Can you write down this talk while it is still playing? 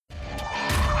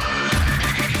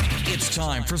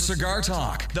time for Cigar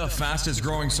Talk, the fastest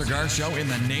growing cigar show in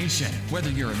the nation. Whether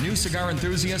you're a new cigar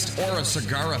enthusiast or a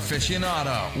cigar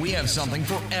aficionado, we have something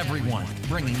for everyone.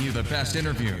 Bringing you the best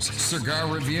interviews,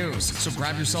 cigar reviews. So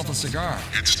grab yourself a cigar.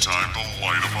 It's time to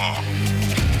light 'em up.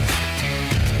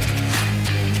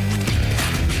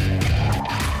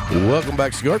 Welcome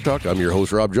back to Cigar Talk. I'm your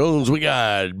host, Rob Jones. We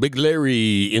got Big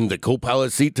Larry in the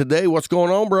co-pilot seat today. What's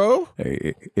going on, bro?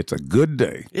 Hey, it's a good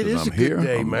day. It is I'm a good here.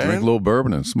 day, I'm man. Drink a little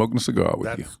bourbon and smoking a cigar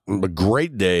with you. A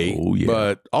great day. Oh, yeah.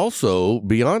 But also,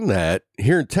 beyond that,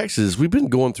 here in Texas, we've been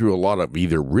going through a lot of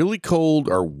either really cold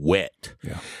or wet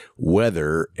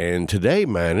weather. And today,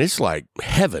 man, it's like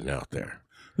heaven out there.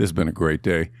 This has been a great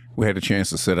day. We had a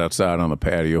chance to sit outside on the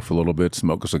patio for a little bit,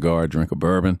 smoke a cigar, drink a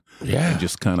bourbon. Yeah. And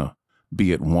just kind of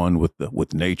be at one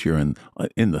with nature and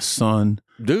in the sun,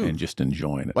 Dude. and just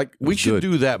enjoying it. Like, we should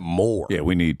do that more. Yeah,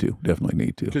 we need to. Definitely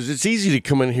need to. Because it's easy to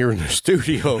come in here in the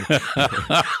studio,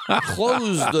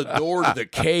 close the door to the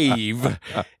cave,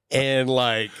 and,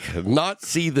 like, not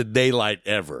see the daylight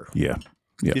ever. Yeah.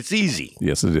 Yeah. It's easy.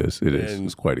 Yes, it is. It is. And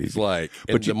it's quite easy. It's like,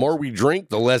 but the more we drink,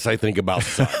 the less I think about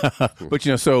sun. But,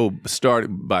 so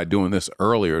started by doing this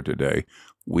earlier today,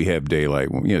 we have daylight.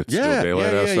 It's still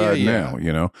daylight outside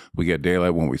now, We get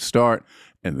daylight when we start.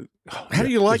 And how do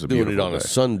you like doing it on a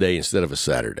Sunday instead of a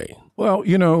Saturday? Well,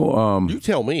 you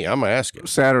tell me. I'm asking.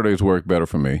 Saturdays work better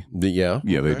for me. Yeah,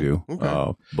 they do.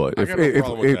 Okay. But I got no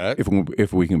problem with that.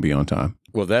 if we can be on time.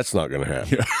 Well, that's not going to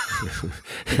happen.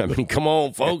 Yeah. I mean, come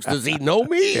on, folks. Does he know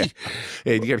me? Yeah.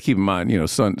 Hey, you got to keep in mind,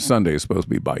 Sunday is supposed to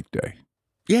be bike day.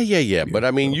 Yeah. But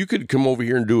I mean, you could come over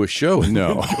here and do a show.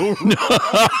 No.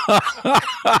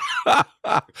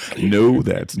 No,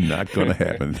 that's not going to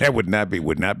happen. That would not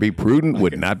be prudent,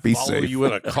 would not be follow safe. You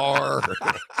in a car,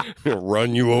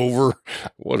 run you over,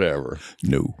 whatever.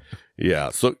 No.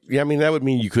 Yeah. So, I mean, that would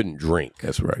mean you couldn't drink.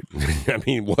 That's right. I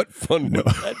mean, what fun would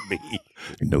that be?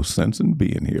 No sense in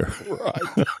being here. Right.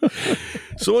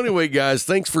 So anyway, guys,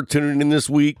 thanks for tuning in this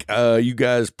week. You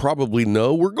guys probably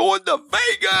know we're going to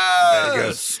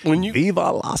Vegas.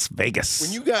 Viva Las Vegas.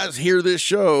 When you guys hear this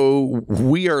show,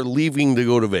 we are leaving to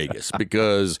go to Vegas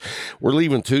because we're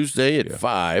leaving Tuesday at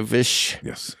 5-ish.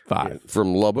 Yes, 5.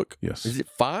 From Lubbock. Yes. Is it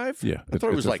 5? Yeah. I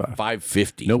thought it was like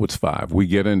 5:50. No, it's 5. We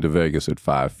get into Vegas at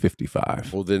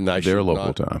 5:55. Well, then their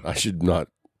local time. I should not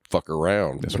fuck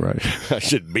around. That's right. I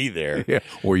should be there. Yeah,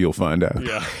 or you'll find out.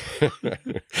 Yeah.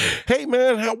 Hey,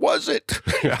 man, how was it?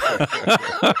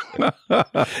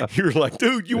 You're like,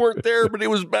 dude, you weren't there, but it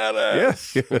was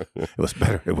badass. Yes. It was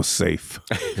better. It was safe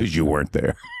because you weren't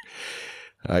there.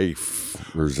 I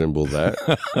resemble that.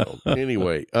 So,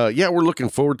 anyway, we're looking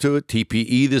forward to it.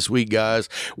 TPE this week, guys.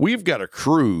 We've got a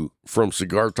crew from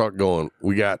Cigar Talk going.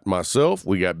 We got myself,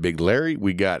 we got Big Larry,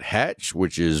 we got Hatch,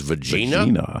 which is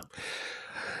Vagina.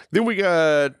 Then we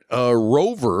got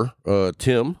Rover,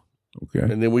 Tim. Okay.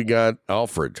 And then we got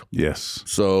Alfred. Yes.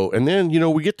 So, and then,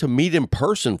 we get to meet in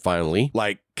person finally,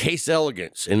 like Case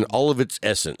Elegance in all of its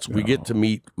essence. We get to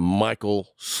meet Michael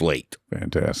Slate.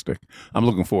 Fantastic. I'm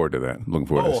looking forward to that. I'm looking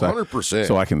forward to that. 100%.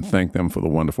 So I can thank them for the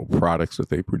wonderful products that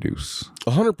they produce.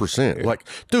 100%. Yeah. Like,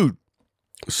 dude,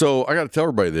 so I got to tell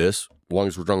everybody this, as long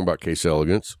as we're talking about Case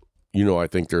Elegance, I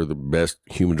think they're the best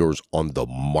humidors on the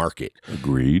market.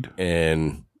 Agreed.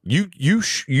 And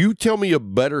you tell me a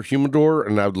better humidor,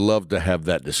 and I'd love to have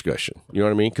that discussion. You know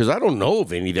what I mean? Because I don't know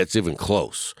of any that's even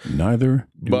close. Neither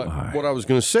do but I. What I was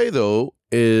going to say, though,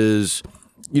 is,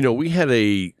 we had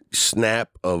a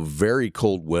snap of very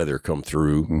cold weather come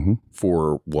through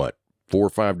for, 4 or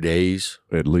 5 days?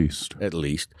 At least.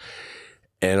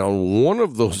 And on one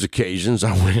of those occasions,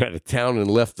 I went out of town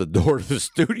and left the door to the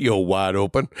studio wide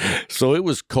open. So it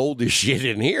was cold as shit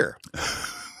in here.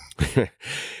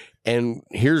 And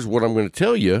here's what I'm going to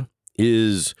tell you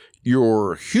is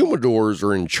your humidors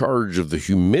are in charge of the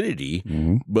humidity,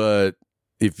 but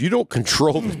if you don't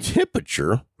control the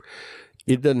temperature,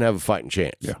 it doesn't have a fighting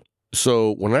chance. Yeah.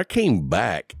 So when I came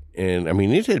back, and I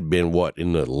mean, it had been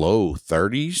in the low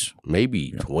 30s,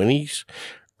 maybe 20s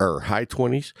or high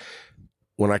 20s.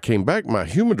 When I came back, my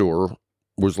humidor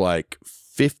was like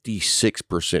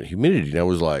 56% humidity. And I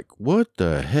was like, what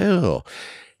the hell?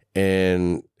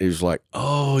 And it was like,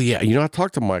 oh, yeah. I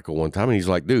talked to Michael one time, and he's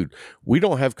like, dude, we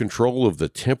don't have control of the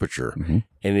temperature.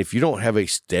 And if you don't have a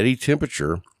steady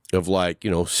temperature of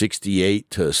 68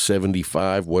 to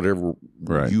 75, whatever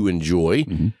you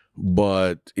enjoy,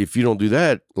 but if you don't do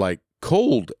that,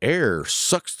 cold air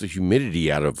sucks the humidity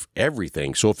out of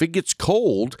everything. So if it gets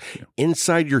cold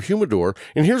inside your humidor,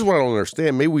 and here's what I don't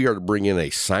understand, maybe we are to bring in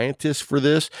a scientist for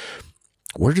this.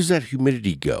 Where does that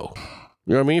humidity go?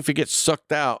 You know what I mean? If it gets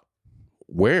sucked out,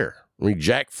 where? I mean,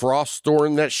 Jack Frost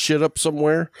storing that shit up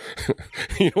somewhere.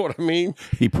 You know what I mean?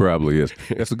 He probably is.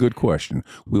 That's a good question.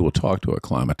 We will talk to a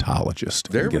climatologist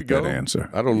There and we get go. that answer.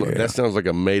 I don't know. Yeah. That sounds like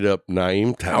a made-up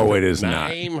name. Oh, it is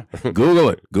name. not. Google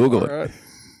it. Google it. Right.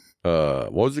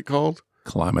 What was it called?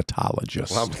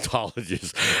 Climatologist.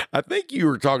 Climatologist. I think you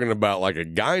were talking about like a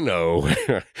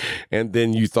gyno, and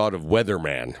then you thought of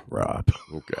weatherman. Rob.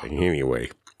 Okay. Anyway.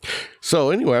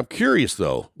 I'm curious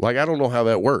though. Like, I don't know how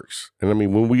that works. And I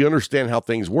mean, when we understand how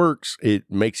things works, it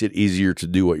makes it easier to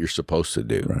do what you're supposed to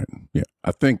do. Right. Yeah.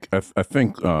 I think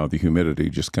the humidity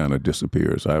just kind of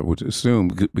disappears. I would assume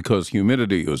because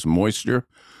humidity is moisture,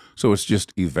 so it's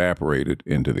just evaporated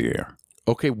into the air.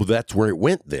 Okay. Well, that's where it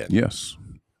went then. Yes.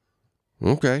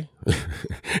 Okay.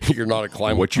 You're not a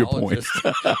climatologist. What's your point?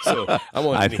 So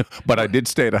but I did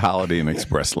stay at a Holiday Inn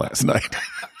Express last night.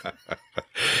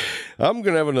 I'm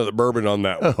going to have another bourbon on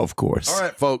that one. Of course. All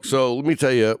right, folks. So let me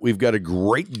tell you, we've got a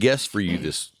great guest for you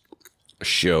this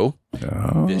show.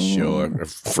 This show. I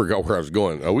forgot where I was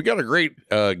going. We got a great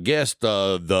guest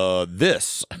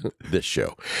this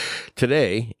show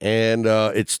today, and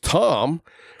it's Tom.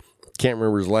 Can't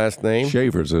remember his last name.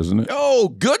 Chavers, isn't it? Oh,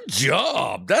 good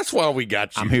job. That's why we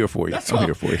got you. I'm here for you.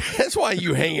 Here for you. That's why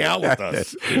you hang out with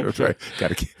us. That's right. Got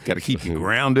to keep you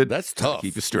grounded. That's tough.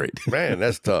 Keep you straight. Man,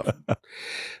 that's tough.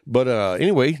 But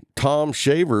anyway, Tom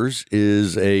Chavers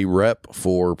is a rep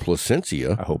for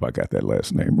Plasencia. I hope I got that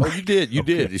last name right. Oh, you did. You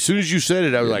did. As soon as you said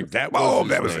it, I was like, that was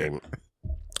that his was name.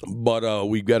 But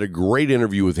we've got a great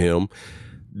interview with him.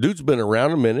 Dude's been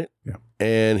around a minute,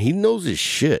 and he knows his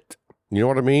shit. You know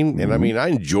what I mean? And I mean, I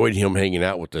enjoyed him hanging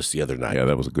out with us the other night. Yeah,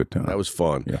 that was a good time. That was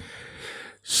fun. Yeah.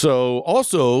 So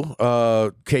also,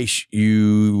 in case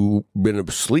you've been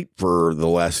asleep for the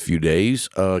last few days,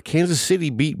 Kansas City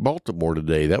beat Baltimore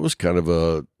today. That was kind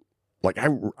of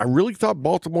I really thought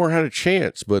Baltimore had a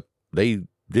chance, but they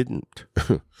didn't.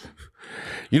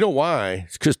 You know why?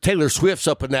 It's because Taylor Swift's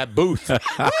up in that booth.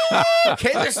 Woo!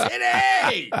 Kansas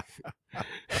City!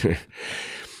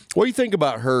 What do you think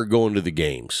about her going to the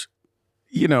games?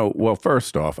 You know, well,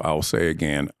 first off, I'll say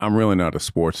again, I'm really not a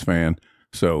sports fan,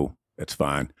 so that's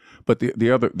fine. But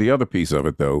the other piece of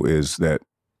it though is that,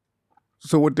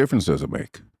 so what difference does it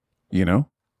make? You know,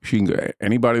 she can go,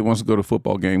 anybody wants to go to a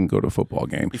football game, go to a football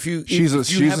game. She's a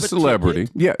celebrity.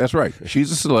 Yeah, that's right. She's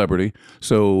a celebrity.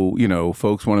 So, you know,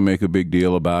 folks want to make a big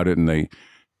deal about it, and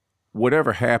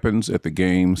whatever happens at the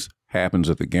games happens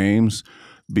at the games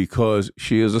because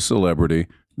she is a celebrity.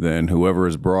 Then whoever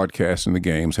is broadcasting the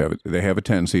games have a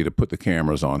tendency to put the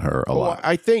cameras on her a lot.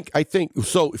 I think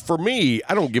so. For me,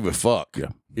 I don't give a fuck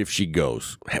if she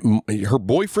goes. Her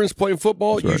boyfriend's playing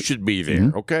football. That's right. You should be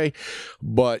there, okay?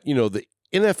 But you know the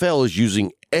NFL is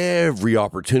using every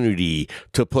opportunity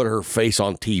to put her face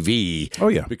on TV. Oh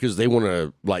yeah, because they want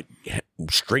to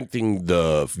strengthen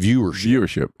the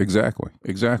viewership.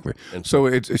 Exactly. And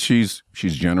so she's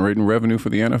generating revenue for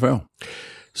the NFL.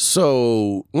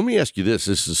 So let me ask you this.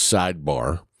 This is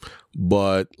sidebar,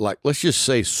 but let's just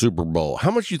say Super Bowl. How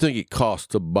much do you think it costs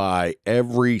to buy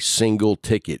every single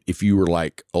ticket if you were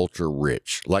ultra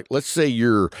rich? Let's say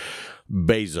you're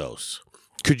Bezos.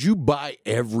 Could you buy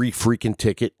every freaking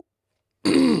ticket?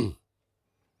 You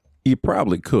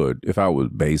probably could if I was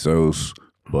Bezos,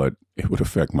 but it would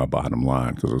affect my bottom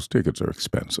line because those tickets are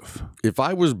expensive. If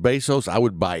I was Bezos, I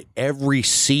would buy every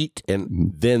seat,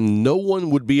 and then no one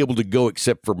would be able to go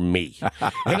except for me.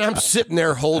 And I'm sitting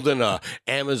there holding a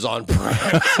Amazon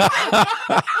Prime.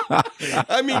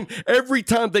 I mean, every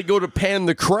time they go to pan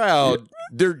the crowd,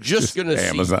 they're just going to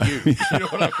see you. You know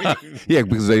what I mean? Yeah,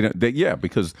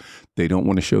 because they don't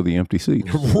want to show the empty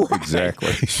seat. Right.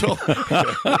 Exactly. So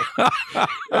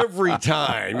every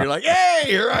time you're like, "Hey,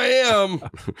 here I am."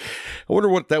 I wonder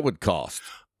what that would cost.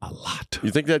 A lot. You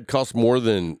think that'd cost more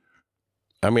than?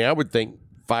 I mean, I would think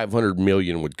 $500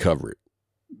 million would cover it.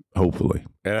 Hopefully.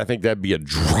 And I think that'd be a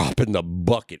drop in the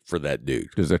bucket for that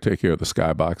dude. Does that take care of the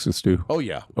skyboxes too? Oh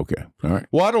yeah. Okay. All right.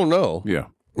 Well, I don't know. Yeah.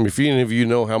 If any of you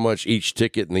know how much each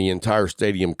ticket in the entire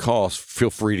stadium costs, feel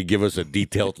free to give us a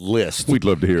detailed list. We'd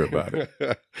love to hear about it.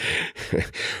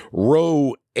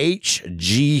 Row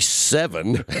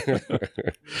HG7.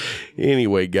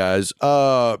 Anyway, guys, we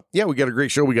got a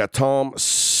great show. We got Tom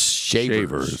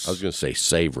Chavers. I was going to say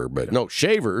Saver, but no,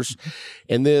 Chavers.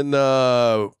 And then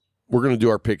we're going to do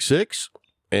our pick six,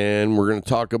 and we're going to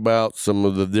talk about some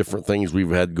of the different things we've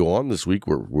had go on this week.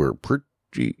 We're pretty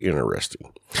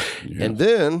interesting. Yeah. And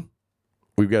then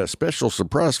we've got a special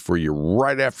surprise for you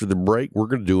right after the break. We're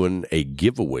going to do a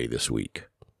giveaway this week.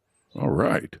 All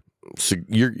right. So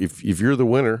if you're the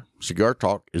winner, Cigar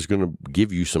Talk is going to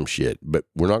give you some shit, but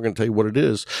we're not going to tell you what it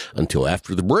is until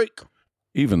after the break.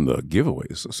 Even the giveaway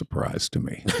is a surprise to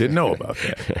me. Didn't know about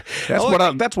that.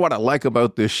 That's what I like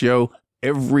about this show.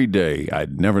 Every day, I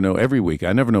never know. Every week,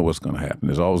 I never know what's going to happen.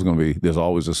 There's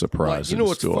always a surprise. You know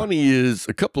what's funny is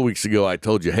a couple of weeks ago, I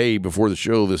told you, hey, before the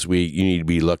show this week, you need to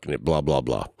be looking at blah, blah,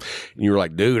 blah. And you were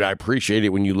like, dude, I appreciate it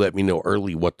when you let me know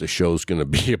early what the show's going to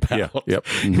be about. Yeah, yep.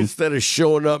 Mm-hmm. Instead of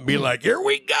showing up and being like, here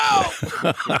we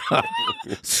go.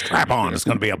 Strap on. It's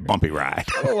going to be a bumpy ride.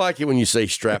 I don't like it when you say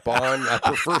strap on. I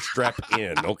prefer strap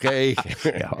in, okay?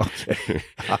 Yeah, okay.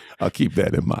 I'll keep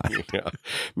that in mind. Yeah.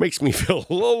 Makes me feel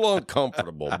a little uncomfortable.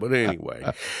 But anyway,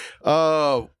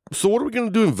 so what are we going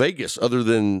to do in Vegas other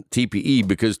than TPE?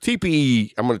 Because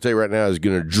TPE, I'm going to tell you right now, is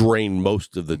going to drain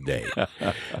most of the day.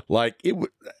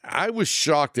 I was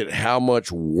shocked at how much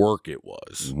work it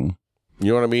was. Mm-hmm.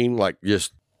 You know what I mean? Like,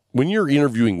 just when you're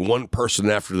interviewing one person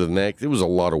after the next, it was a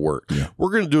lot of work. Yeah.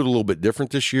 We're going to do it a little bit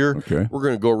different this year. Okay. We're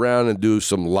going to go around and do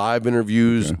some live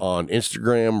interviews on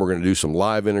Instagram. We're going to do some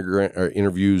live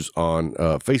interviews on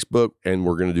Facebook, and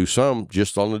we're going to do some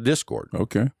just on the Discord.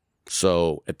 Okay.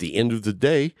 So at the end of the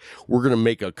day, we're going to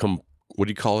make a what do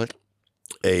you call it?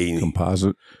 A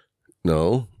composite?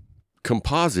 No.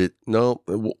 Composite? No.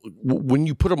 When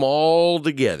you put them all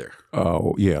together.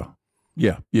 Oh, yeah.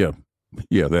 Yeah,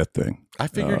 that thing. I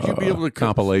figured you'd be able to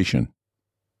compilation.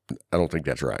 I don't think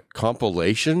that's right.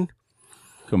 Compilation?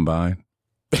 Combine.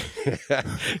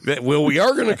 Well, we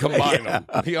are going to combine them.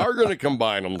 We are going to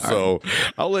combine them. So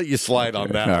I'll let you slide on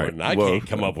that one. I can't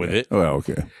come up with it. Well,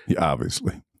 okay. Yeah,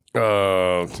 obviously.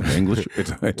 It's English.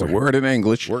 It's a word in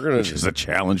English, which is a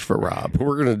challenge for Rob.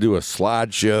 We're going to do a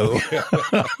slideshow.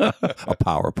 A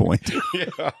PowerPoint.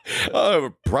 Yeah. I'll have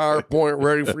a PowerPoint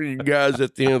ready for you guys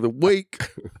at the end of the week.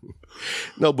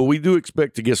 No, but we do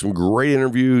expect to get some great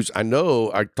interviews. I know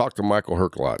I talked to Michael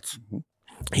Herklots.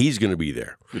 He's going to be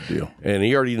there. Good deal. And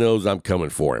he already knows I'm coming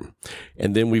for him.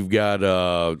 And then we've got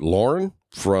Lauren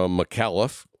from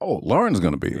McAuliffe. Oh, Lauren's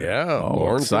going to be there. Yeah,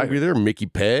 Lauren's going to be there. Mickey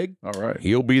Pegg. All right.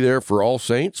 He'll be there for All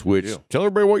Saints, which, tell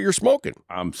everybody what you're smoking.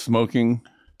 I'm smoking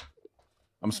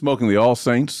the All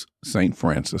Saints St.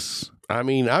 Francis. I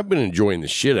mean, I've been enjoying the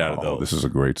shit out of those. This is a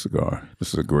great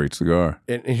cigar.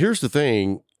 And here's the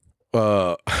thing.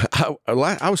 I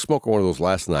was smoking one of those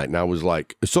last night, and I was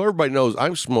like, so everybody knows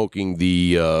I'm smoking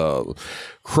the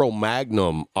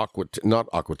Cro-Magnon not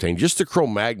Aquitaine, just the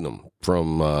Cro-Magnon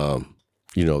from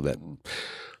that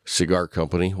cigar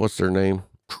company. What's their name?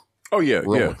 Oh yeah,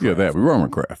 that Roma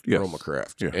Craft. Yes. Roma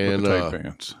Craft. Yeah, and with the tight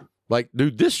pants. Like,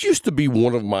 dude, this used to be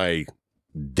one of my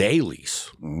dailies.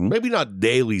 Mm-hmm. Maybe not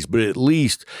dailies, but at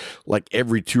least like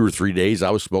every 2 or 3 days I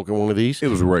was smoking one of these. It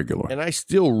was regular. And I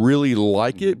still really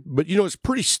like it, but it's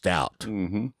pretty stout.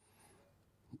 Mm-hmm.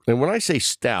 And when I say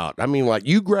stout, I mean like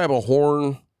you grab a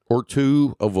horn or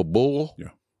two of a bull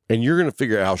and you're going to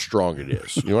figure out how strong it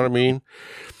is. You know what I mean?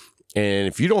 And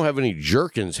if you don't have any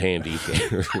jerkins handy,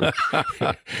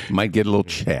 might get a little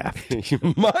chaffed. You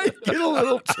might get a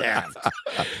little chaffed.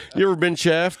 You ever been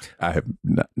chaffed? I have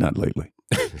not lately.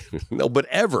 No, but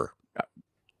ever.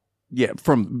 Yeah,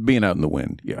 from being out in the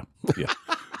wind. Yeah.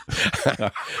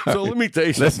 So let me tell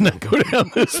you something. Let's not go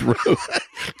down this road.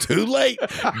 Too late.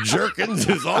 Jerkins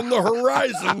is on the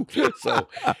horizon. So,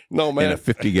 no, man. In a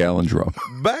 50-gallon drum.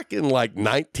 Back in like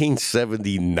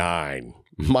 1979,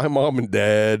 my mom and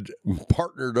dad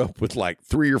partnered up with like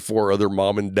 3 or 4 other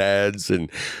mom and dads, and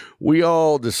we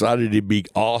all decided it'd be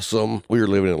awesome. We were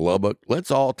living in Lubbock. Let's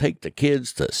all take the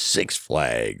kids to Six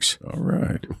Flags. All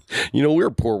right. We were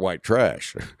poor white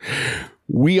trash.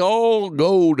 We all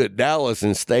go to Dallas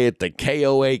and stay at the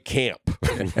KOA camp.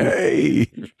 Hey.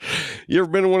 You ever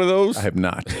been to one of those? I have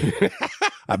not.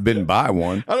 I've been by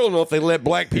one. I don't know if they let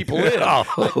black people in. I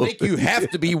think you have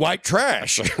to be white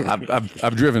trash.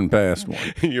 I've driven past one.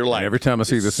 You're like, and every time I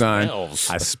see the sign,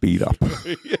 I speed up.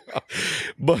 Yeah.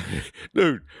 But,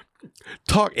 dude,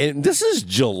 and this is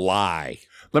July.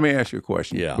 Let me ask you a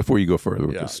question before you go further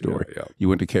with this story. Yeah. You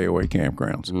went to KOA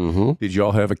campgrounds. Mm-hmm. Did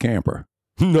y'all have a camper?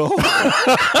 No.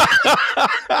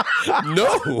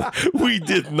 No, we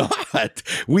did not.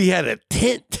 We had a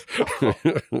tent.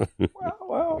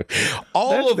 Wow.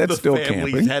 All of the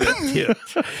families camping. had a tent.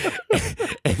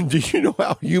 And do you know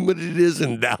how humid it is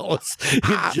in Dallas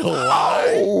in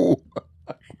July?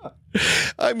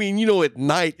 I mean, at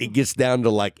night it gets down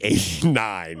to like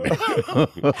 89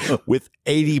 with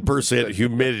 80%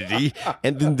 humidity.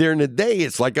 And then during the day,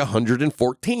 it's like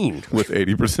 114 with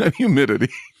 80% humidity.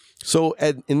 So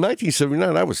in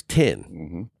 1979, I was 10.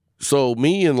 Mm-hmm. So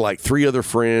me and like 3 other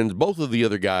friends, both of the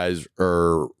other guys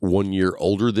are 1 year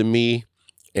older than me.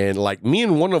 And like me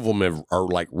and one of them are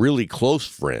like really close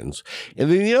friends. And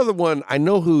then the other one, I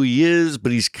know who he is,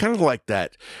 but he's kind of like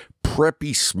that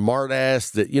preppy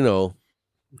smartass that,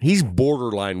 he's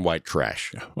borderline white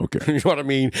trash. Okay. You know what I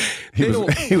mean? He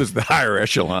was the higher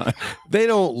echelon. They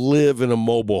don't live in a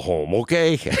mobile home,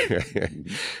 okay?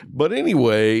 But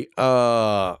anyway,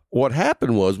 what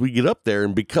happened was we get up there,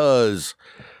 and because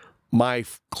my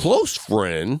close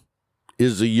friend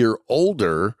is a year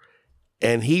older,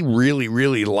 and he really,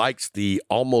 really likes the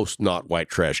almost not white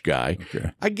trash guy,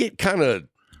 Okay. I get kind of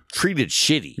treated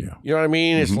shitty. Yeah. You know what I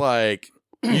mean? It's like,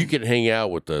 you can hang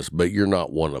out with us, but you're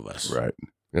not one of us. Right.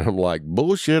 And I'm like,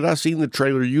 bullshit, I seen the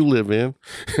trailer you live in.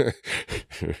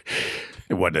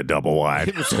 It wasn't a double wide.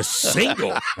 It was a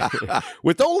single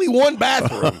with only one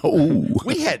bathroom. Ooh.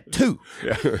 We had two.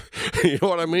 You know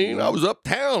what I mean? I was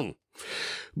uptown.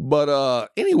 But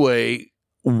anyway,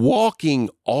 walking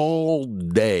all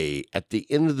day, at the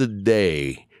end of the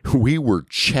day, we were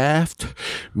chaffed,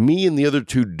 me and the other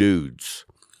two dudes.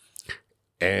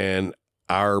 And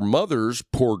our mothers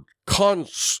poured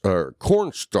cornstarch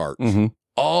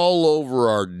all over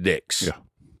our dicks. Yeah.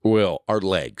 Well, our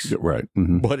legs. Yeah, right.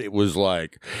 Mm-hmm. But it was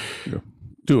like,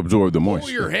 To absorb the moisture.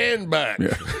 pull your hand back.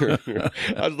 Yeah.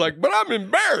 I was like, but I'm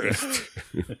embarrassed.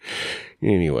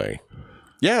 Anyway.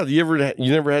 Yeah, you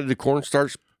never had the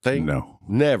cornstarch thing? No.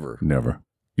 Never. Never.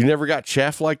 You never got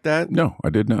chaff like that? No, I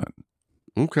did not.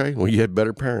 Okay. Well, you had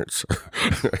better parents.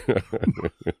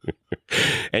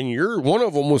 And one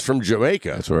of them was from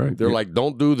Jamaica. That's right. They're like,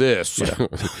 don't do this.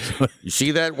 You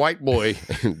see that white boy?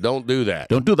 Don't do that.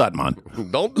 Don't do that, man.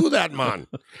 Don't do that, man.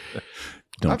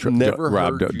 Don't I've never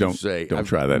Rob, heard you don't say. Don't I've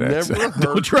try that never accent. heard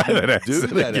Don't try you that accent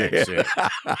do that again. accent.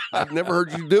 I've never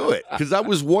heard you do it because I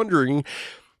was wondering,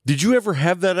 did you ever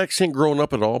have that accent growing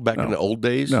up at all back in the old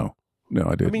days? No,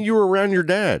 I didn't. I mean, you were around your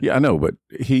dad. Yeah, I know, but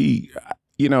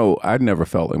I never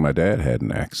felt like my dad had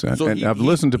an accent. So and I've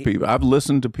listened to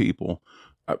people.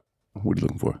 What are you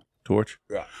looking for? Torch?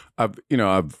 Yeah. I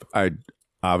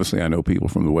obviously I know people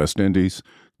from the West Indies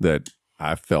that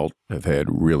I felt have had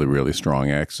really, really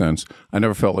strong accents. I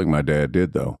never felt like my dad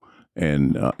did though.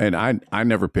 And I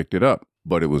never picked it up,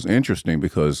 but it was interesting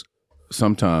because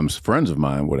sometimes friends of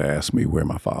mine would ask me where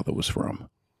my father was from.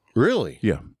 Really?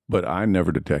 Yeah. But I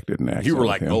never detected an accent. You were with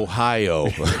like him. Ohio,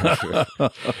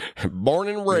 born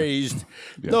and raised.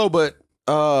 Yeah. No, but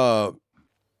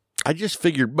I just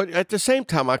figured. But at the same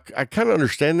time, I kind of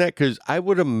understand that because I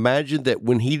would imagine that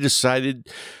when he decided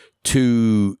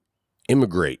to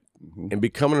immigrate and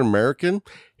become an American,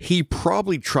 he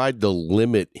probably tried to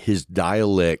limit his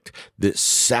dialect that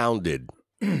sounded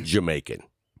Jamaican.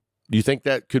 Do you think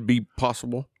that could be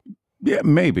possible? Yeah,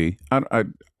 maybe. I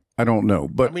don't know.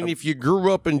 But I mean, if you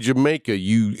grew up in Jamaica,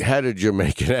 you had a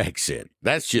Jamaican accent.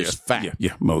 That's just fact.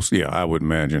 Yeah, I would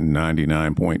imagine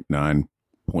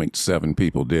 99.9.7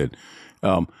 people did.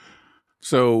 But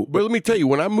But let me tell you,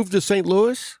 when I moved to St.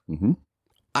 Louis, Mhm.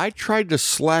 I tried to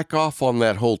slack off on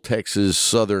that whole Texas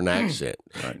Southern accent.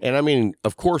 Right. And I mean,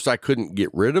 of course, I couldn't get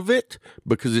rid of it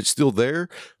because it's still there,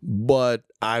 but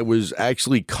I was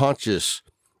actually conscious.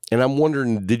 And I'm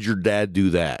wondering, did your dad do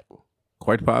that?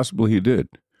 quite possibly he did.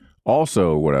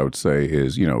 Also, what I would say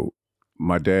is,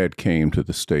 my dad came to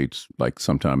the States like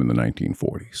sometime in the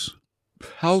 1940s.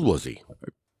 How old was he?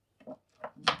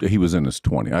 He was in his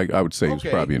 20s. I would say he was Okay.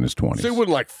 probably in his 20s. So he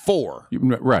wasn't like 4.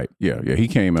 Right. Yeah. He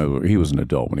came over. He was an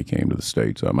adult when he came to the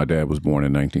States. My dad was born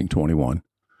in 1921.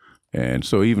 And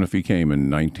so even if he came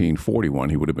in 1941,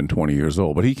 he would have been 20 years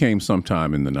old. But he came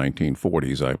sometime in the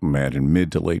 1940s, I imagine,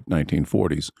 mid to late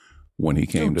 1940s when he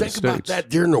came to the Think States. about that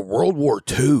during the World War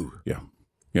II. Yeah.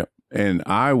 And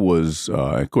I was,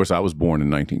 of course, I was born in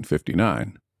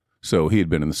 1959. So he had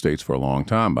been in the States for a long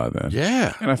time by then.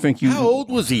 Yeah. And I think How old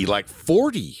was he? Like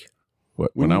 40? When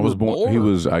when I you was were born, he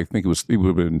born? was, I think he would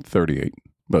have been 38,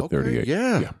 about Okay, 38.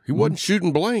 Yeah. He wasn't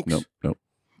shooting blanks. Nope.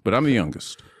 But I'm the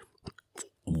youngest.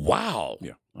 Wow.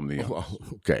 Yeah, I'm the youngest. Well,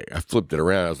 okay, I flipped it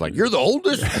around. I was like, "You're the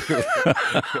oldest."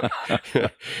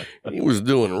 He was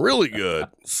doing really good.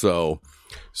 So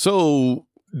do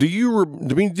you?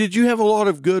 Did you have a lot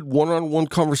of good one-on-one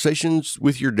conversations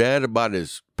with your dad about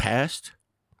his past,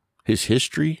 his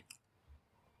history?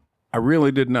 I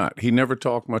really did not. He never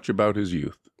talked much about his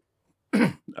youth.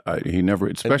 He never,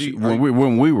 especially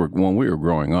when we were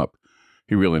growing up,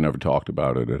 he really never talked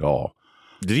about it at all.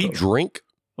 Did he drink?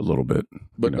 A little bit,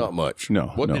 But not much. No.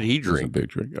 What did he He was a drink? big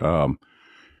drink.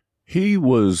 He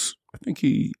was. I think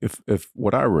if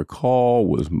what I recall,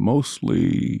 was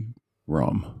mostly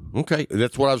rum. Okay,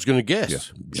 that's what I was going to guess. Yeah.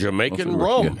 Jamaican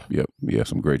Mostly rum. Yeah,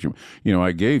 some great.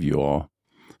 I gave you all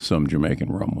some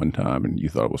Jamaican rum one time, and you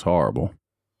thought it was horrible.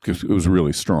 because it was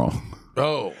really strong.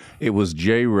 Oh. It was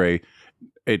J. Ray.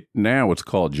 Now it's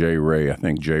called J. Ray, I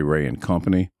think J. Ray and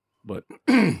Company. But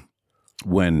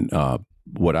when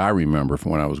what I remember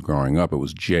from when I was growing up, it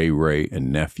was J. Ray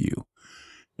and Nephew.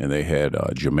 And they had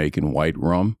Jamaican white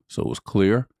rum, so it was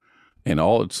clear. And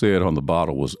all it said on the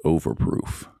bottle was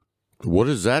overproof. What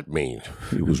does that mean?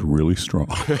 It was really strong.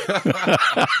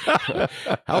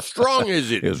 How strong is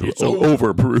it? It's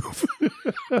overproof.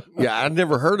 Yeah, I'd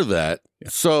never heard of that.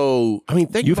 So, I mean,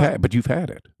 you've had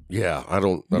it. Yeah, I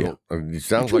don't. It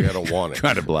sounds like I don't want it.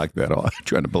 Trying to block that off.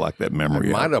 Trying to block that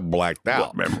memory. Might have blacked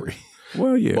out memory.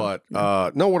 Well, yeah. But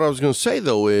no, what I was going to say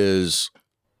though is,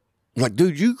 like,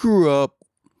 dude, you grew up.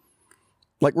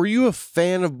 Like, were you a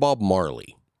fan of Bob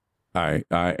Marley? I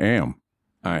am.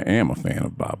 I am a fan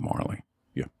of Bob Marley.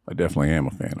 Yeah, I definitely am a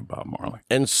fan of Bob Marley.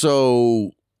 And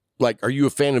so, like, are you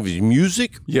a fan of his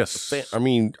music? Yes. I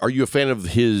mean, are you a fan of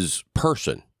his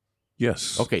person?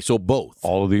 Yes. Okay, so both.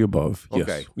 All of the above. Yes.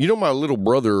 Okay. You know, my little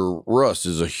brother Russ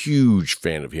is a huge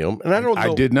fan of him, and I don't know.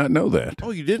 I did not know that.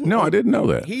 Oh, you didn't? No, I didn't know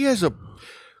that. He has a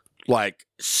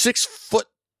 6 foot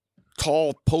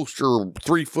tall poster,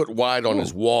 3 foot wide on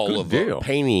his wall of a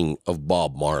painting of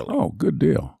Bob Marley. Oh, good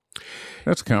deal.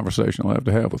 That's a conversation I'll have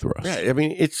to have with Russ. Yeah, I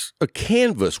mean, it's a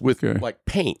canvas with like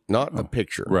paint, not a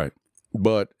picture. Right.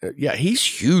 But yeah, he's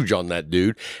huge on that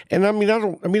dude. And I mean,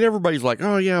 everybody's like,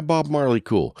 oh yeah, Bob Marley,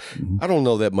 cool. Mm-hmm. I don't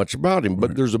know that much about him,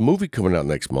 but there's a movie coming out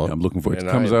next month. Yeah, I'm looking for it. It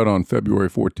comes out on February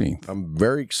 14th. I'm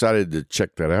very excited to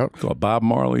check that out. It's called Bob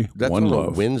Marley, That's One on Love.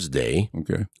 A Wednesday.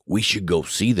 Okay. We should go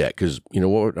see that because you know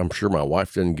what? I'm sure my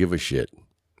wife doesn't give a shit.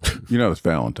 You know, it's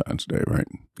Valentine's Day, right?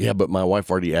 Yeah, but my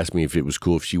wife already asked me if it was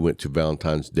cool if she went to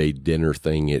Valentine's Day dinner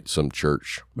thing at some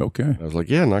church. Okay. I was like,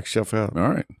 yeah, knock yourself out. All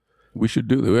right. We should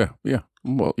do that. Yeah.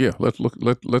 Well, yeah. Let's look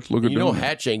at You know,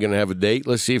 Hatch ain't gonna have a date.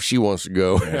 Let's see if she wants to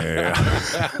go. Yeah.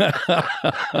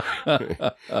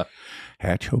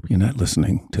 Hatch, hope you're not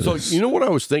listening to this. So, you know what I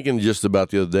was thinking just about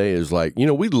the other day is like, you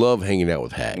know, we love hanging out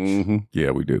with Hatch. Mm-hmm.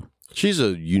 Yeah, we do. She's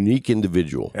a unique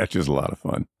individual. Hatch is a lot of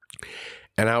fun.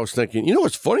 And I was thinking, you know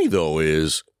what's funny though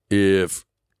is if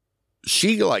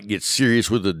she gets serious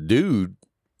with a dude,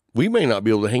 we may not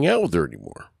be able to hang out with her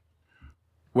anymore.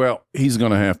 Well, he's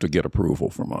going to have to get approval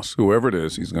from us. Whoever it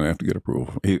is, he's going to have to get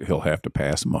approval. He'll have to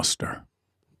pass muster.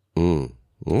 Okay.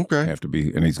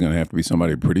 And he's going to have to be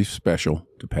somebody pretty special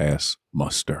to pass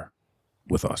muster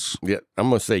with us. Yeah, I'm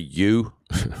going to say you.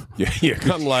 Yeah.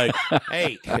 I'm like,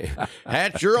 hey,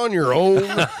 Hatch, you're on your own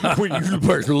when you're the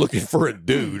person looking for a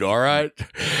dude, all right?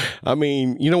 I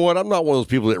mean, you know what? I'm not one of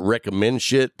those people that recommend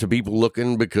shit to people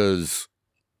looking because,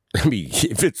 I mean,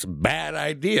 if it's a bad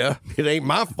idea, it ain't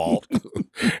my fault.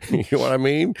 You know what I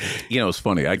mean? You know, it's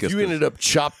funny. I guess if you ended up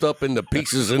chopped up into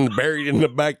pieces and buried in the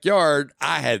backyard,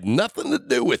 I had nothing to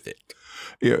do with it.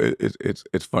 Yeah,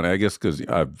 it's funny. I guess because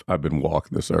I've been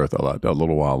walking this earth a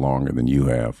little while longer than you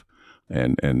have,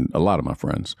 and a lot of my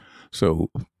friends.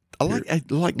 So I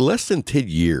like less than 10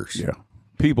 years. Yeah,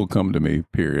 people come to me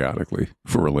periodically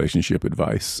for relationship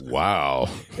advice. Wow,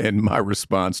 and my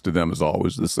response to them is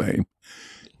always the same.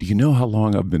 Do you know how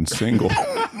long I've been single?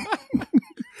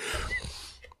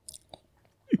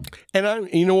 And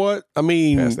you know what? I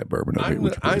mean, pass that bourbon over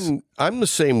here. I'm the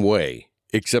same way.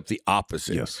 Except the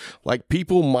opposite. Yes. Like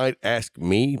people might ask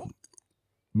me,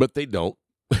 but they don't.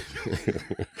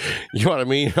 You know what I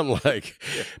mean? I'm like,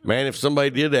 man, if somebody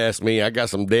did ask me, I got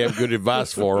some damn good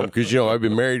advice for them because, you know, I've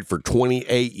been married for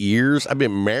 28 years. I've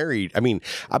been married. I mean,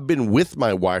 I've been with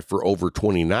my wife for over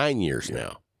 29 years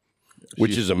now,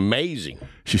 which is amazing.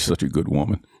 She's such a good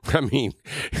woman. I mean,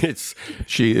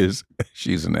 she's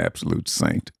an absolute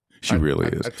saint. She really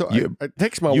is. I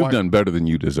text my wife. You've done better than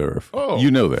you deserve. Oh.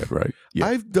 You know that, right? Yeah.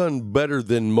 I've done better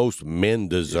than most men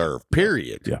deserve,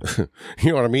 period. Yeah. You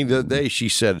know what I mean? The other day she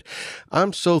said,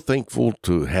 I'm so thankful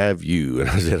to have you. And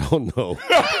I said, oh, no.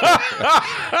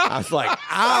 I was like,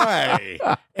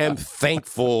 I am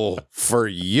thankful for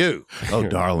you. Oh,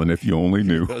 darling, if you only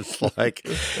knew. It's like,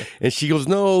 and she goes,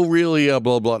 no, really,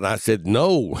 blah, blah. And I said,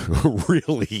 no,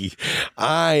 really,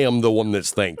 I am the one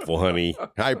that's thankful, honey.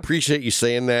 I appreciate you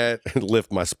saying that.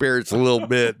 Lift my spirits a little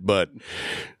bit, but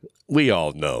we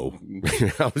all know.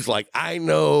 I was like, I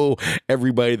know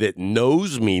everybody that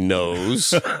knows me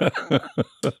knows.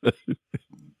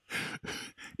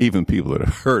 Even people that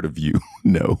have heard of you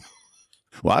know.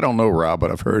 Well, I don't know Rob,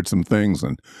 but I've heard some things,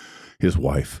 and his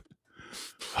wife,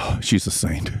 she's a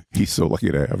saint. He's so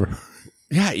lucky to have her.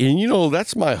 Yeah, and you know,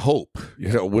 that's my hope. You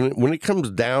know, when it comes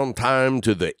down time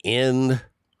to the end,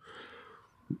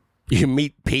 you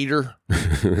meet Peter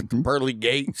at the pearly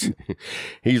gates.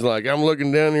 He's like, I'm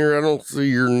looking down here. I don't see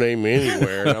your name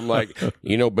anywhere. And I'm like,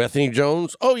 you know Bethany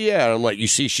Jones? Oh, yeah. And I'm like, you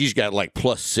see, she's got like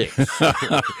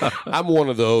 +6. I'm one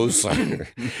of those.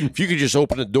 If you could just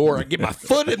open the door, I'd get my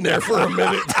foot in there for a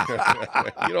minute.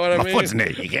 You know what I mean? My foot's in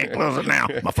there. You can't close it now.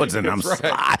 My foot's in there.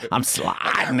 I'm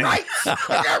sliding. I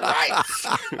got rights.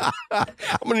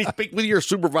 I'm going to speak with your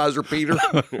supervisor, Peter.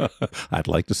 I'd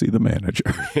like to see the manager.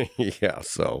 Yeah.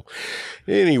 So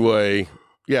anyway,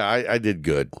 yeah, I did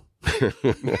good.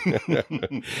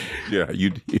 Yeah,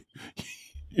 you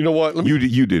know what?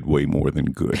 You did way more than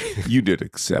good. You did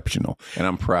exceptional, and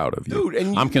I'm proud of you. Dude,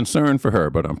 and I'm concerned for her,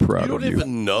 but I'm proud you of don't you.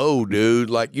 even know, dude.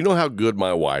 Like, you know how good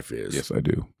my wife is. Yes, I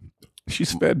do.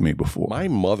 She's fed me before. My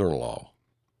mother-in-law.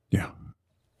 Yeah.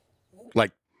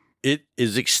 Like, it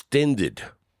is extended.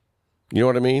 You know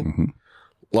what I mean? Mm-hmm.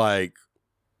 Like,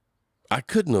 I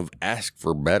couldn't have asked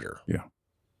for better. Yeah.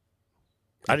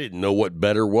 I didn't know what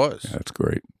better was. That's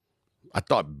great. I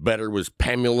thought better was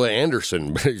Pamela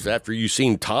Anderson, but after you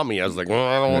seen Tommy, I was like, well,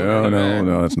 I don't want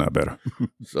No, that's not better.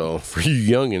 So for you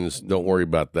youngins, don't worry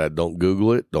about that. Don't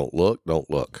Google it. Don't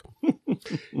look.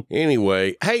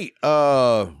 Anyway, hey,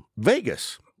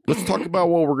 Vegas. Let's talk about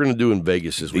what we're going to do in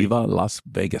Vegas this week. Viva Las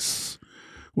Vegas.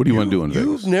 What do you want to do in Vegas?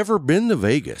 You've never been to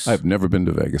Vegas. I've never been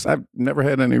to Vegas. I've never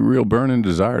had any real burning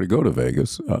desire to go to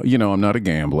Vegas. I'm not a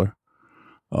gambler.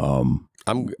 I'm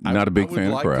not a big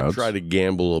fan of crowds. I would like to try to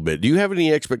gamble a little bit. Do you have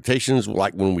any expectations,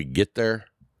 like when we get there?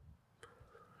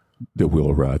 That we'll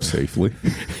arrive safely,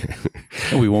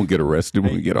 and we won't get arrested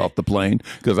when we get off the plane.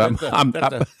 Because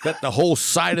that the whole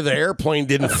side of the airplane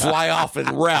didn't fly off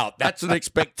en route. That's an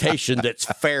expectation that's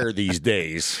fair these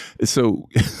days. So,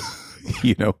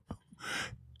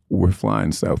 we're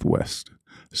flying Southwest,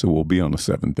 so we'll be on a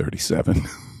 737.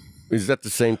 Is that the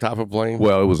same type of plane?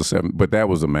 Well, it was a 7, but that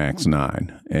was a MAX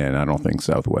 9, and I don't think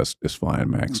Southwest is flying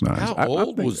MAX 9s. How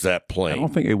old was that plane? I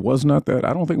don't think it was not that.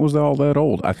 I don't think it was all that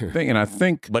old. I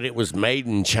think, but it was made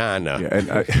in China. Yeah, and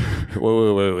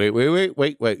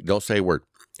wait! Don't say a word.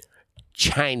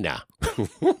 China.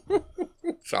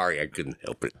 Sorry, I couldn't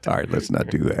help it. All right, let's not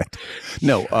do that.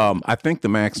 No, I think the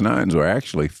MAX 9s are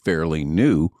actually fairly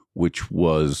new, which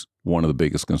was one of the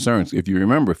biggest concerns. If you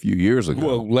remember a few years ago.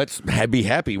 Well, let's be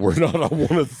happy we're not on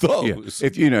one of those. Yeah.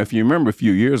 If you remember a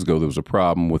few years ago, there was a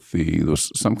problem with there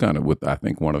was some kind of, I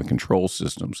think one of the control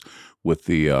systems with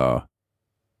the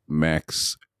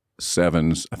MAX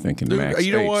 7s, I think, and MAX 8s.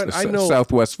 You know what? I know.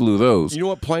 Southwest flew those. You know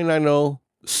what plane I know?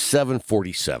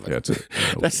 747. That's it.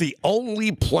 Okay. That's the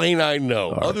only plane I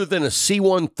know other than a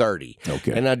C-130.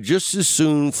 Okay. And I'd just as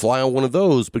soon fly on one of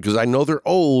those because I know they're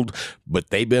old,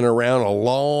 but they've been around a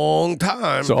long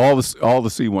time. So all the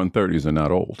C-130s are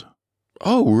not old.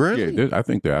 Oh, really? Yeah,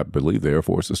 I believe the Air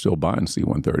Force is still buying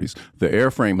C-130s. The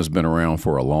airframe has been around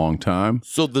for a long time.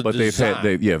 So they've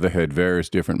had various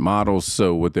different models.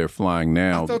 So what they're flying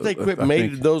now, I thought they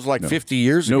made those 50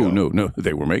 years ago. No,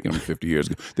 they were making them 50 years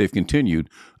ago. They've continued.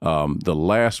 The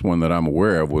last one that I'm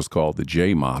aware of was called the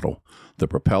J model. The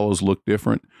propellers look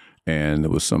different, and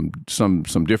there was some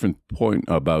different point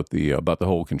about the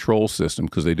whole control system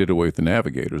because they did away with the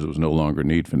navigators. There was no longer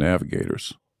need for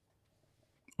navigators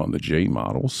on the J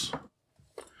models.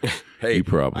 Hey, you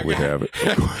probably have it.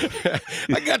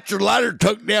 I got your lighter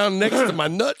tucked down next to my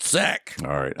nutsack.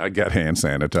 All right, I got hand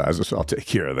sanitizer, so I'll take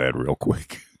care of that real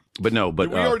quick. But no, did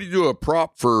we already do a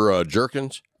prop for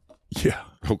Jerkins? Yeah.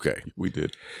 Okay. We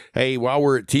did. Hey, while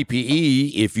we're at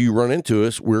TPE, if you run into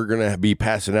us, we're going to be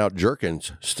passing out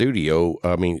Jerkins stickers.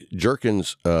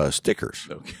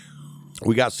 Okay.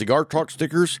 We got Cigar Talk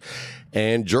stickers,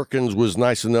 and Jerkins was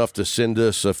nice enough to send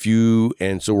us a few,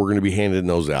 and so we're going to be handing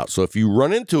those out. So if you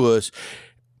run into us,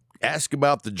 ask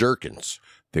about the Jerkins.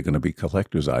 They're going to be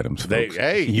collector's items, folks.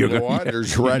 You know what?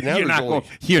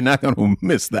 You're not going to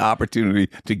miss the opportunity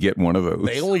to get one of those.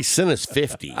 They only sent us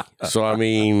 50, so I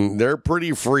mean, they're pretty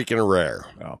freaking rare.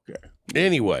 Okay.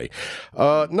 Anyway,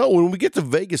 no, when we get to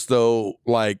Vegas, though,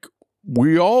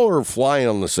 we all are flying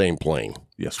on the same plane.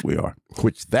 Yes, we are.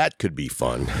 Which that could be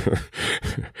fun.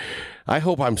 I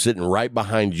hope I'm sitting right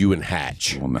behind you and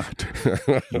Hatch. You will not.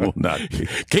 You will not be.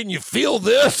 Can you feel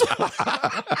this?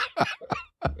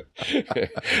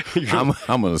 I'm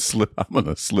gonna slip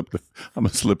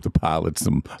the pilots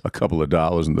a couple of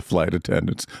dollars and the flight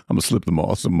attendants. I'm gonna slip them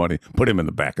all some money. Put him in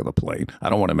the back of the plane. I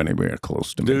don't want him anywhere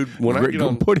close to me. Dude, when I get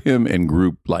on, put him in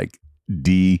group like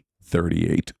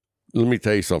D38. Let me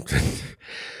tell you something.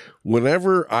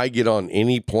 Whenever I get on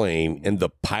any plane and the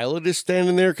pilot is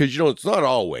standing there, because, it's not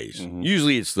always. Mm-hmm.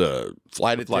 Usually it's the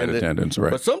flight attendants,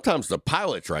 right. But sometimes the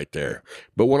pilot's right there.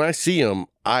 But when I see him,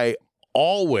 I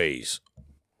always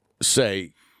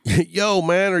say, yo,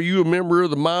 man, are you a member of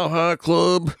the Mile High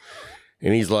Club?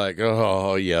 And he's like,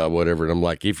 oh, yeah, whatever. And I'm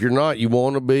like, if you're not, you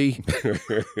want to be?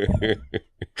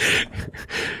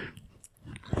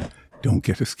 Don't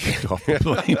get us kicked off the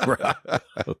plane, bro.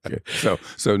 Okay.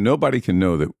 So nobody can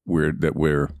know that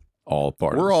we're all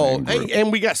part of the same group. Hey,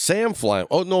 and we got Sam flying.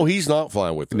 Oh, no, he's not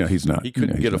flying with us. No, he's not. He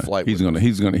couldn't get a flight with us.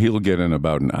 He'll get in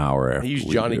about an hour after. He's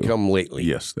Johnny come lately.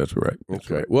 Yes, that's right. That's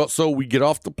okay. Right. Well, so we get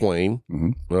off the plane.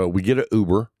 Mm-hmm. We get an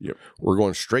Uber. Yep. We're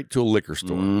going straight to a liquor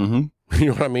store. Mm-hmm. You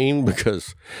know what I mean?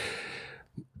 Because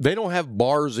they don't have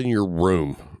bars in your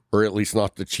room, or at least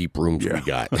not the cheap rooms we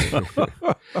got.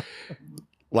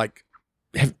 Like,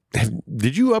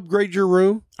 did you upgrade your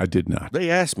room? I did not. They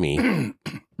asked me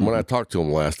when I talked to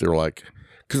them last. They were like,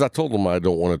 because I told them I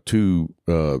don't want two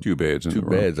beds. Two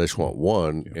beds. I just want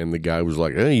one. Yeah. And the guy was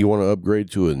like, hey, you want to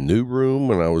upgrade to a new room?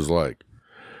 And I was like,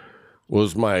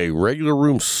 was my regular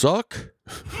room suck?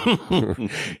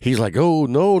 He's like, oh,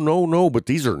 no, but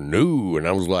these are new. And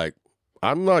I was like,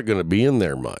 I'm not going to be in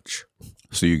there much.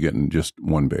 So you're getting just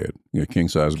one bed, king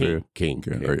size bed? King.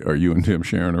 Okay. Are you and Tim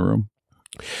sharing a room?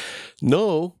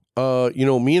 No.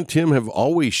 Me and Tim have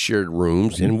always shared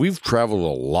rooms, and we've traveled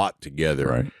a lot together.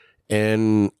 Right.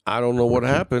 And I don't know what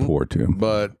happened. Poor Tim.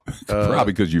 But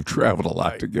probably because you've traveled a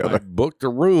lot together. I booked a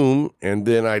room, and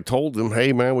then I told him,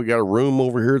 hey, man, we got a room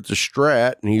over here at the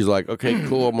Strat. And he's like, okay,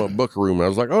 cool, I'm going to book a room. And I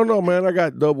was like, oh, no, man, I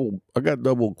got double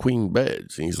queen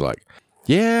beds. And he's like,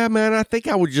 yeah, man, I think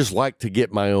I would just like to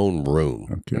get my own room.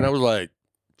 Okay. And I was like,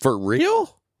 for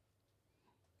real?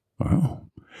 Wow.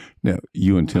 Now,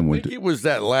 you and Tim went to... It was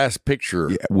that last picture.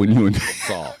 Yeah, when you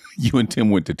and Tim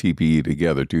went to TPE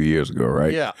together 2 years ago,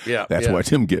 right? Yeah. That's why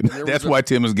Tim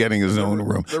is getting his own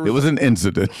room. It was an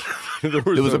incident. There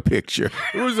was a picture.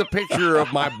 There was a picture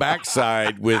of my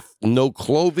backside with no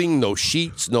clothing, no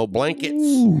sheets, no blankets.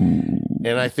 Ooh.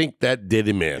 And I think that did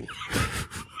him in.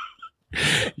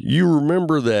 You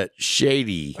remember that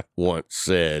Shady once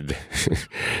said,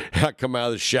 I come out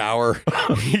of the shower.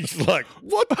 He's like,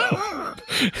 what the?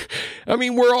 I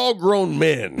mean, we're all grown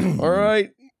men, all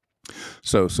right?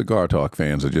 So, Cigar Talk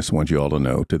fans, I just want you all to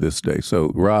know to this day.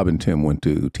 So, Rob and Tim went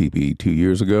to TPE 2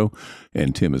 years ago,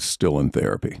 and Tim is still in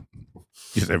therapy.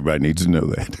 Just everybody needs to know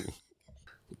that.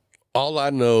 All I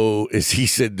know is he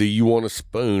said, do you want a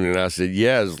spoon? And I said,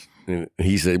 yes. And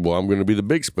he said, well, I'm going to be the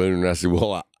big spoon. And I said,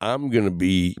 well, I'm going to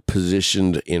be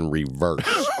positioned in reverse.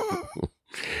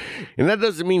 And that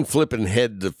doesn't mean flipping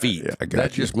head to feet. Yeah,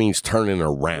 that just means turning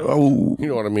around. Oh, you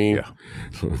know what I mean? Yeah.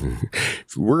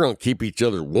 We're going to keep each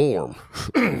other warm.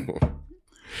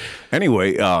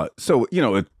 Anyway, so,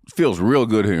 it feels real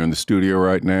good here in the studio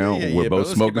right now. We're both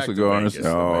smoking cigars.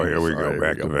 Oh, here we go.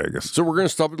 Back to Vegas. So we're going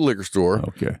to stop at the liquor store.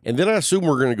 Okay. And then I assume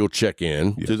we're going to go check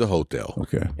in to the hotel.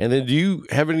 Okay. And then do you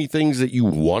have any things that you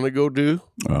want to go do?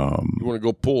 You want to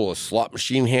go pull a slot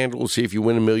machine handle and see if you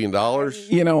win $1 million?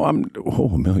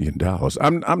 $1 million.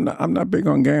 I'm not big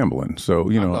on gambling. So,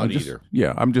 I'm not either.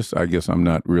 Yeah, I guess I'm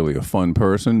not really a fun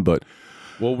person, but...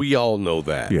 Well, we all know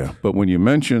that. Yeah, but when you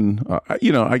mention,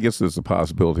 I guess there's a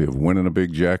possibility of winning a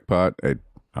big jackpot.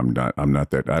 I'm not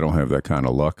that. I don't have that kind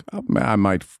of luck.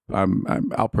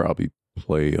 I'll probably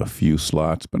play a few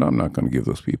slots, but I'm not going to give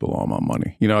those people all my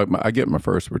money. I get my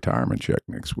first retirement check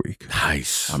next week.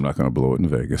 Nice. I'm not going to blow it in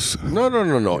Vegas.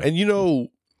 No. And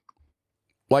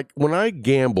like when I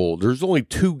gamble, there's only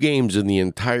 2 games in the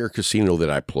entire casino that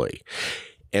I play,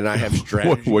 and I have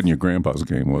strategy. Wasn't your grandpa's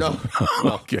game, was it?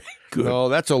 No. Okay. Good. No,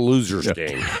 that's a loser's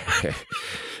game.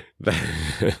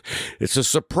 It's a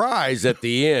surprise at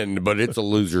the end, but it's a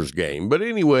loser's game. But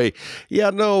anyway,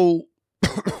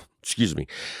 excuse me.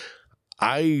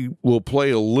 I will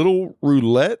play a little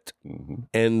roulette,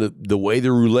 and the way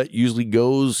the roulette usually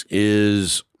goes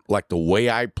is like the way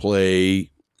I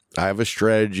play. I have a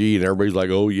strategy, and everybody's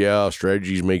like, oh, yeah,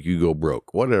 strategies make you go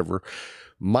broke. Whatever.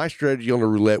 My strategy on the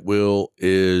roulette wheel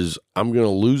is I'm going to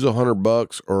lose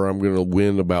 $100 or I'm going to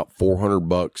win about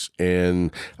 $400. And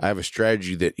I have a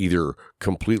strategy that either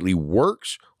completely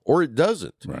works or it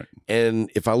doesn't. Right.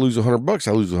 And if I lose $100,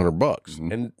 I lose $100.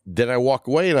 Mm-hmm. And then I walk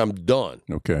away and I'm done.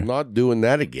 Okay. I'm not doing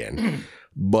that again.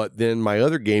 But then my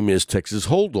other game is Texas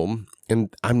Hold'em,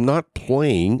 and I'm not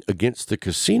playing against the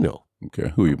casino.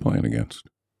 Okay. Who are you playing against?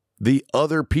 The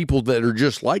other people that are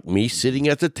just like me sitting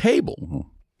at the table. Mm-hmm.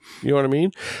 You know what I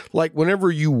mean? Like whenever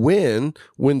you win,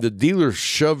 when the dealer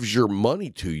shoves your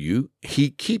money to you, he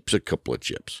keeps a couple of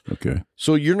chips. Okay.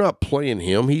 So you're not playing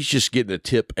him. He's just getting a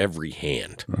tip every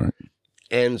hand. All right.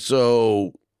 And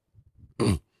so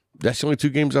that's the only 2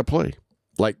 games I play.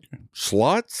 Like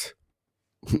slots,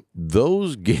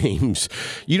 those games,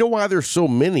 you know why there's so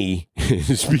many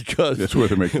is because That's where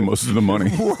they make the most of the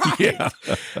money. Right. Yeah.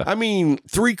 I mean,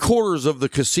 3/4 of the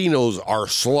casinos are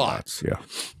slots. Yeah.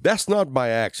 That's not by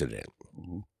accident.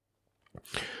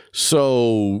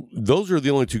 So those are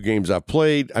the only 2 games I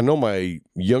played. I know my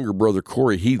younger brother,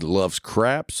 Corey, he loves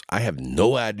craps. I have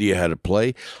no idea how to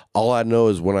play. All I know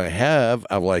is when I've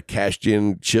like cashed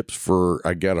in chips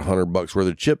I got $100 worth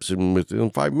of chips. And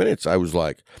within 5 minutes, I was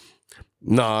like,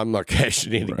 no, I'm not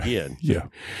cashing in again. Yeah.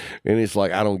 And it's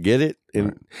like, I don't get it.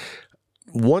 And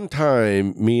one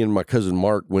time, me and my cousin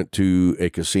Mark went to a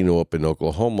casino up in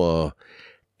Oklahoma,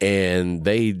 and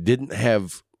they didn't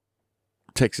have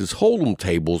Texas Hold'em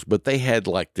tables, but they had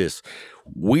like this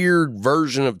weird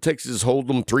version of Texas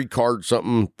Hold'em, 3-card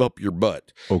something up your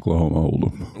butt. Oklahoma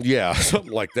Hold'em. Yeah,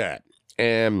 something like that.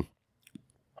 And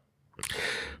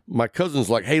my cousin's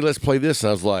like, hey, let's play this. And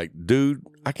I was like, dude,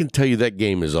 I can tell you that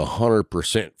game is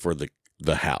 100% for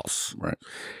the house. Right.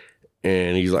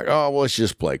 And he's like, oh, well, let's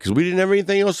just play. Because we didn't have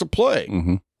anything else to play.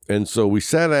 Mm-hmm. And so we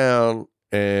sat down,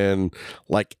 and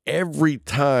like every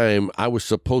time I was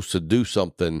supposed to do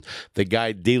something, the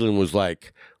guy dealing was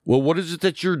like, well, what is it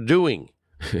that you're doing?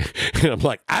 And I'm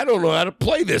like, I don't know how to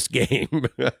play this game.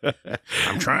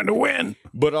 I'm trying to win.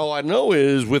 But all I know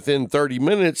is within 30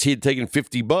 minutes, he had taken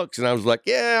 $50, and I was like,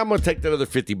 yeah, I'm going to take that other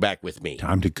 50 back with me.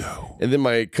 Time to go. And then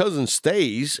my cousin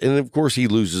stays, and of course he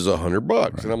loses $100.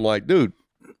 Right. And I'm like, dude,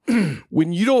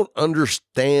 when you don't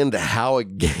understand how a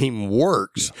game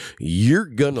works, you're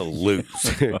going to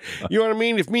lose. You know what I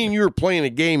mean? If me and you were playing a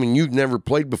game and you've never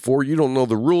played before, you don't know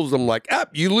the rules, I'm like,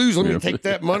 you lose, let me take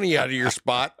that money out of your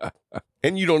spot.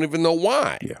 And you don't even know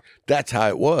why. Yeah. That's how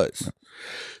it was.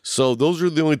 So those are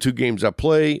the only 2 games I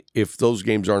play. If those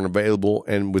games aren't available,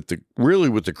 and with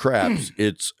the craps,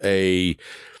 it's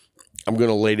I'm going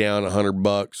to lay down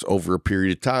 $100 over a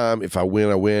period of time. If I win,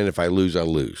 I win. If I lose, I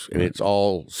lose. And it's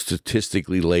all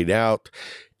statistically laid out.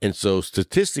 And so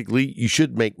statistically, you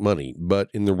should make money.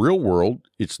 But in the real world,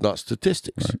 it's not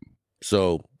statistics. Right.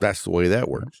 So that's the way that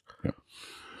works. Yeah.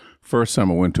 First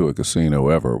time I went to a casino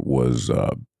ever was,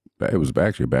 it was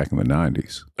actually back in the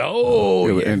 90s. Oh,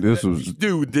 yeah. And this was...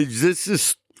 Dude, is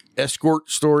this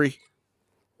escort story?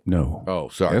 No. Oh,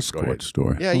 sorry. Escort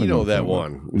story. Yeah, you know that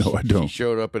one. No, I don't. She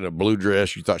showed up in a blue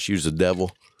dress. You thought she was the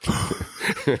devil.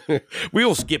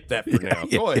 We'll skip that for now.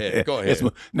 Go ahead.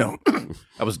 No,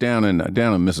 I was down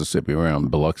in Mississippi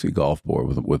around Biloxi Golf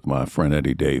Board with my friend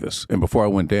Eddie Davis. And before I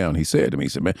went down, he said to me,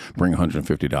 man, bring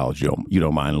 $150. You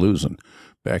don't mind losing.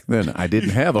 Back then, I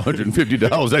didn't have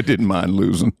 $150. I didn't mind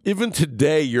losing. Even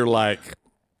today, you're like,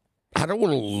 I don't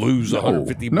want to lose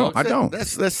 $150. No, I don't.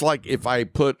 That's like if I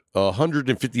put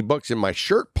 $150 in my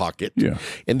shirt pocket,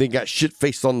 and then got shit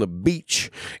faced on the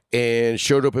beach and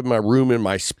showed up in my room in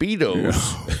my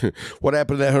Speedos. Yeah. What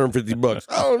happened to that $150?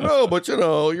 I don't know, but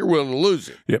you're willing to lose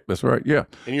it. Yep, that's right. Yeah,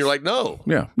 and you're like, no,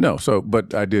 no. So,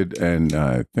 but I did, and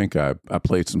I think I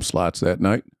played some slots that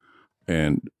night,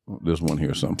 and there's one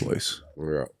here someplace.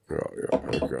 Yeah.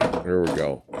 Here we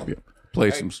go. Yeah,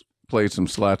 Played some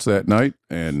slots that night,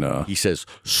 and he says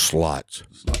slots.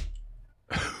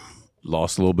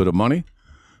 Lost a little bit of money,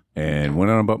 and went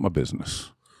on about my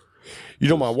business.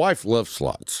 My wife loves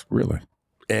slots. Really?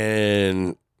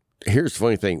 And here's the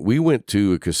funny thing: we went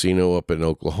to a casino up in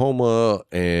Oklahoma,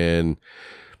 and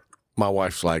my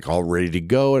wife's like all ready to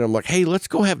go, and I'm like, "Hey, let's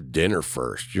go have dinner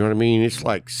first." You know what I mean? It's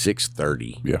like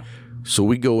 6:30. Yeah. So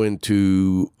we go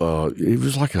into it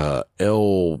was like a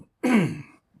El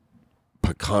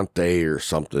Picante or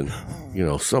something,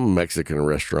 some Mexican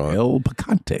restaurant. El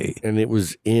Picante. And it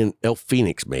was in El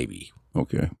Phoenix, maybe.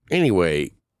 Okay.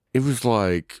 Anyway, it was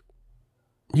like,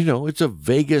 it's a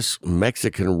Vegas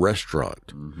Mexican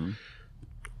restaurant. Mm-hmm.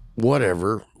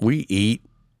 Whatever. We eat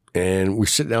and we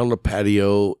sit down on the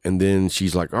patio, and then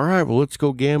she's like, all right, well, let's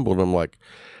go gamble. And I'm like,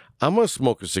 I'm going to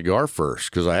smoke a cigar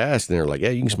first, because I asked, and they're like, yeah,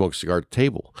 you can smoke a cigar at the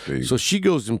table. So she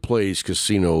goes and plays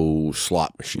casino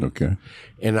slot machine. Okay.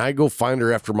 And I go find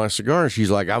her after my cigar, and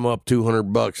she's like, I'm up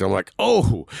 $200. I'm like,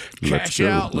 oh, cash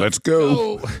out. Let's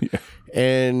go. Yeah.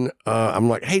 And I'm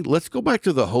like, hey, let's go back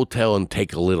to the hotel and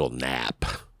take a little nap.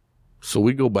 So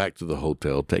we go back to the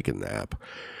hotel, take a nap.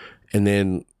 And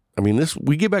then,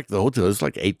 we get back to the hotel, it's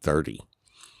like 8:30.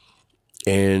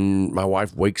 And my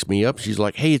wife wakes me up. She's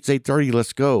like, hey, it's 8:30.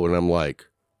 Let's go. And I'm like,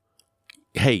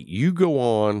 hey, you go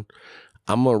on.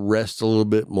 I'm going to rest a little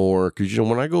bit more. Because,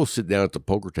 when I go sit down at the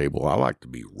poker table, I like to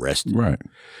be rested. Right.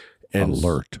 And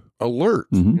alert.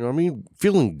 Mm-hmm. You know what I mean?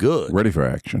 Feeling good. Ready for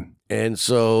action. And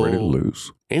so. Ready to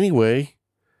lose. Anyway,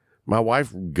 my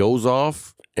wife goes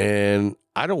off, and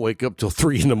I don't wake up till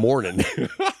 3 a.m.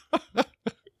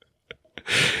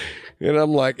 And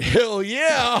I'm like, hell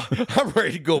yeah, I'm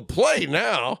ready to go play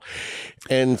now.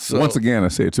 And so Once again, I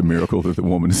say it's a miracle that the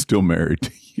woman is still married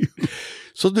to you.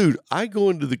 So, dude, I go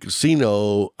into the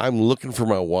casino. I'm looking for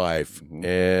my wife,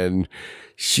 and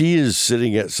she is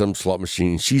sitting at some slot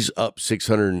machine. She's up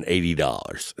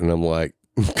 $680. And I'm like,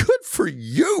 good for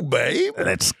you, babe.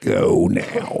 Let's go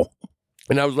now.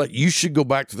 And I was like, you should go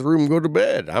back to the room and go to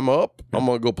bed. I'm up. I'm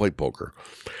going to go play poker.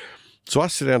 So I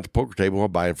sit down at the poker table. I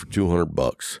buy it for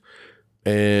 $200.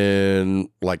 And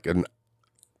like an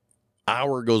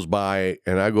hour goes by,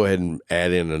 and I go ahead and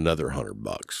add in another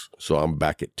 $100. So I'm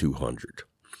back at 200.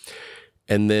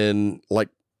 And then, like,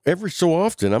 every so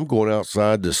often, I'm going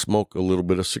outside to smoke a little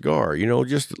bit of cigar,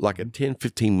 just like a 10,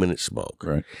 15-minute smoke.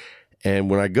 Right.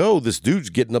 And when I go, this dude's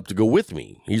getting up to go with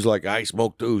me. He's like, I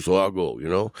smoke too, so I'll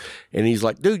go, And he's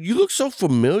like, dude, you look so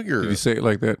familiar. Did you say it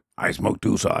like that? I smoke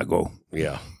too, so I go.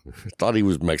 Yeah. Thought he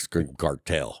was Mexican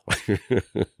cartel.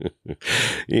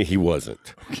 He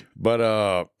wasn't.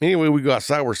 But anyway, we go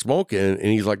outside, we're smoking, and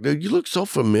he's like, dude, you look so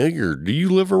familiar. Do you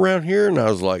live around here? And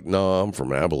I was like, no, I'm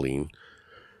from Abilene.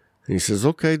 And he says,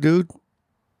 okay, dude.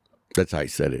 That's how he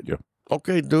said it. Yeah.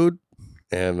 Okay, dude.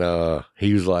 And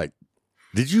he was like,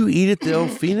 did you eat at the El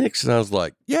Phoenix? And I was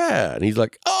like, yeah. And he's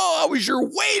like, oh, I was your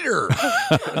waiter.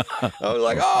 I was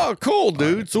like, oh, cool,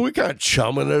 dude. So we kind of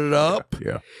chumming it up.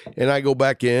 Yeah. And I go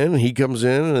back in, he comes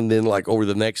in, and then like over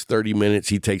the next 30 minutes,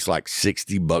 he takes like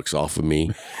 $60 off of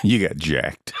me. You got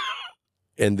jacked.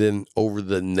 And then over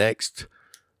the next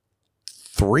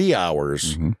 3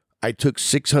 hours, I took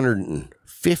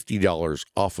 $650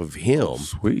 off of him.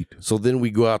 Sweet. So then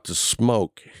we go out to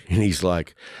smoke, and he's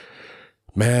like,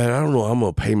 man, I don't know how I'm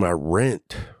going to pay my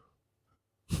rent.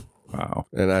 Wow.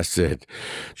 And I said,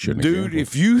 Shouldn't dude,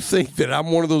 if you think that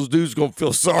I'm one of those dudes going to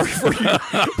feel sorry for you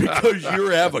because you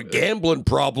have a gambling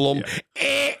problem,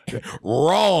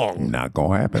 wrong. Not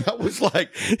going to happen. I was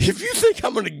like, if you think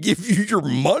I'm going to give you your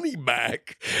money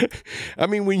back, I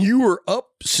mean, when you were up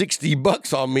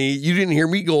 $60 on me, you didn't hear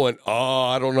me going, oh,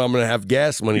 I don't know, I'm going to have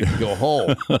gas money to go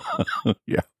home.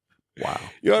 Yeah. Wow.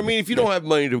 You know what I mean? If you don't have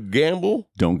money to gamble,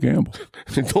 don't gamble.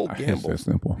 Don't gamble. That's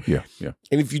simple. Yeah. Yeah.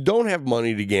 And if you don't have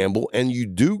money to gamble and you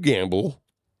do gamble,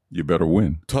 you better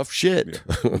win. tough shit.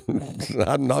 Yeah.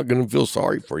 I'm not going to feel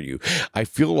sorry for you. I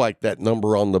feel like that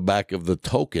number on the back of the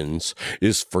tokens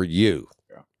is for you.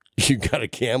 Yeah. You got a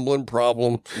gambling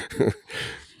problem.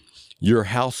 Your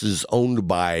house is owned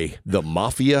by the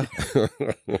mafia.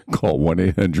 Call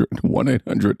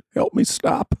 1-800, help me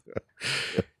stop.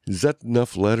 Is that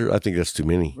enough letter? I think that's too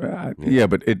many. Yeah,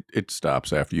 but it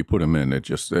stops after you put them in. It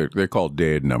just they're called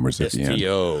dead numbers at the end.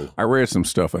 STO. I read some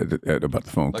stuff about the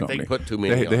phone Like company. they put too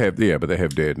many. They have but they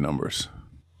have dead numbers.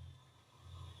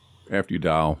 After you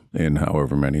dial in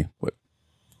however many,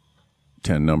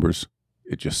 10 numbers,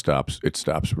 it just stops. It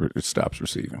stops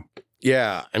receiving.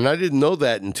 Yeah, and I didn't know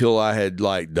that until I had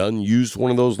used one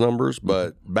of those numbers.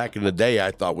 But back in the day, I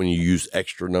thought when you used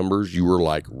extra numbers, you were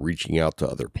like reaching out to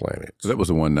other planets. So that was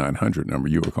a 1-900 number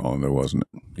you were calling, though, wasn't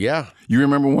it? Yeah, you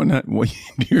remember do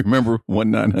you remember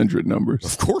 1-900 numbers?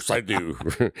 Of course I do.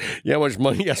 You know how much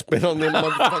money I spent on them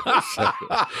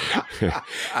motherfuckers?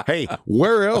 Hey,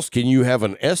 where else can you have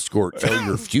an escort tell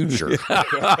your future?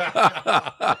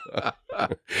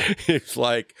 It's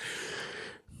like,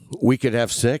 we could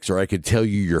have sex or I could tell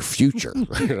you your future.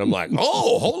 And I'm like,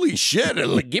 oh, holy shit.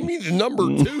 And like, give me the number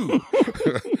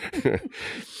 2.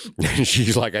 And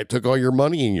she's like, I took all your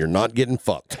money and you're not getting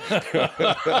fucked.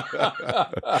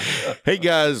 Hey,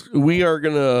 guys, we are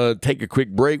going to take a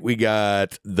quick break. We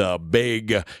got the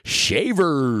big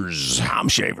Chavers. I'm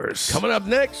Chavers. Coming up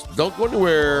next. Don't go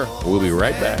anywhere. We'll be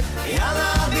right back.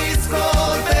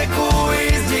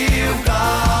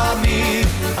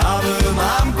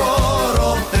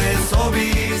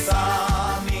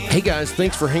 Hey guys,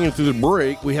 thanks for hanging through the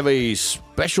break. We have a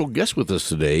special guest with us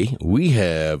today. We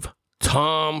have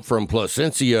Tom from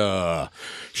Plasencia.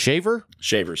 Chavers.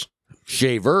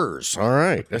 All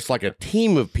right. That's like a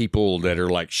team of people that are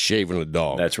like shaving a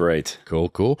dog. That's right.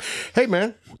 Cool. Hey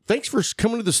man, thanks for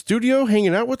coming to the studio,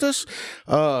 hanging out with us.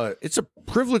 It's a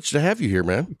privilege to have you here,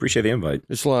 man. Appreciate the invite.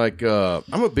 It's like,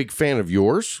 I'm a big fan of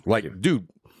yours. Like, dude,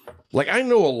 I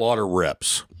know a lot of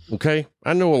reps. Okay.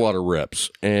 I know a lot of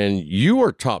reps and you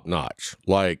are top notch.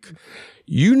 Like,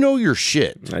 you know your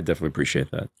shit. I definitely appreciate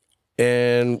that.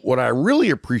 And what I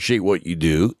really appreciate what you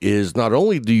do is not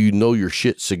only do you know your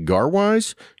shit cigar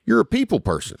wise, you're a people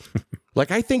person. Like,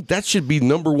 I think that should be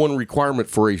number one requirement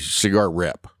for a cigar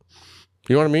rep.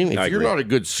 You know what I mean? If you're not a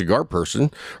good cigar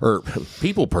person or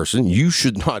people person, you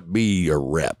should not be a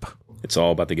rep. It's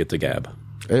all about the get to gab.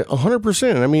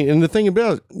 100%. I mean, and the thing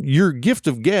about it, your gift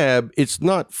of gab, it's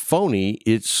not phony.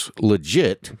 It's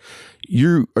legit.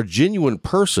 You're a genuine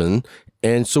person.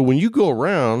 And so when you go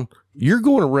around, you're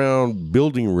going around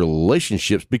building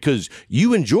relationships because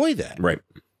you enjoy that. Right.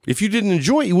 If you didn't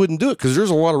enjoy it, you wouldn't do it because there's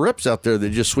a lot of reps out there that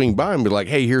just swing by and be like,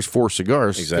 hey, here's 4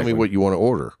 cigars. Exactly. Tell me what you want to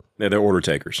order. Yeah, they're order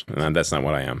takers. And that's not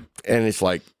what I am. And it's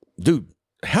like, dude,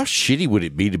 how shitty would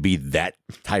it be to be that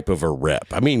type of a rep?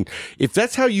 I mean, if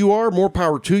that's how you are, more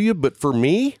power to you. But for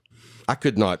me, I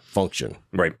could not function.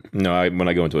 Right. No, when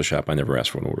I go into a shop, I never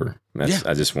ask for an order.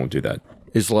 I just won't do that.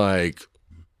 It's like,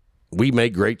 we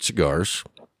make great cigars,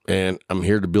 and I'm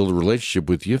here to build a relationship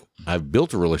with you. I've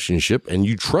built a relationship, and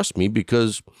you trust me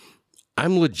because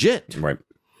I'm legit. Right.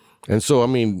 And so, I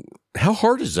mean, how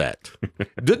hard is that?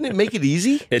 Doesn't it make it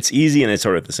easy? It's easy and it's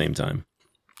hard at the same time.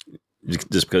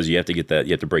 Just because you have to get that,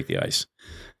 you have to break the ice.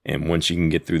 And once you can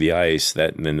get through the ice,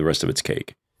 then the rest of it's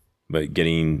cake. But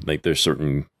getting, like, there's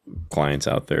certain clients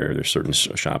out there, there's certain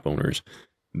shop owners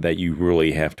that you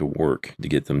really have to work to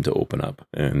get them to open up.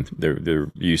 And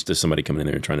they're used to somebody coming in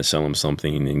there and trying to sell them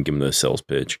something and give them the sales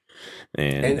pitch.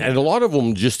 And a lot of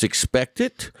them just expect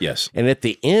it. Yes. And at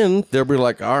the end, they'll be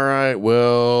like, all right,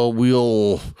 well,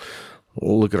 we'll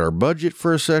look at our budget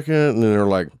for a second. And then they're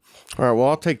like, all right, well,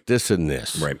 I'll take this and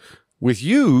this. Right. With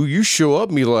you show up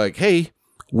and be like, hey,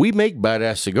 we make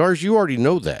badass cigars. You already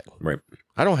know that. Right.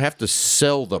 I don't have to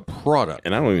sell the product.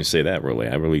 And I don't even say that really.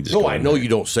 I really just. No, I know you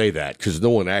don't say that because no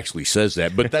one actually says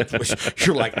that. But that's what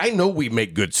you're like, I know we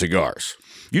make good cigars.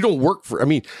 You don't work for, I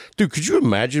mean, dude, could you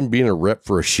imagine being a rep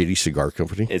for a shitty cigar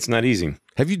company? It's not easy.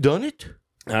 Have you done it?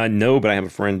 No, but I have a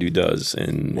friend who does,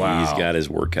 and he's got his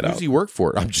work cut out. Who's he work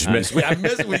for? I'm just messing with you. I'm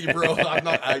messing with you, bro.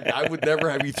 I would never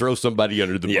have you throw somebody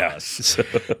under the bus.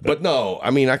 But no, I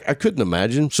mean, I couldn't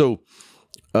imagine. So,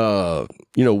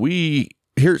 we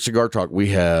here at Cigar Talk, we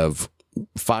have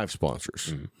 5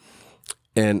 sponsors. Mm-hmm.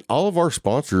 And all of our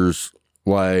sponsors,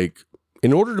 like,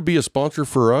 in order to be a sponsor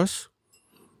for us,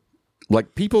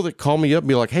 like, people that call me up and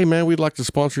be like, hey, man, we'd like to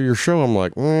sponsor your show. I'm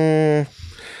like,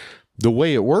 The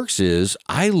way it works is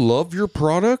I love your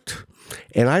product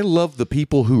and I love the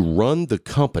people who run the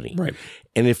company. Right.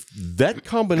 And if that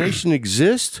combination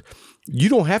exists, you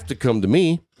don't have to come to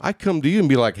me. I come to you and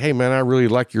be like, hey, man, I really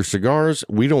like your cigars.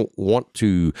 We don't want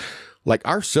to, like,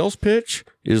 our sales pitch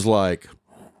is like,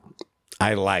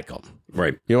 I like them.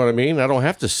 Right. You know what I mean? I don't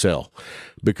have to sell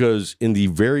because in the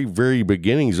very, very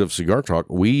beginnings of Cigar Talk,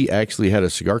 we actually had a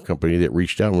cigar company that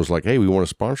reached out and was like, hey, we want to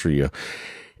sponsor you.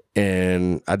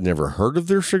 And I'd never heard of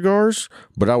their cigars,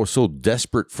 but I was so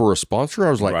desperate for a sponsor.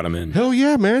 I was like, brought 'em in. Hell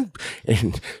yeah, man.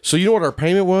 And so you know what our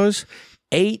payment was?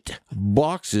 8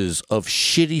 boxes of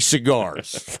shitty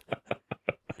cigars.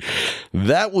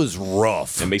 That was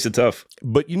rough. It makes it tough.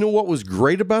 But you know what was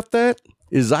great about that?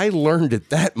 Is I learned at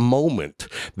that moment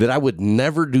that I would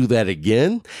never do that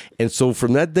again. And so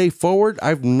from that day forward,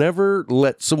 I've never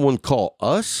let someone call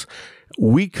us.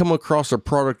 We come across a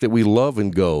product that we love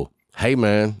and go, hey,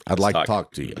 man, I'd like to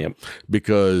talk to you. Yep.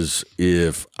 Because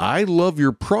if I love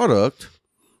your product,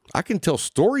 I can tell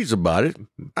stories about it.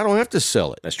 I don't have to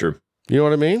sell it. That's true. You know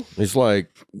what I mean? It's like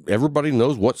everybody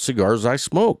knows what cigars I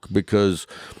smoke because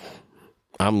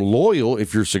I'm loyal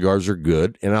if your cigars are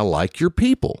good and I like your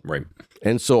people. Right.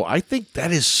 And so I think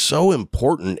that is so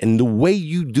important. And the way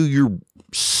you do your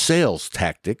sales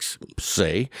tactics,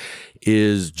 say,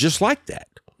 is just like that.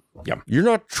 Yep. You're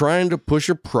not trying to push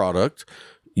a product.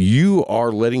 You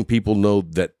are letting people know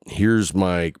that here's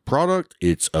my product.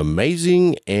 It's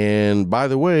amazing. And by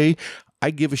the way, I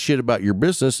give a shit about your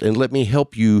business and let me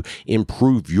help you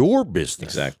improve your business.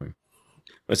 Exactly.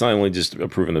 It's not only just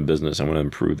improving the business. I want to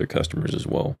improve the customers as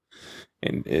well.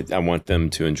 And I want them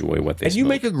to enjoy what they smoke. You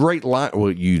make a great line.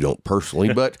 Well, you don't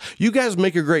personally, but you guys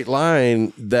make a great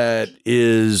line that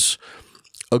is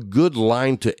a good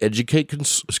line to educate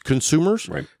consumers.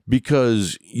 Right.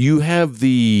 Because you have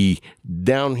the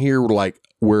down here, like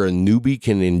where a newbie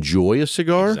can enjoy a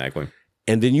cigar. Exactly.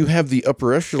 And then you have the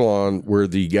upper echelon where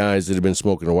the guys that have been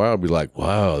smoking a while be like,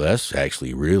 wow, that's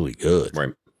actually really good.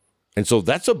 Right. And so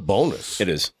that's a bonus. It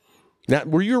is. Now,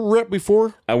 were you a rep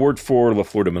before? I worked for La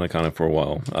Flor Dominicana for a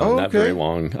while. Not okay. very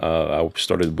long. I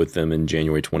started with them in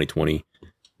January 2020,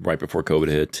 right before COVID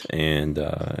hit, and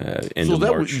end of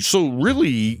March. So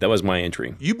really, that was my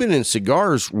entry. You've been in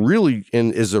cigars really,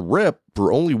 and as a rep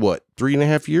for only, what,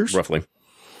 3.5 years? Roughly.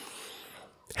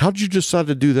 How'd you decide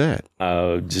to do that?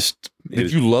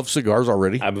 Did you love cigars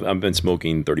already? I've been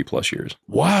smoking 30 plus years.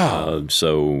 Wow.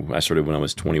 So I started when I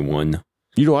was 21.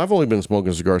 You know, I've only been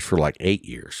smoking cigars for like 8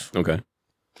 years. Okay.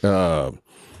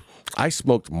 I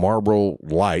smoked Marlboro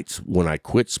Lights when I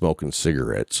quit smoking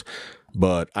cigarettes.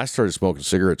 But I started smoking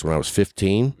cigarettes when I was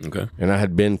 15. Okay. And I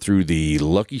had been through the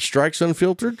Lucky Strikes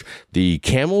unfiltered, the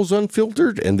Camels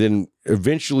unfiltered, and then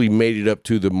eventually made it up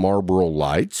to the Marlboro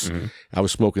Lights. I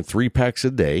was smoking 3 packs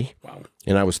a day. Wow.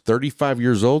 And I was 35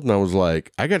 years old, and I was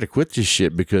like, I got to quit this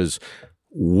shit because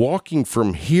walking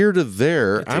from here to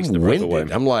there, I'm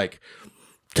winded. I'm like,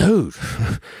 dude,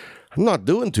 I'm not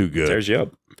doing too good. Tears you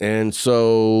up. And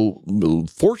so,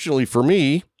 fortunately for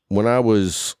me, when I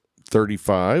was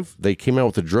 35, they came out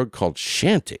with a drug called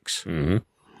Chantix.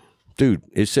 Dude,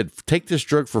 it said, take this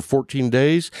drug for 14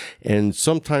 days, and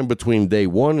sometime between day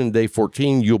 1 and day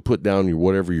 14, you'll put down your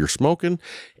whatever you're smoking,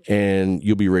 and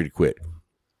you'll be ready to quit.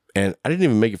 And I didn't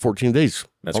even make it 14 days.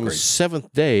 That's On great. the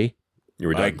 7th day, You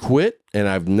were done. I quit, and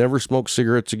I've never smoked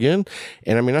cigarettes again.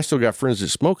 And I mean, I still got friends that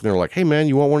smoke, and they're like, hey, man,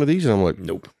 you want one of these? And I'm like,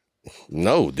 Nope.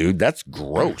 no, dude, that's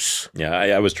gross. Yeah,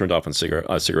 I was turned off on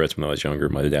cigarettes when I was younger.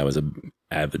 My dad was an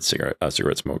avid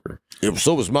cigarette smoker.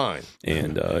 So was mine.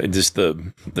 And just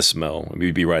the smell.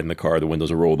 We'd be riding the car, the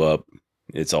windows are rolled up.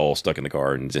 It's all stuck in the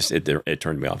car, and just it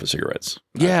turned me off of cigarettes.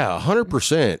 Yeah,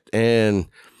 100%. And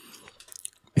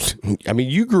I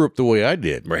mean, you grew up the way I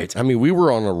did. Right. I mean, we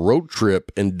were on a road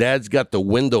trip, and Dad's got the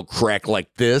window crack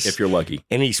like this. If you're lucky.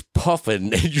 And he's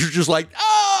puffing, and you're just like,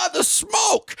 the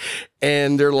smoke.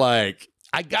 And they're like,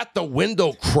 I got the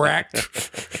window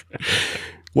cracked.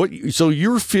 So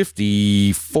you're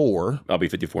 54. I'll be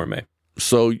 54 in May.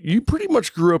 So you pretty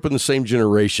much grew up in the same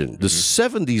generation. The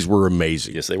 70s were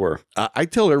amazing. Yes, they were. I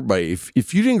tell everybody,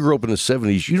 if you didn't grow up in the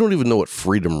 70s, you don't even know what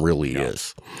freedom really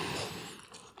is.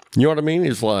 You know what I mean?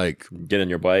 It's like, Get on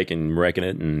your bike and wrecking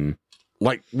it, and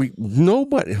like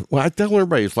I tell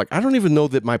everybody, it's like, I don't even know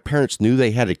that my parents knew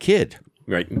they had a kid.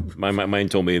 right. My mine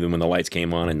told me that when the lights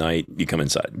came on at night, you come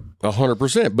inside.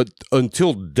 100%. But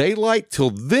until daylight,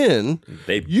 till then,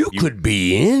 you could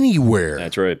be anywhere.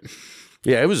 That's right.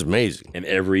 Yeah, it was amazing. And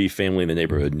every family in the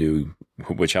neighborhood knew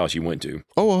which house you went to.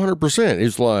 Oh, 100%.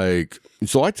 It's like,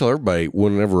 so I tell everybody,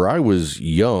 whenever I was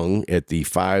young at the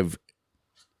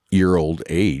 5-year-old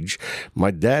age, my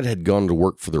dad had gone to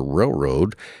work for the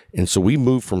railroad. And so we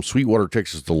moved from Sweetwater,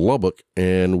 Texas to Lubbock,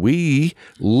 and we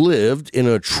lived in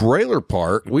a trailer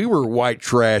park. We were white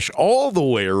trash all the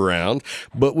way around.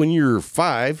 But when you're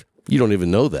 5, you don't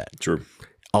even know that. True.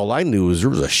 All I knew was there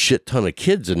was a shit ton of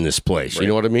kids in this place. Right. You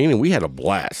know what I mean? And we had a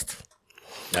blast.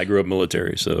 I grew up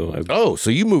military, so So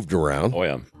you moved around. oh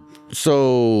yeah.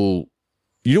 So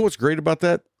you know what's great about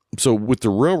that? So with the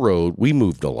railroad, we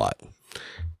moved a lot.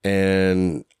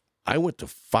 And I went to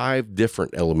 5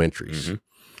 different elementaries.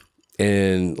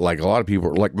 And like a lot of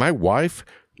people, like my wife,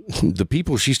 the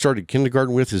people she started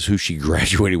kindergarten with is who she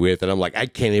graduated with. And I'm like, I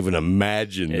can't even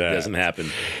imagine that. It doesn't happen.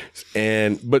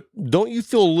 But don't you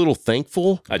feel a little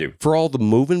thankful? I do. For all the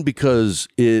moving, because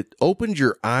it opened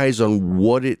your eyes on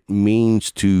what it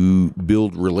means to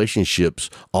build relationships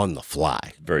on the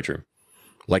fly. Very true.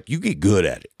 Like you get good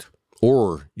at it,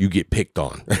 or you get picked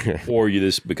on. Or you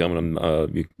just become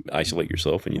you isolate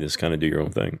yourself and you just kind of do your own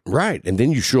thing. Right. And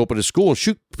then you show up at a school and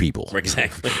shoot people.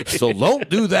 Exactly. So don't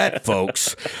do that,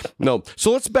 folks. No.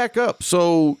 So let's back up.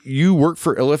 So you worked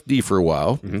for LFD for a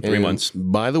while. 3 months.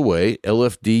 By the way,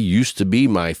 LFD used to be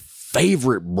my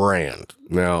favorite brand.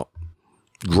 Now,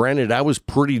 granted, I was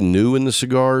pretty new in the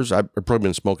cigars. I've probably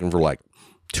been smoking for like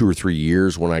 2 or 3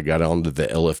 years when I got onto the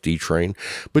LFD train.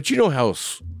 But you know how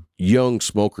young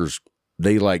smokers,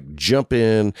 they like jump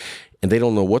in and they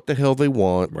don't know what the hell they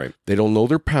want. Right. They don't know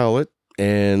their palate.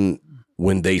 And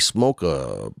when they smoke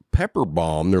a pepper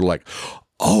bomb, they're like,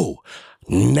 oh,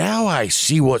 now I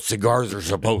see what cigars are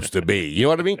supposed to be. You know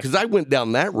what I mean? Because I went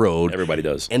down that road. Everybody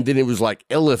does. And then it was like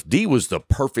LFD was the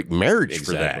perfect marriage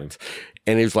for that.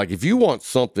 And it was like, if you want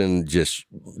something just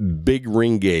big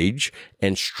ring gauge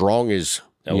and strong as,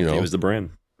 LFD was the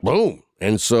brand. Boom.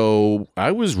 And so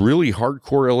I was really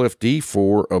hardcore LFD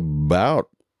for about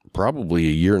probably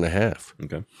a year and a half.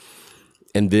 Okay.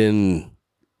 And then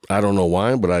I don't know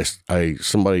why, but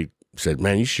somebody said,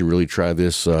 man, you should really try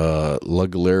this La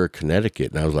Galera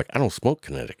Connecticut. And I was like, I don't smoke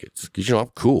Connecticut's because, you know,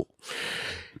 I'm cool.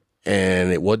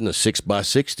 And it wasn't a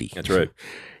 6x60. That's right.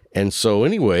 And so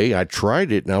anyway, I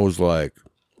tried it and I was like,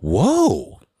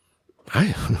 whoa.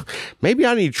 Maybe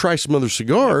I need to try some other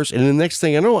cigars. And the next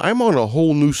thing I know, I'm on a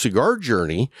whole new cigar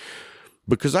journey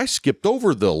because I skipped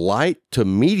over the light to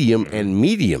medium and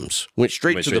mediums, went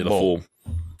straight to the bowl.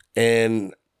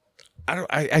 And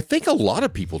I think a lot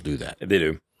of people do that. They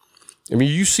do. I mean,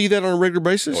 you see that on a regular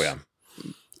basis? Oh, yeah.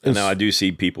 And now I do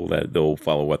see people that they'll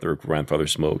follow what their grandfather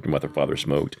smoked and what their father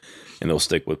smoked, and they'll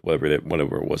stick with whatever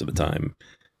it was at the time.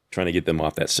 Trying to get them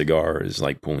off that cigar is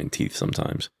like pulling teeth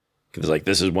sometimes. Because like,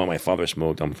 this is what my father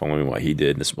smoked. I'm following what he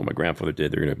did. And this is what my grandfather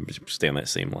did. They're going to stay on that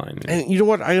same line. And you know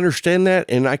what? I understand that,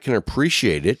 and I can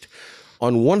appreciate it.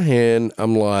 On one hand,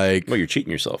 I'm like, well, you're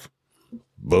cheating yourself.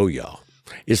 booyah.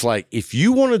 It's like, if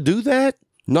you want to do that,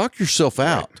 knock yourself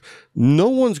out. Right. No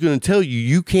one's going to tell you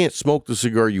you can't smoke the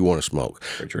cigar you want to smoke.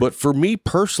 But for me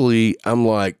personally, I'm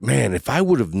like, man, if I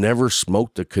would have never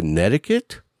smoked a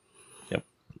Connecticut,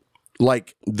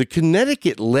 like the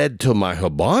Connecticut led to my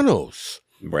Habanos.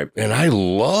 Right. And I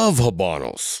love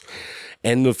Habanos.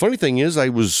 And the funny thing is, I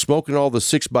was smoking all the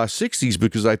 6x60s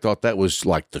because I thought that was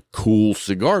like the cool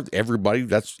cigar. Everybody,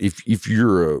 that's if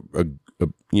you're a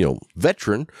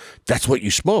veteran, that's what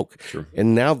you smoke. Sure.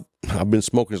 And now I've been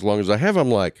smoking as long as I have. I'm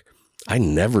like, I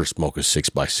never smoke a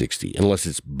 6x60 unless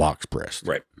it's box pressed.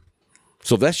 Right.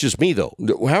 So that's just me, though.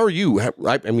 How are you?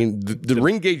 I mean, the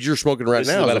ring gauge you're smoking right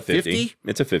now is about a 50?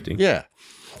 It's a 50. Yeah.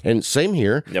 And same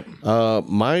here. Yep.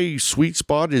 My sweet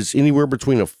spot is anywhere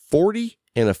between a 40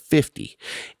 and a 50.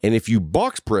 And if you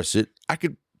box press it, I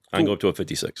can go up to a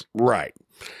 56. Right.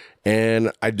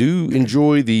 And I do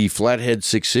enjoy the flathead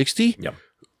 660. Yep.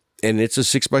 And it's a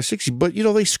 6x60, but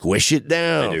they squish it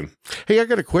down. They do. Hey, I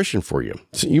got a question for you.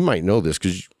 So you might know this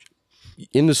because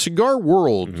in the cigar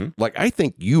world, like, I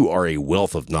think you are a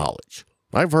wealth of knowledge.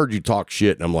 I've heard you talk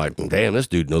shit, and I'm like, damn, this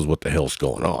dude knows what the hell's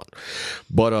going on.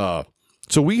 But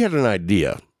so we had an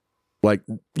idea. Like,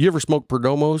 you ever smoke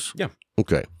Perdomos? Yeah.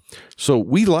 Okay. So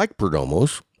we like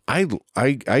Perdomos. I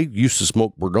used to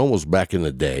smoke Perdomos back in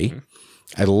the day.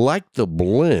 I like the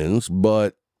blends,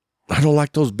 but I don't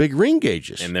like those big ring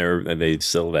gauges. And they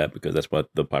sell that because that's what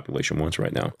the population wants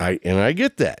right now. I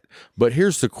get that. But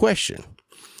here's the question.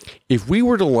 If we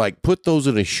were to like put those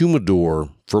in a humidor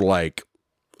for like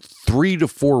 3 to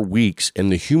 4 weeks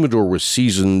and the humidor was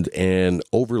seasoned and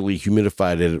overly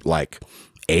humidified at like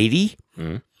 80,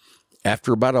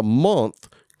 after about a month,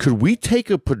 could we take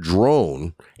a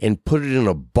Padron and put it in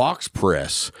a box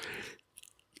press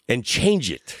and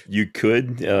change it? You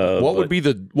could. What would be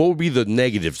the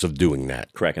negatives of doing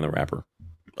that? Cracking the wrapper.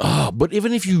 But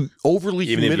even if you overly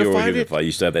humidified it,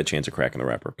 you still have that chance of cracking the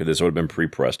wrapper because this would have been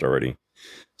pre-pressed already.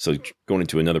 So going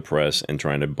into another press and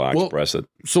trying to box press it.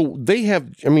 So they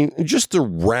have, I mean, just the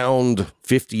round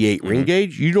 58 ring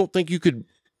gauge. You don't think you could?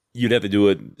 You'd have to do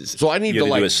it. So I need to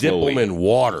like dip them in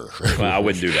water. Well, I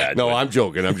wouldn't do that. No, I'm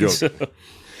joking.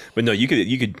 But no, you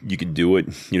could do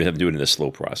it. You'd have to do it in a slow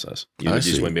process. You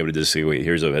just wouldn't be able to just say, "Wait,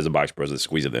 here's a box press, let's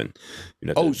squeeze it in."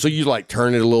 So you like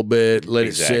turn it a little bit, let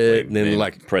it sit, and then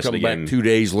like press it again. Back 2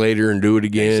 days later and do it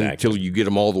again until you get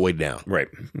them all the way down. Right?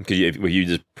 Because you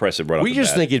just press it right off. We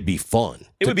just think it'd be fun.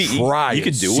 It would be try. You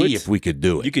could do it if we could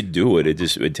do it. You could do it.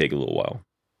 It would take a little while.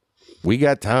 We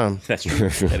got time. That's true.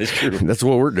 That is true. That's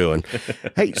what we're doing.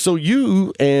 Hey, so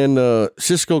you and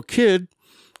Cisco Kid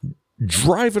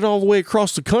drive it all the way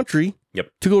across the country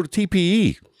to go to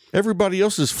TPE. Everybody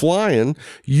else is flying.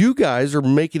 You guys are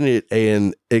making it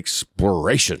an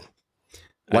exploration.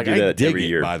 Like, I dig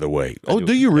it, by the way.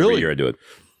 Do you really? Every year I do it.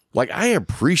 Like, I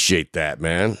appreciate that,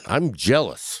 man. I'm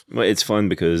jealous. Well, it's fun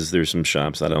because there's some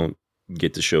shops I don't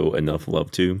get to show enough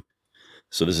love to.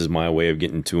 So this is my way of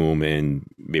getting to them and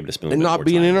be able to spend a little bit more time. And not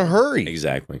being in a hurry.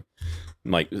 Exactly.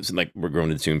 Like we're going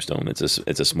to Tombstone. It's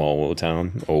a small little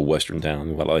town, old western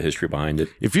town, with a lot of history behind it.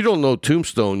 If you don't know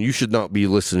Tombstone, you should not be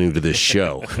listening to this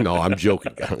show. No, I'm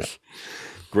joking, guys.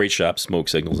 Great shop, Smoke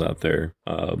Signals out there.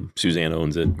 Suzanne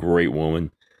owns it. Great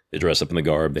woman. They dress up in the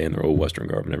garb. They in their old western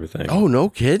garb and everything. Oh, no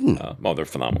kidding. They're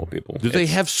phenomenal people. Do they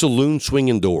have saloon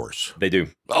swinging doors? They do.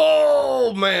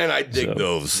 Oh, man, I dig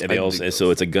those. So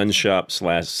it's a gun shop /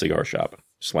 cigar shop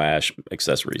 /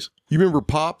 accessories. You remember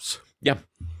Pops? Yeah.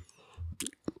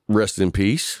 Rest in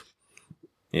peace.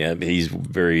 Yeah, he's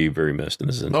very, very missed in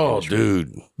this industry. Oh,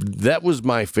 dude. That was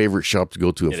my favorite shop to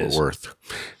go to in Fort Worth.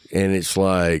 And it's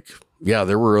like, yeah,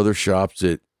 there were other shops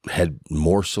that had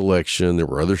more selection. There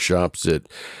were other shops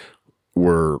that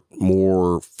were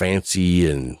more fancy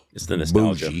and it's the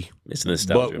nostalgia. Bougie. It's the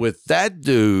nostalgia. But with that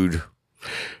dude,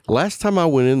 last time I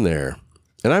went in there,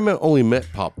 and I only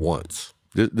met Pop once.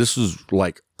 This was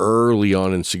like early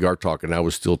on in Cigar Talk, and I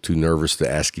was still too nervous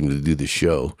to ask him to do the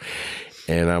show.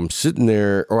 And I'm sitting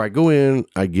there, or I go in,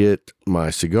 I get my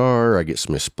cigar, I get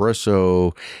some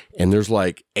espresso, and there's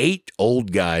like 8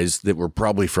 old guys that were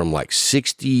probably from like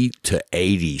 60 to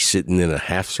 80 sitting in a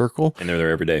half circle. And they're there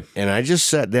every day. And I just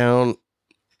sat down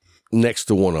next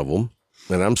to one of them,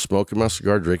 and I'm smoking my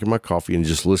cigar, drinking my coffee, and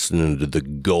just listening to the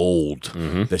gold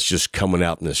that's just coming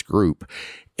out in this group.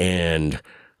 And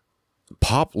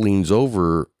Pop leans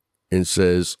over and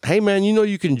says, "Hey, man,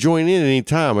 you can join in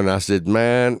anytime." And I said,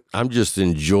 "Man, I'm just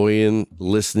enjoying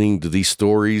listening to these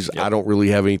stories. I don't really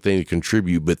have anything to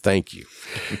contribute, but thank you."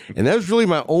 And that was really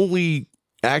my only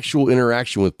actual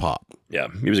interaction with Pop. Yeah,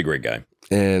 he was a great guy.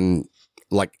 And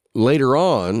like later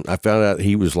on, I found out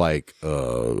he was like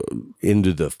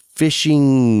into the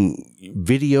fishing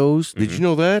videos. Did you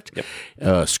know that?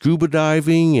 Yep. Scuba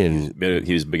diving, and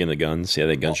He was big into guns. He had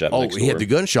that gun shop next door. he had the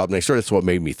gun shop next door. That's what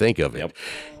made me think of it.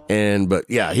 Yep. But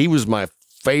yeah, he was my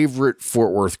favorite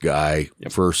Fort Worth guy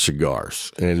for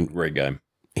cigars, and Great guy.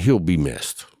 he'll be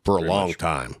missed for a Very long much.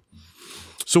 time.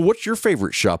 So, what's your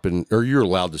favorite shop? Or you're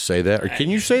allowed to say that, or can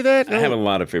you say that? I have a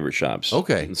lot of favorite shops.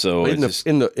 Okay, So in it's the just,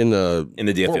 in the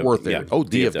DFW. Fort Worth area. Yeah, Oh,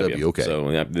 DFW. Okay. So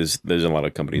yeah, there's a lot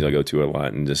of companies I go to a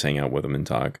lot and just hang out with them and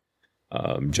talk.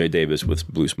 Jay Davis with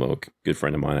Blue Smoke, good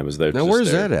friend of mine. I was there. Now,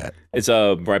 where's that at? It's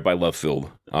right by Love Field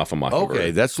off of Mockingbird.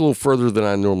 Okay, that's a little further than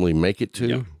I normally make it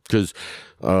to, because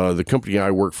the company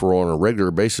I work for on a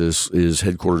regular basis is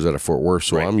headquarters out of Fort Worth.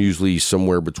 So I'm usually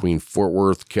somewhere between Fort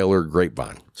Worth, Keller,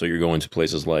 Grapevine. So you're going to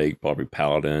places like probably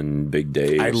Paladin, Big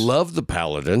Dave's. I love the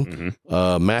Paladin.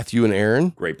 Matthew and Aaron.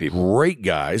 Great people. Great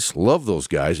guys. Love those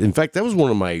guys. In fact, that was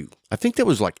one of my, I think that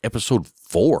was like episode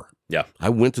 4. Yeah. I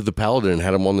went to the Paladin and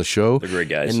had them on the show. They're great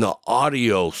guys. And the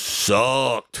audio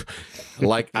sucked.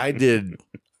 Like I did.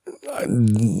 Let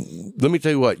me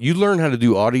tell you what, you learn how to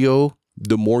do audio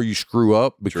the more you screw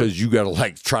up, because you got to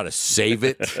like try to save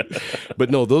it. But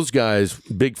no, those guys,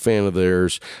 big fan of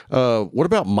theirs. What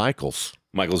about Michael's?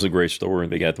 Michael's a great store.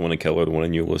 They got the one in Keller, the one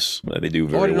in Euless. They do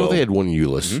very I didn't well. know they had one in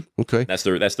Euless. Okay. That's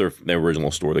their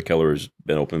original store. The Keller has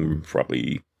been open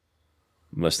probably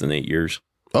less than 8 years.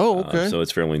 Oh, okay. So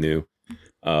it's fairly new.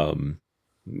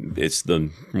 It's the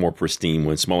more pristine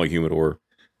one, smaller humidor,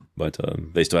 but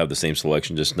they still have the same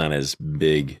selection, just not as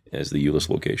big as the Euless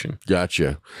location.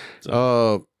 Gotcha.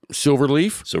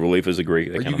 Silverleaf? Silverleaf is a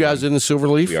great. Are you guys in the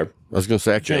Silverleaf? We are. I was going to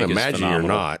say, I can't Jake is imagine you're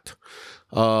phenomenal.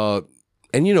 not.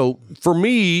 And, for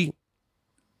me,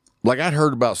 like I'd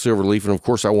heard about Silverleaf, and of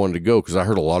course I wanted to go because I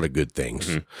heard a lot of good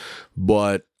things.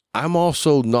 But I'm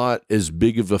also not as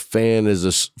big of a fan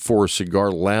for a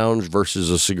cigar lounge versus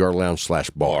a cigar lounge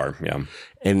 / bar. Yeah.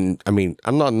 And I mean,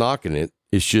 I'm not knocking it.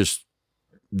 It's just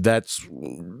that's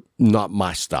not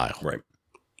my style. Right.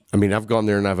 I mean, I've gone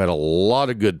there and I've had a lot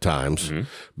of good times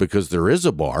because there is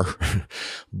a bar.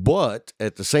 But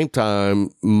at the same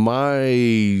time,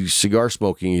 my cigar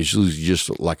smoking is usually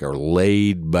just like a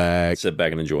laid back. Sit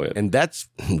back and enjoy it. And that's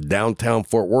downtown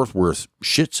Fort Worth where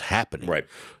shit's happening. Right.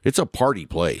 It's a party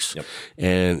place. Yep.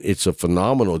 And it's a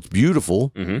phenomenal, it's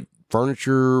beautiful.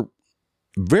 Furniture,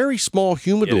 very small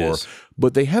humidor,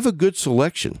 but they have a good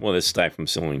selection. Well, it's stacked from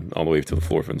ceiling all the way to the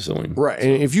floor from the ceiling. Right.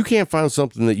 And if you can't find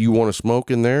something that you want to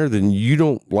smoke in there, then you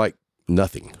don't like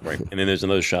nothing. Right. And then there's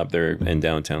another shop there in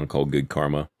downtown called Good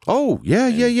Karma. Oh, yeah.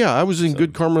 I was in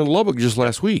Good Karma in Lubbock just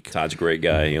last week. Todd's a great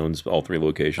guy. He owns all 3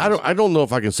 locations. I don't know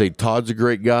if I can say Todd's a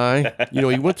great guy.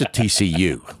 He went to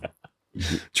TCU.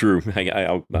 True.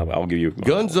 I'll give you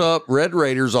Guns up, Red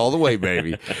Raiders all the way,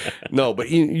 baby. No, but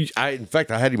in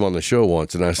fact, I had him on the show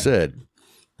once, and I said,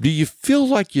 "Do you feel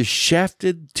like you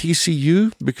shafted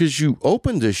TCU because you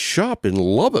opened a shop in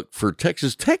Lubbock for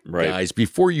Texas Tech guys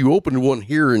before you opened one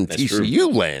here in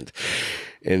TCU land?"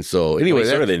 And so, anyway, they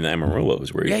started in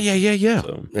Amarillo's. Where yeah.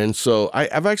 So. And so,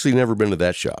 I've actually never been to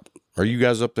that shop. Are you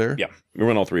guys up there? Yeah, we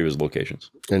run all 3 of his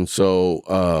locations. And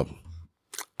so,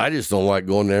 I just don't like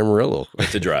going to Amarillo.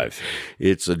 It's a drive.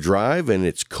 It's a drive, and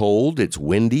it's cold. It's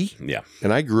windy. Yeah.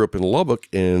 And I grew up in Lubbock,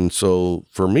 and so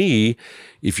for me,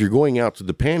 if you're going out to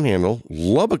the Panhandle,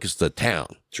 Lubbock is the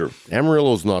town. True.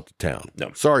 Amarillo's not the town.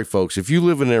 No. Sorry, folks. If you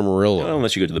live in Amarillo, Well,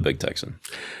 unless you go to the Big Texan.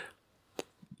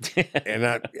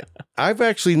 and I've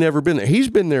actually never been there.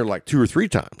 He's been there like 2 or 3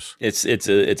 times. It's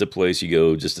a place you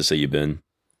go just to say you've been.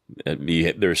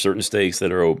 There are certain steaks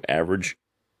that are average.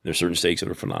 There are certain steaks that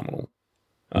are phenomenal.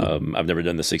 I've never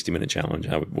done the 60-minute challenge.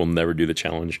 I will never do the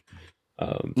challenge.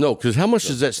 No, because how much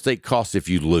does that steak cost if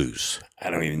you lose? I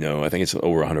don't even know. I think it's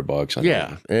over $100.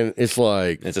 Yeah, and it's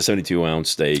like It's a 72-ounce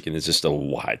steak, and it's just a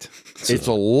lot. So, it's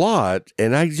a lot.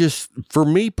 And for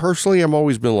me personally, I've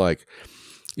always been like,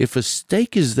 if a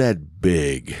steak is that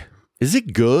big, is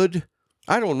it good?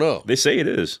 I don't know. they say it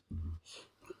is.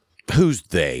 Who's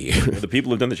they? The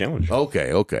people who've done the challenge.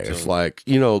 Okay. It's like,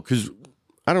 because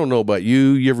I don't know about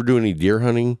you. You ever do any deer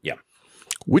hunting? Yeah.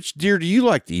 Which deer do you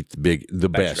like to eat the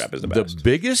best? Backstrap is the best.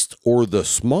 Biggest or the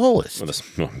smallest?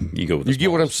 Well, you go with the You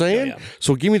get what I'm smallest. saying? Yeah.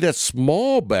 So give me that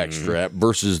small backstrap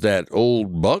versus that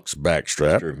old buck's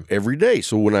backstrap True. every day.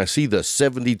 So when I see the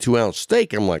 72-ounce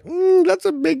steak, I'm like, that's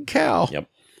a big cow. Yep.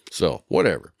 So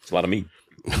whatever. It's a lot of meat.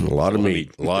 A lot of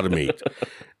meat. A lot of meat.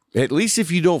 At least if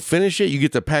you don't finish it, you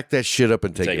get to pack that shit up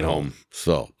and take it home.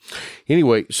 So,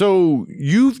 anyway, so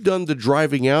you've done the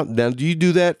driving out. Now, do you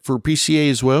do that for PCA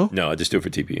as well? No, I just do it for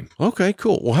TPE. Okay,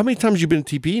 cool. Well, how many times have you been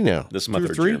to TPE now? This is my 2 or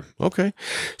third 3? year. Okay.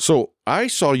 So, I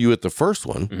saw you at the first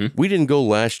one. Mm-hmm. We didn't go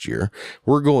last year.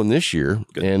 We're going this year.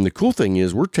 Good. And the cool thing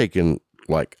is we're taking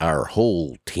like our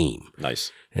whole team.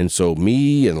 Nice. And so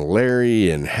me and Larry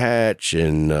and Hatch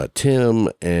and Tim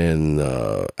and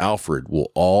Alfred will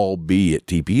all be at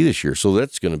TPE this year. So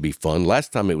that's going to be fun.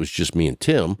 Last time it was just me and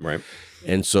Tim. Right.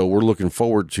 And so we're looking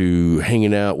forward to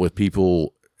hanging out with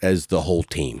people as the whole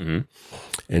team. Mm-hmm.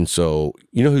 And so,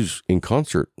 you know who's in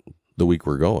concert the week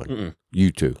we're going?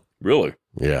 You two. Really?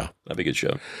 Yeah. That'd be a good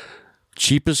show.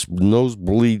 Cheapest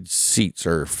nosebleed seats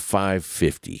are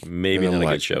 $550. Maybe not a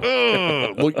good show.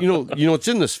 Well, you know, it's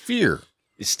in the Sphere.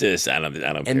 It's just, I don't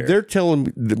And care. they're telling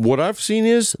me, what I've seen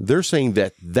is they're saying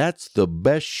that that's the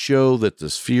best show that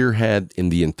the Sphere had in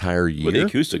the entire year. Well, the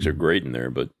acoustics are great in there,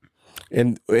 but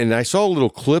and I saw a little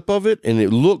clip of it and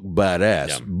it looked badass,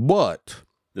 Yeah. but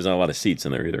there's not a lot of seats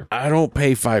in there either. I don't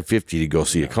pay $550 to go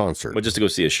see a concert. But just to go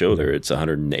see a show there, it's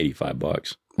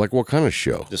 $185. Like what kind of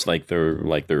show? Just like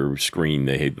their screen,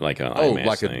 they had like an Oh, IMAX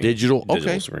like thing. a digital?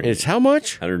 Okay. Screen. And it's how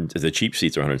much? The cheap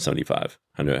seats are 175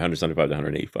 to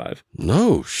 185.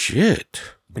 No shit.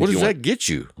 What you does want- that get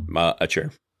you? A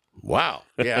chair. Wow.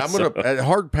 Yeah, I'm going to, a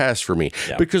hard pass for me.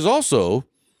 Yeah. Because also,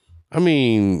 I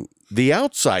mean, the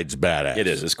outside's badass. It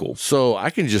is. It's cool. So I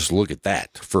can just look at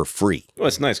that for free. Well,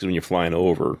 it's nice because when you're flying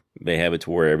over, they have it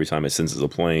to where every time it senses a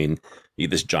plane, you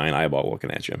get this giant eyeball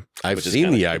looking at you. I've which is seen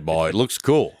kinda- the eyeball. It looks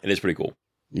cool. It is pretty cool.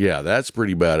 Yeah, that's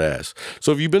pretty badass.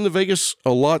 So have you been to Vegas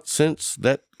a lot since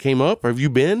that came up? Have you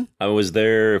been? I was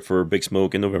there for Big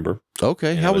Smoke in November.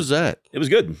 Okay. How was that? It was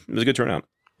good. It was a good turnout.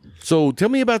 So tell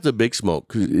me about the Big Smoke.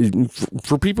 'Cause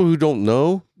for people who don't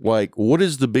know, like, what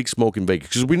is the Big Smoke in Vegas?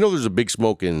 Because we know there's a Big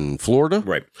Smoke in Florida.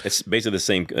 Right. It's basically the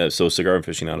same. So Cigar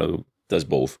Aficionado does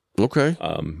both. Okay.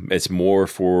 It's more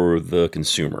for the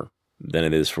consumer than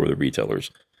it is for the retailers.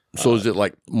 So is it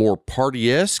like more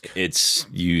party-esque? It's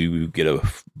you get a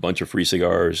bunch of free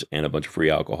cigars and a bunch of free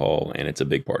alcohol, and it's a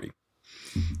big party.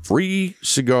 Free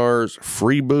cigars,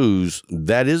 free booze.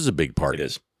 That is a big party. It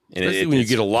is. And Especially when you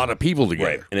get a lot of people together.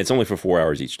 right, and it's only for 4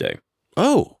 hours each day.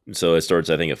 Oh, So it starts,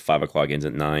 I think, at 5:00, ends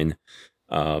at 9.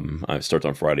 It starts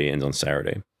on Friday, ends on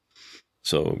Saturday.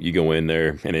 So you go in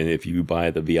there, and then if you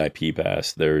buy the VIP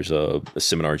pass, there's a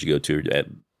seminars you go to at,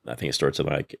 I think it starts at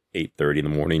like 8:30 in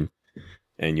the morning,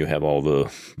 and you have all the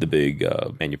big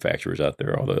manufacturers out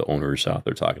there, all the owners out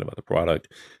there talking about the product.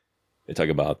 They talk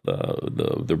about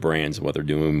the brands, what they're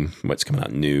doing, what's coming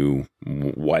out new,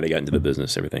 why they got into the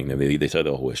business, everything. They tell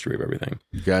the whole history of everything.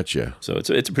 gotcha. So it's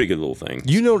a pretty good little thing.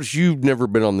 You notice you've never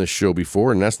been on this show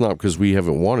before, and that's not because we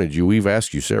haven't wanted you. We've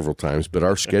asked you several times, but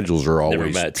our schedules are Never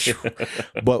always. met.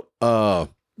 But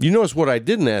you notice what I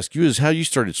didn't ask you is how you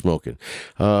started smoking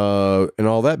and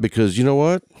all that, because you know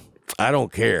what? I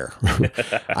don't care.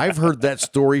 I've heard that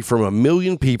story from a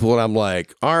million people, and I'm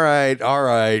like, all right.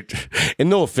 And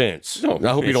no offense. No,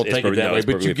 I hope you it's- don't it's take it perfect- that no, way, it's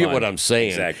but you perfectly get what fine. I'm saying.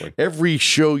 Exactly. Every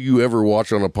show you ever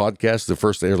watch on a podcast, the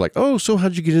first thing they're like, oh, so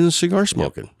how'd you get into cigar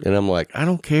smoking? And I'm like, I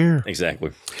don't care.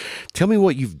 Exactly. Tell me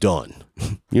what you've done.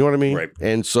 You know what I mean? Right.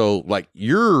 And so, like,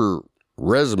 your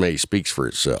resume speaks for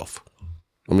itself.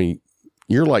 I mean,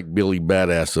 you're like Billy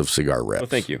Badass of cigar reps. Well,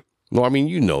 thank you. No, I mean,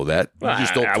 you know that. You Well,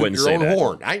 just don't I toot wouldn't your say own that.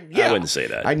 horn. I wouldn't say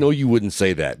that. I know you wouldn't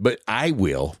say that, but I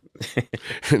will.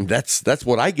 And that's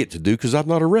what I get to do because I'm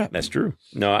not a rep. That's true.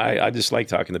 No, I just like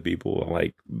talking to people. I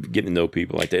like getting to know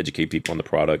people. I like to educate people on the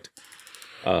product.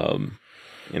 And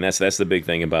that's the big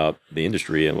thing about the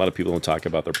industry. A lot of people don't talk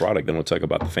about their product. They don't talk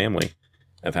about the family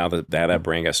of how that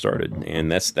brand got started.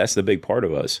 And that's the big part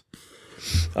of us.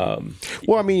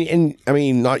 Well, I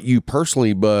mean, not you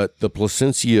personally, but the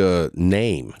Plasencia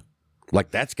name. Like,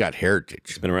 that's got heritage.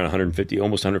 It's been around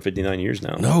almost 159 years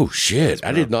now. No shit.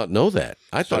 I did not know that.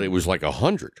 I thought it was like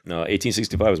 100. No,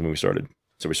 1865 was when we started.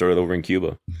 So we started over in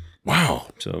Cuba. Wow.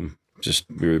 So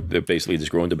we were basically just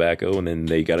growing tobacco, and then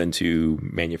they got into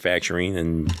manufacturing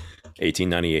in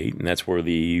 1898, and that's where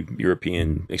the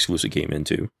European exclusive came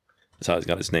into. That's how it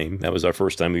got its name. That was our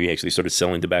first time we actually started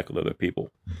selling tobacco to other people.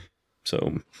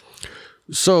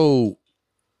 So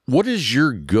what is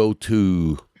your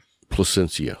go-to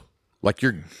Plasencia?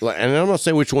 And I'm not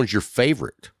saying which one's your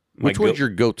favorite. Which one's your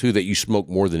go-to that you smoke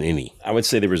more than any? I would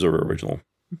say the Reserve Original.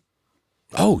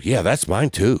 Oh, yeah, that's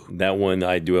mine too. That one,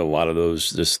 I do a lot of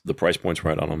those. Just the price point's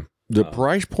right on them. The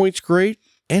price point's great,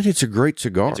 and it's a great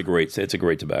cigar. It's a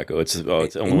great tobacco. It's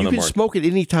only and one you of can them. smoke it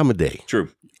any time of day. True.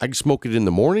 I can smoke it in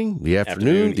the morning, the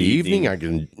afternoon, the evening. I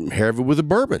can have it with a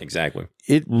bourbon. Exactly.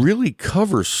 It really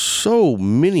covers so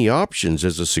many options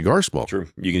as a cigar smoker. True.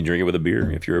 You can drink it with a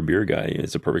beer. If you're a beer guy,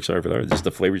 it's a perfect cigar for that. Just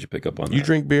the flavors you pick up on. You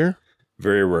drink beer?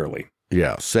 Very rarely.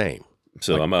 Yeah, same.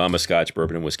 So I'm a Scotch,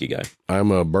 bourbon, and whiskey guy.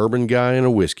 I'm a bourbon guy and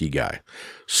a whiskey guy.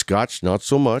 Scotch, not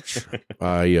so much.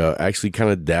 I actually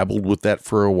kind of dabbled with that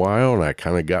for a while, and I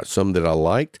kind of got some that I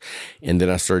liked. And then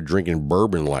I started drinking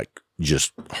bourbon like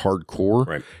just hardcore.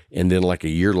 Right. And then like a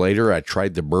year later, I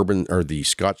tried the bourbon or the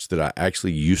Scotch that I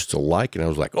actually used to like, and I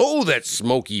was like, oh, that's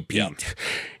smoky peat. Yeah.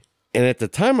 And at the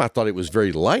time, I thought it was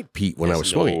very light peat when I was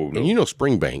smoking. No. And you know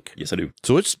Springbank. Yes, I do.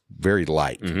 So it's very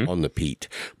light on the peat.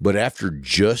 But after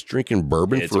just drinking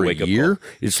bourbon for a year,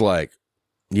 it's like,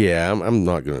 yeah, I'm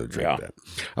not going to drink that.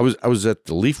 I was at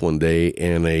the Leaf one day,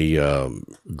 and a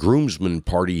groomsman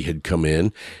party had come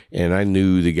in, and I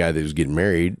knew the guy that was getting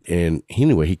married. And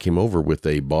anyway, he came over with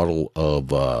a bottle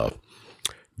of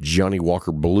Johnny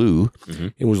Walker Blue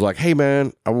and was like, hey,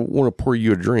 man, I want to pour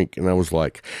you a drink. And I was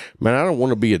like, man, I don't want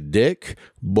to be a dick,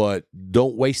 but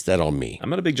don't waste that on me.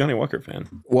 I'm not a big Johnny Walker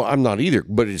fan. Well, I'm not either,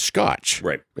 but it's Scotch.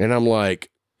 Right. And I'm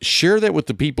like, share that with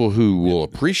the people who will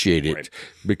appreciate it, right,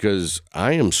 because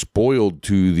I am spoiled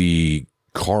to the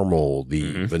caramel,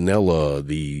 the vanilla,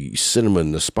 the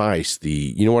cinnamon, the spice,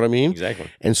 you know what I mean? Exactly.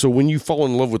 And so when you fall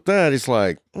in love with that, it's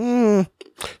like,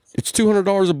 it's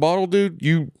 $200 a bottle, dude.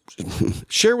 You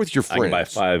share with your friends. I can buy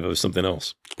 5 of something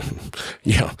else.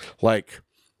 Yeah. Like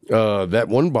that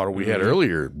one bottle we had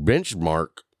earlier, Benchmark,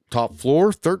 top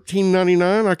floor,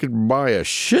 $13.99. I could buy a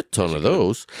shit ton of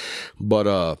those.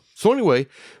 But so anyway,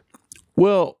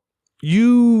 well,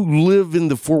 you live in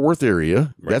the Fort Worth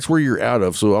area. Right. That's where you're out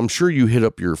of. So I'm sure you hit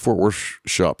up your Fort Worth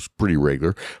shops pretty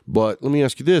regular. But let me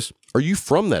ask you this. Are you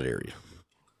from that area?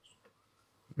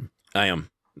 I am.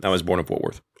 I was born in Fort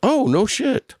Worth. Oh, no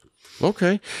shit.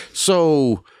 Okay.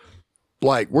 So,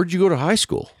 like, where'd you go to high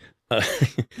school?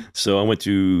 So I went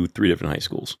to 3 different high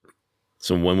schools.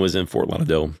 So one was in Fort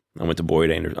Lauderdale. I went to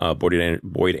Boyd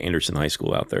Anderson High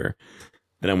School out there.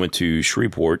 Then I went to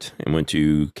Shreveport and went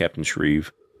to Captain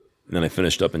Shreve. And then I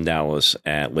finished up in Dallas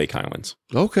at Lake Highlands.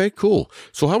 Okay, cool.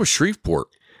 So how was Shreveport?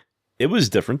 It was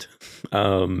different.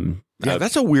 Yeah,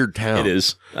 that's a weird town. It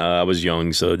is. I was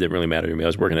young, so it didn't really matter to me. I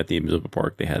was working at the amusement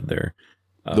park they had there.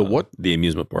 The what? The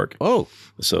amusement park. Oh,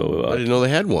 so I didn't know they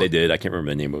had one. They did. I can't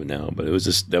remember the name of it now, but it was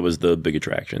just that was the big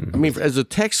attraction. I mean, as a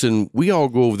Texan, we all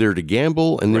go over there to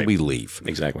gamble and then we leave.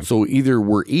 Exactly. So either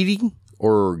we're eating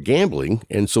or gambling,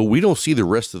 and so we don't see the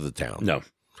rest of the town. No.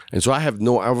 And so I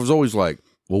was always like,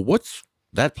 well, what's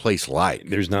that place like?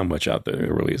 There's not much out there.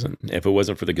 It really isn't. If it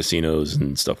wasn't for the casinos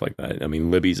and stuff like that, I mean,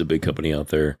 Libby's a big company out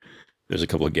there. There's a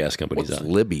couple of gas companies What's out.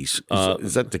 Libby's?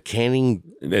 Is that the canning?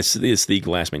 It's the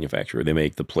glass manufacturer. They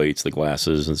make the plates, the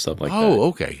glasses, and stuff like that. Oh,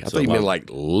 okay. I thought you meant like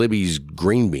Libby's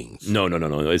green beans. No.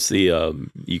 It's the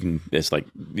you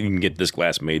can get this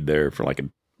glass made there for like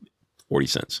 40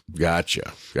 cents.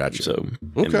 Gotcha. So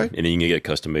okay, and then you can get it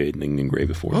custom made and then engrave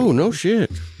it for you. Oh, no shit.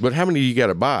 But how many do you got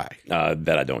to buy?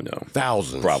 That I don't know.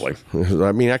 Thousands, probably.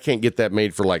 I mean, I can't get that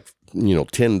made for like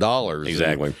 $10.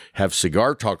 Exactly. Have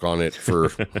Cigar Talk on it for.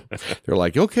 They're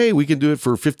like, okay, we can do it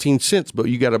for 15 cents, but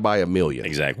you got to buy 1 million.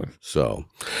 Exactly. So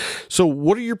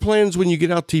what are your plans when you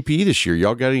get out TPE this year?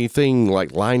 Y'all got anything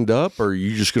like lined up, or are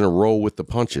you just going to roll with the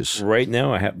punches? Right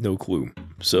now, I have no clue.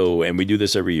 So, and we do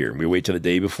this every year. We wait till the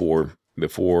day before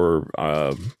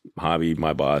Javi,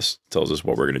 my boss, tells us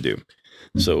what we're going to do.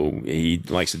 So he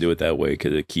likes to do it that way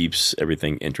because it keeps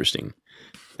everything interesting.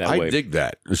 I dig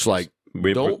that. It's like,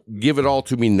 don't give it all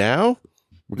to me now,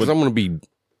 because I'm going to be.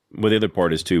 Well, the other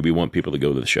part is, too, we want people to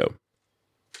go to the show.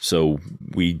 So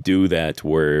we do that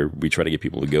where we try to get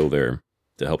people to go there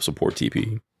to help support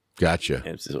TP. Gotcha.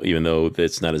 And so even though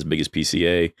it's not as big as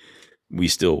PCA, we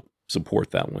still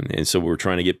support that one. And so we're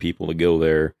trying to get people to go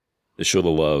there to show the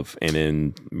love, and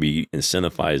then we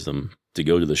incentivize them to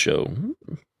go to the show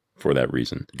for that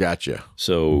reason. Gotcha.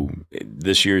 So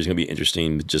this year is going to be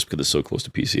interesting just because it's so close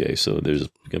to PCA. So there's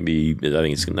going to be, I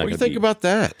think it's not going to be. What do you think about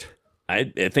that? I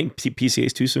think PCA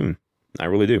is too soon. I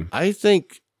really do. I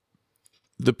think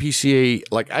the PCA,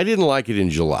 like, I didn't like it in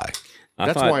July.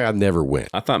 That's why I never went.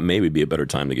 I thought May would be a better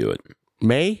time to do it.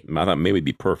 May? I thought May would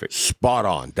be perfect. Spot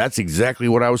on. That's exactly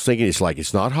what I was thinking. It's like,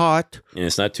 it's not hot. And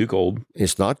it's not too cold.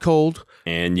 It's not cold.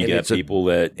 And you got people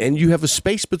that... And you have a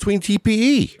space between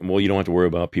TPE. Well, you don't have to worry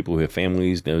about people who have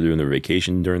families. They're doing their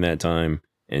vacation during that time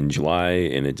in July.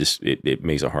 And it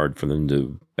makes it hard for them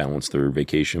to balance their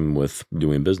vacation with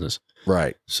doing business.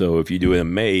 Right. So if you do it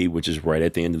in May, which is right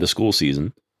at the end of the school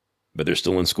season, but they're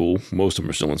still in school. Most of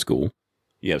them are still in school.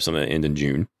 You have some that end in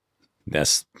June.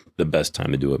 that's the best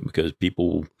time to do it because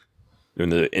people, in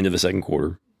the end of the second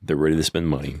quarter, they're ready to spend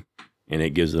money, and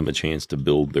it gives them a chance to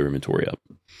build their inventory up.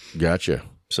 Gotcha.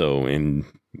 So, and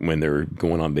when they're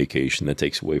going on vacation, that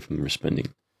takes away from their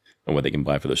spending and what they can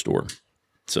buy for the store.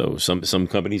 So some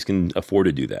companies can afford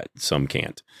to do that. Some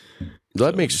can't.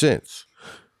 That makes sense.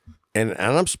 And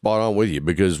I'm spot on with you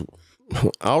because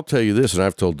I'll tell you this, and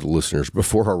I've told the listeners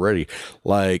before already,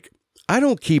 like, I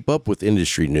don't keep up with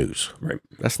industry news. Right.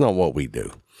 That's not what we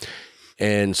do.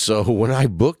 And so when I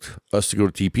booked us to go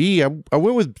to TPE, I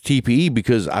went with TPE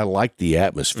because I like the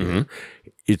atmosphere. Mm-hmm.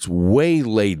 It's way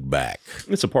laid back.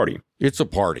 It's a party. It's a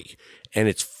party. And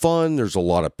it's fun. There's a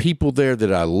lot of people there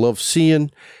that I love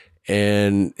seeing.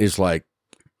 And it's like,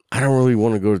 I don't really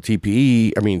want to go to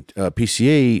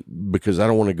PCA because I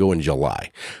don't want to go in July.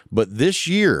 But this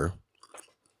year,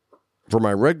 for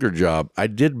my regular job, I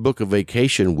did book a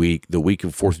vacation week, the week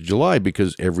of 4th of July,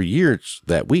 because every year it's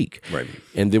that week. Right.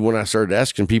 And then when I started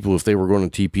asking people if they were going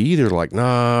to TPE, they're like,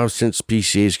 nah, since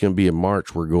PCA is going to be in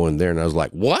March, we're going there. And I was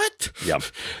like, what? Yep.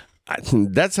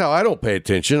 That's how I don't pay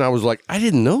attention. I was like, I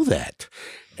didn't know that.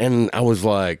 And I was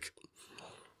like,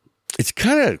 it's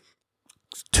kind of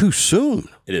too soon.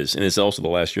 It is. And it's also the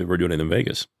last year we're doing it in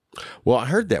Vegas. Well, I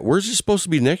heard that. Where's it supposed to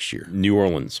be next year? New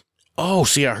Orleans. Oh,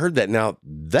 see, I heard that. Now,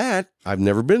 that, I've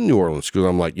never been to New Orleans because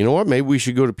I'm like, you know what? Maybe we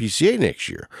should go to PCA next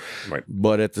year. Right.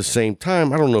 But at the same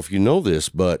time, I don't know if you know this,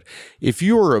 but if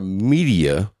you are a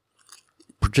media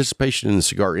participation in the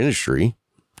cigar industry,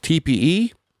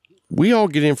 TPE, we all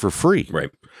get in for free.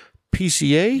 Right.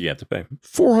 PCA, You have to pay.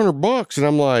 $400. And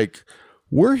I'm like,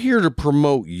 we're here to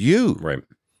promote you. Right.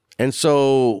 And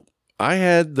so I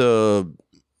had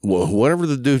whatever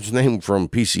the dude's name from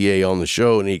PCA on the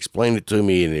show, and he explained it to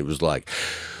me, and it was like,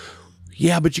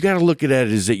 yeah, but you got to look at it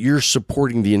as that you're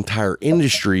supporting the entire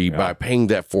industry by paying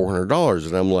that $400.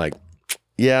 And I'm like,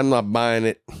 yeah, I'm not buying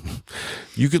it.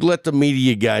 You could let the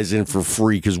media guys in for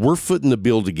free because we're footing the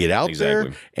bill to get out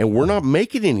there, and we're not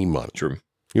making any money. True.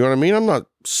 You know what I mean? I'm not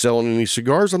selling any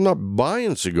cigars. I'm not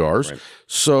buying cigars. Right.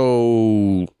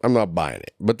 So I'm not buying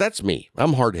it. But that's me.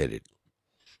 I'm hard-headed.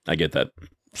 I get that.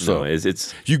 So no,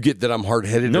 it's you get that I'm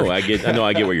hard-headed? No, I get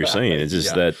what you're saying. It's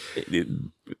just that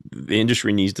the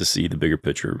industry needs to see the bigger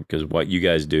picture because what you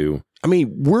guys do. I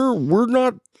mean, we're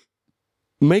not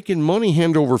making money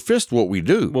hand over fist what we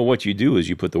do. Well, what you do is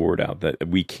you put the word out that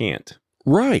we can't.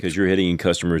 Right. Because you're hitting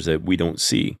customers that we don't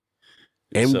see.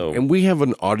 And we have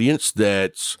an audience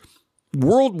that's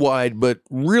worldwide, but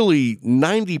really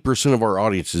 90% of our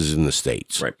audience is in the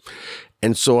States. Right.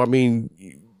 And so, I mean,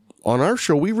 on our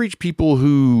show, we reach people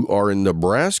who are in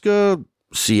Nebraska,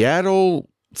 Seattle,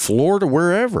 Florida,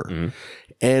 wherever. Mm-hmm.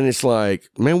 And it's like,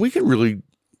 man, we can really,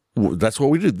 that's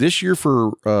what we did this year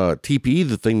for TPE.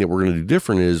 The thing that we're going to do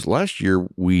different is last year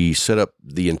we set up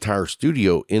the entire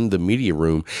studio in the media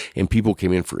room and people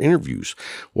came in for interviews.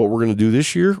 What we're going to do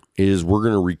this year is we're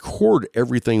going to record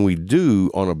everything we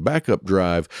do on a backup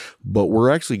drive, but we're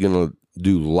actually going to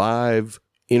do live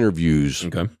interviews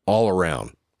all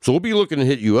around. So we'll be looking to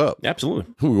hit you up.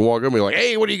 Absolutely. We can walk up and be like,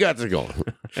 hey, what do you got to go?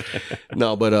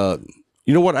 No, but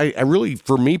you know what? I really,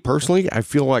 for me personally, I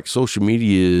feel like social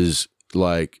media is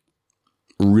like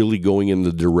really going in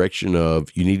the direction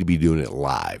of you need to be doing it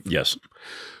live. Yes.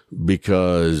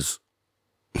 Because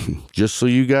just so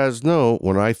you guys know,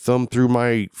 when I thumb through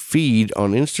my feed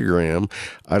on Instagram,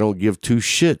 I don't give two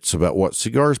shits about what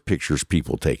cigars pictures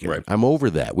people taking. Right. I'm over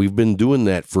that. We've been doing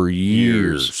that for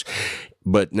years.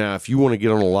 But now if you want to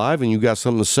get on a live and you got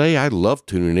something to say, I love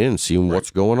tuning in and seeing what's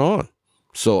going on.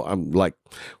 So I'm like,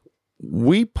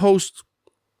 we post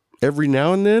every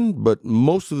now and then, but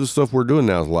most of the stuff we're doing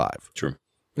now is live. True.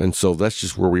 And so that's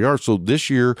just where we are. So this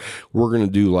year we're going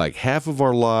to do like half of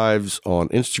our lives on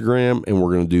Instagram and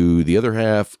we're going to do the other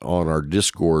half on our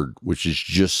Discord, which is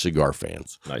just cigar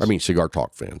fans. Nice. I mean, cigar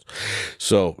talk fans.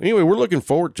 So anyway, we're looking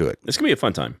forward to it. It's going to be a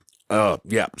fun time.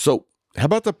 Yeah. So how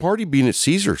about the party being at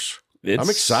Caesars? I'm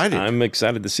excited. I'm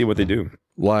excited to see what they do.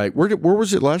 Like, where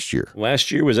was it last year?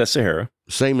 Last year was at Sahara.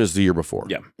 Same as the year before.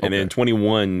 Yeah. And then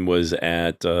 21 was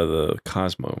at the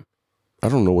Cosmo. I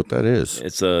don't know what that is.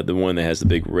 It's the one that has the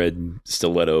big red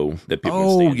stiletto that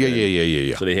people can stand in.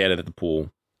 Yeah. So they had it at the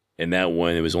pool. And that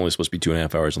one, it was only supposed to be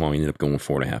 2.5 hours long. It ended up going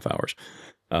 4.5 hours.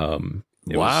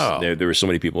 Wow. There were so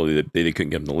many people that they couldn't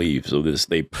get them to leave. So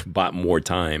they bought more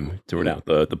time to rent out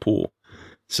the pool.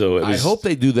 So I hope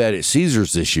they do that at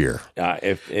Caesars this year.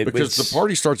 Because the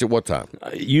party starts at what time?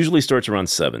 It usually starts around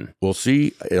 7. Well, see,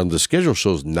 the schedule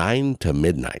shows 9 to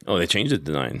midnight. Oh, they changed it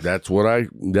to 9. That's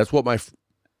what my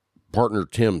partner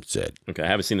Tim said. Okay, I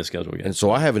haven't seen the schedule yet. And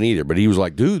so I haven't either. But he was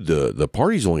like, dude, the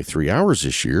party's only 3 hours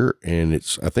this year. And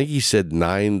I think he said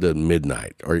 9 to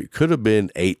midnight, or it could have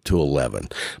been 8 to 11,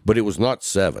 but it was not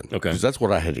 7. Okay. Because that's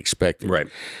what I had expected. Right.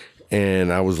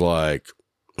 And I was like,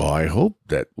 well, I hope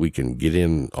that we can get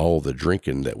in all the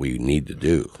drinking that we need to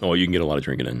do. Oh, you can get a lot of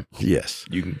drinking in. Yes.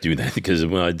 You can do that because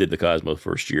when I did the Cosmo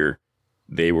first year,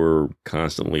 they were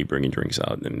constantly bringing drinks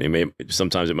out, and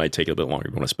sometimes it might take a bit longer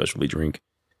if you want a specialty drink,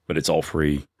 but it's all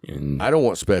free. And I don't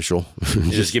want special.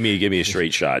 just give me a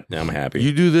straight shot. I'm happy.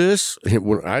 You do this.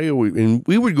 And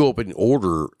we would go up and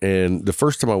order. And the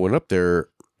first time I went up there,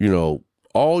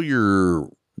 all your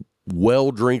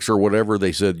well drinks or whatever,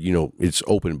 they said, it's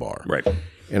open bar. Right.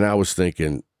 And I was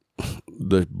thinking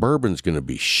the bourbon's going to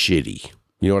be shitty.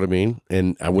 You know what I mean?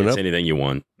 And I went up. Anything you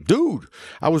want. Dude,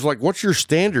 I was like, what's your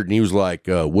standard? And he was like,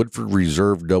 Woodford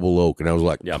Reserve Double Oak. And I was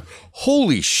like, yeah.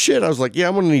 Holy shit. I was like, yeah,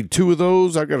 I'm going to need 2 of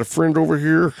those. I got a friend over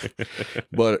here.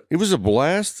 But it was a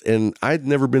blast. And I'd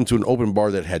never been to an open bar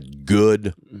that had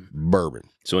good bourbon.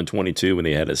 So in 22, when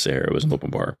they had a Sahara, it was an open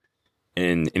bar.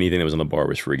 And anything that was on the bar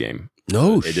was free game.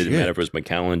 No shit. It didn't matter if it was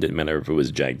Macallan, didn't matter if it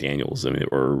was Jack Daniels,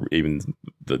 or even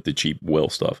the cheap well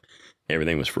stuff.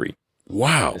 Everything was free.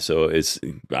 Wow. So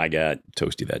I got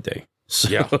toasty that day. So,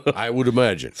 yeah, I would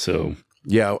imagine. So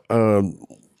yeah,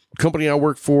 company I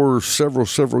worked for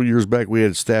several years back, we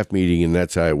had a staff meeting, and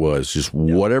that's how it was. Just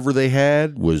whatever they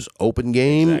had was open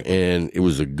game, and it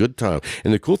was a good time.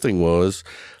 And the cool thing was,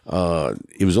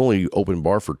 it was only open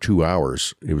bar for 2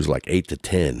 hours. It was like 8 to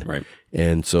 10. Right.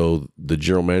 And so the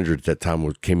general manager at that time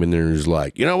came in there and was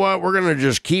like, you know what, we're going to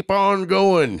just keep on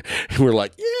going. And we're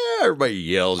like, yeah, everybody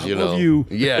yells, you know. Love you.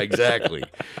 Yeah, exactly.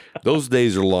 Those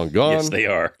days are long gone. Yes, they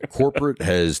are. Corporate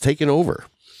has taken over.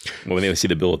 Well, when they see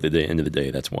the bill at the end of the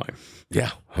day, that's why.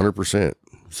 Yeah, 100%.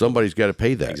 Somebody's got to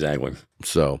pay that. Exactly.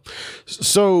 So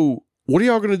what are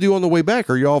y'all going to do on the way back?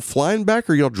 Are y'all flying back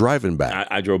or y'all driving back?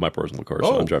 I drove my personal car,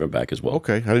 so I'm driving back as well.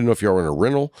 Okay. I didn't know if y'all were in a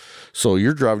rental. So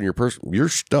you're driving your you're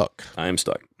stuck. I am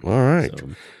stuck. All right.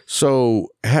 So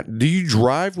do you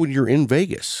drive when you're in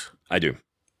Vegas? I do.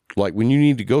 Like when you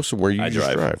need to go somewhere, you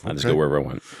just drive. I just go wherever I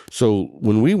want. So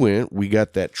when we went, we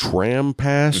got that tram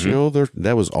pass,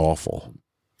 that was awful.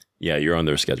 Yeah, you're on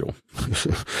their schedule.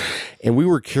 And we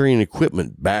were carrying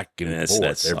equipment back and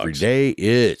forth every day.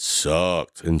 It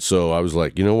sucked. And so I was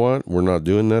like, you know what? We're not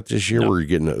doing that this year. No. We're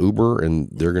getting an Uber, and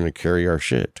they're going to carry our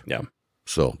shit. Yeah.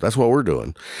 So that's what we're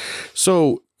doing.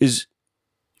 So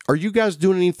are you guys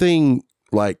doing anything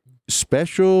like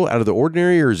special, out of the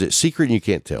ordinary, or is it secret and you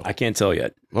can't tell? I can't tell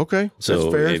yet. Okay. So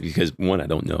that's fair. Because one, I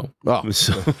don't know. Oh,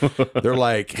 so they're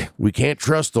like, we can't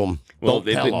trust them. Well,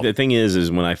 the thing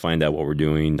is when I find out what we're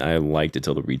doing, I like to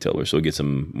tell the retailer so it gets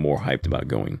them more hyped about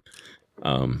going.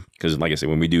 Because like I said,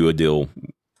 when we do a deal,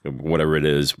 whatever it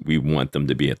is, we want them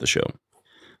to be at the show.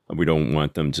 We don't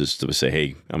want them just to say,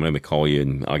 hey, I'm going to call you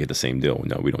and I'll get the same deal.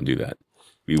 No, we don't do that.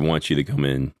 We want you to come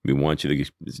in. We want you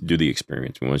to do the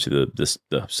experience. We want you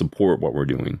to support what we're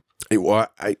doing. Well,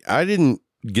 I didn't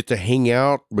get to hang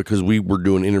out because we were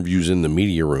doing interviews in the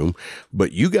media room,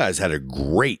 but you guys had a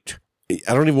great,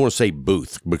 I don't even want to say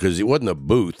booth because it wasn't a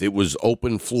booth. It was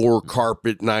open floor,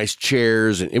 carpet, nice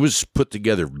chairs, and it was put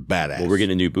together badass. Well, we're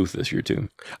getting a new booth this year too.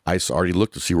 I already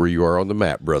looked to see where you are on the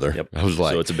map, brother. Yep. I was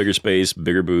like, so it's a bigger space,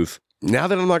 bigger booth. Now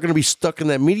that I'm not going to be stuck in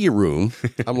that media room,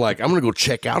 I'm like, I'm going to go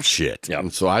check out shit. Yep.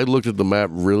 And so I looked at the map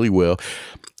really well.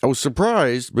 I was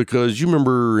surprised because you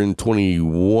remember in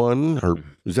 21, or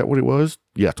is that what it was?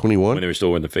 Yeah, 21. When they were still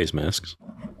wearing the face masks.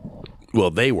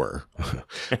 Well, they were.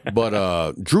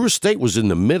 But Drew Estate was in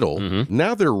the middle. Mm-hmm.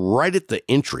 Now they're right at the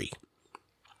entry.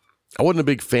 I wasn't a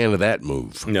big fan of that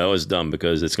move. No, it was dumb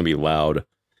because it's going to be loud.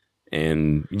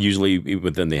 And usually,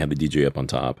 but then they have the DJ up on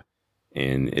top.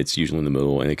 And it's usually in the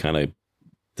middle, and it kind of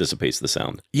dissipates the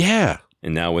sound. Yeah.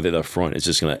 And now with it up front,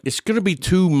 it's going to be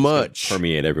too much.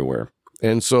 Permeate everywhere.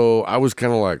 And so I was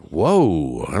kind of like,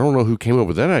 whoa, I don't know who came up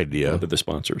with that idea. They're the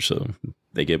sponsors, so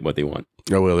they get what they want.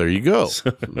 Oh, well, there you go.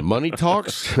 Money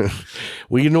talks.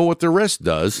 Well, you know what the rest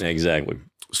does. Exactly.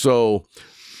 So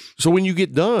when you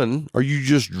get done, are you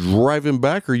just driving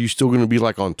back, or are you still going to be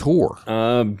like on tour?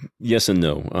 Yes and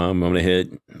no.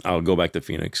 I'll go back to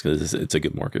Phoenix because it's a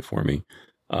good market for me.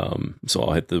 So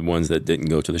I'll hit the ones that didn't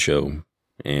go to the show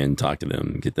and talk to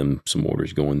them, get them some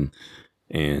orders going,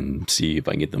 and see if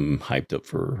I can get them hyped up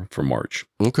for March.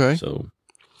 Okay.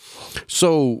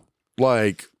 So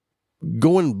like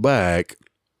going back,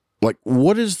 like,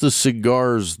 what is the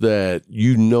cigars that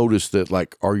you notice that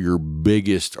like are your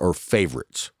biggest or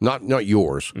favorites? Not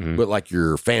yours, but like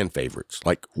your fan favorites.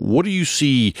 Like, what do you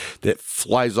see that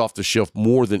flies off the shelf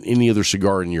more than any other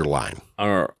cigar in your line?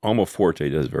 Our Alma Forte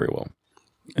does very well.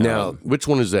 Now, which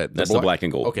one is that? That's the black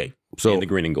and gold. Okay, so and the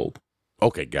green and gold.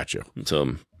 Okay, gotcha.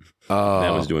 So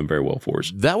that was doing very well for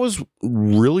us. That was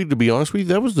really, to be honest with you,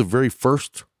 that was the very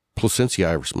first Plasencia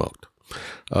I ever smoked.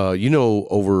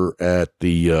 Over at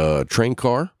the train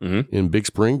car in Big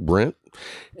Spring, Brent,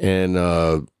 and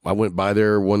I went by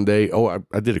there one day. Oh,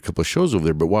 I did a couple of shows over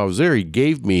there, but while I was there, he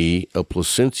gave me a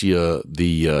Plasencia,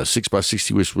 the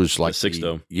 6x60, which was like the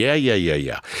 6-0.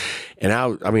 Yeah. And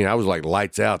I was like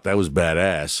lights out. That was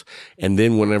badass. And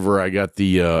then whenever I got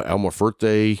the Alma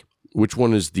Fuerte, which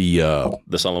one is the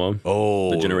Salomon?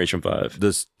 Oh, the Generation 5.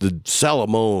 The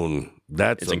Salomon.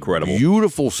 It's incredible.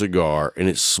 Beautiful cigar, and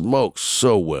it smokes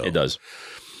so well. It does.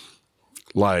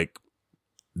 Like,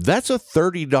 that's a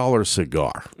 $30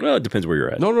 cigar. Well, it depends where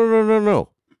you're at. No.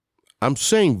 I'm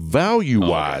saying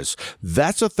value-wise,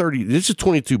 that's a $30. This is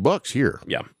 $22 here.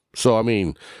 Yeah. So, I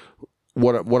mean,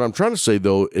 what I'm trying to say,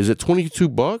 though, is at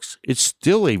 $22, it's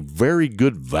still a very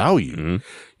good value.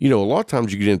 Mm-hmm. A lot of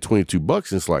times you get in $22,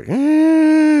 and it's like,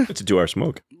 It's a 2-hour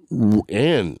smoke.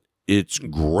 And it's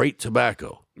great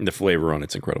tobacco. The flavor on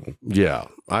it's incredible. Yeah.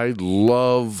 I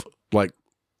love, like,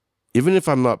 even if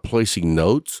I'm not placing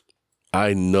notes,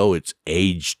 I know it's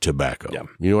aged tobacco. Yeah.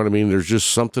 You know what I mean? There's just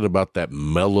something about that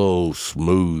mellow,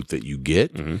 smooth that you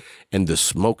get, and the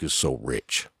smoke is so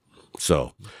rich.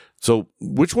 So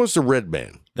which one's the red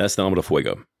band? That's the Alma de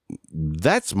Fuego.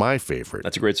 That's my favorite.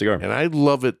 That's a great cigar. And I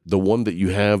love it, the one that you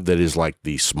have that is like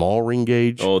the small ring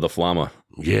gauge. Oh, the Flama.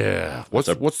 Yeah. What's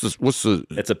the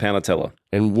It's a Panatella.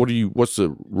 And what's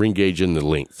the ring gauge in the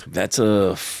length? That's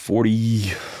a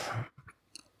 40.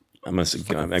 I'm guessing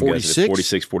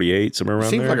 46, 48, somewhere around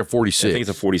Seems there. like a 46. I think it's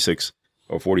a 46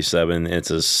 or 47. And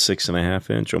it's a 6.5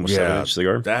 inch, almost 7-inch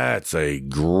cigar. That's a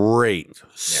great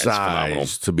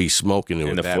size to be smoking.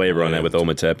 And the flavor on that with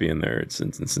Ometepe in there, it's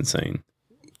insane.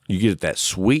 You get that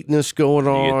sweetness going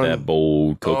on. You get that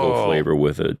bold cocoa flavor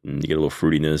with it, and you get a little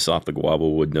fruitiness off the guava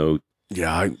wood note.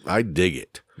 Yeah, I dig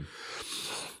it.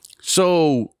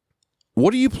 So,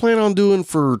 what do you plan on doing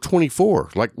for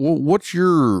 24? Like, what's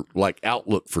your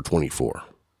outlook for 24?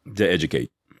 To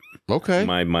educate. Okay.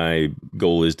 My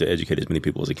goal is to educate as many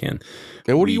people as I can.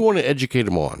 And what do you want to educate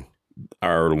them on?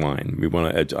 Our line. I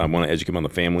want to educate them on the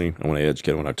family. I want to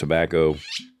educate them on our tobacco.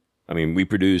 I mean, we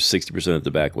produce 60% of the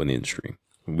tobacco in the industry.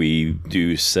 We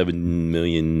do 7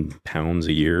 million pounds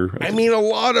a year. I mean, a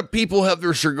lot of people have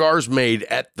their cigars made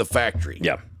at the factory.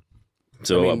 Yeah.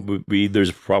 So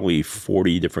there's probably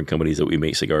 40 different companies that we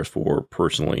make cigars for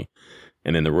personally.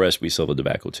 And then the rest we sell the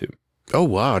tobacco to. Oh,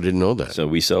 wow. I didn't know that. So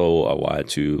we sell a lot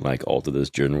to like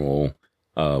Altadis General.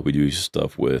 We do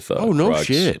stuff with no trucks.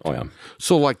 shit. Oh, yeah.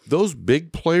 So like those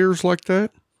big players like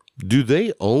that, do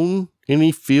they own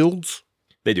any fields?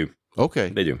 They do. Okay.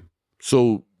 They do.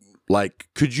 So like,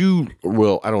 could you,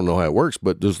 I don't know how it works,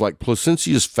 but does like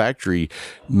Plasencia's factory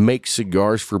make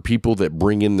cigars for people that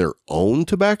bring in their own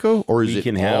tobacco, or is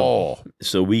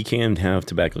So we can have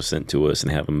tobacco sent to us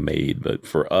and have them made, but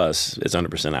for us, it's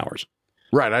 100% ours.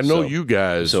 Right. I know you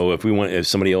guys. So if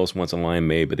somebody else wants a line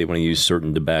made, but they want to use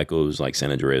certain tobaccos like San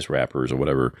Andreas wrappers or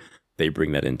whatever, they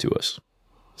bring that into us.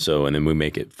 So, and then we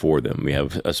make it for them. We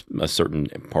have a certain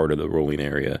part of the rolling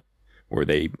area where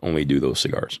they only do those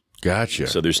cigars. Gotcha.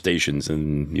 So there's stations,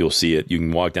 and you'll see it. You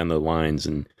can walk down the lines,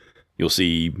 and you'll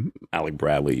see Alec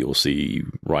Bradley. You'll see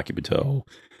Rocky Patel.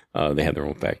 They have their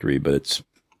own factory, but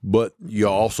you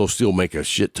also still make a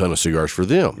shit ton of cigars for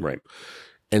them, right?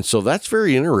 And so that's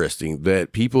very interesting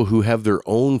that people who have their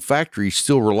own factory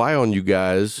still rely on you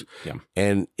guys. Yeah.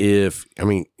 And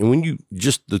when you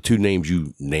just the two names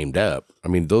you named up, I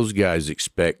mean, those guys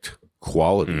expect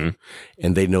quality,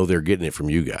 and they know they're getting it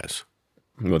from you guys.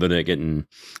 Well, they're getting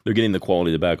the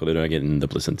quality tobacco. They're not getting the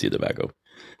Plasencia tobacco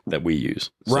that we use.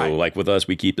 Right. So like with us,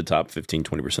 we keep the top 15,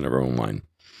 20% of our own line,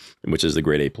 which is the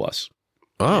grade A+.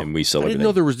 Oh, and we sell I didn't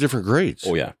know there was different grades.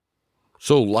 Oh, yeah.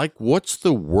 So like, what's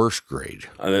the worst grade?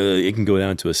 It can go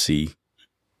down to a C.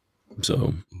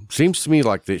 So seems to me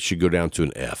like that should go down to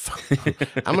an F.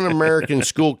 I'm an American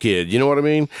school kid, you know what I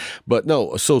mean? But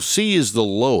no, so C is the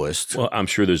lowest. Well, I'm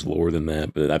sure there's lower than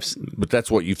that, but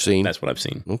that's what you've seen. That's what I've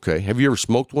seen. Okay. Have you ever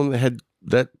smoked one that had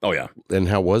that? Oh yeah. And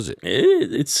how was it?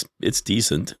 It's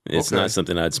decent. It's Okay. not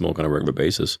something I'd smoke on a regular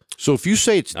basis. So if you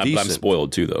say it's decent, I'm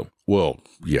spoiled too, though. well,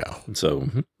 yeah. So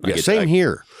Yeah, same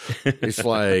here. It's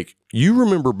like, you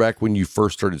remember back when you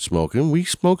first started smoking, we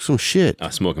smoked some shit. I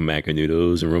was smoking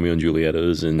Macanudos and Romeo and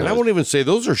Julietas, and And I won't even say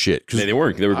those are shit. 'Cause they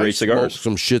weren't. They were I great smoked cigars.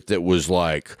 some shit that was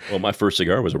like, Well, my first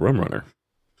cigar was a rum runner.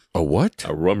 a what?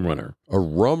 A rum runner. A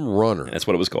rum runner. That's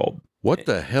what it was called. What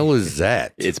the hell is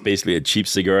that? It's basically a cheap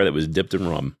cigar that was dipped in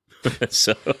rum.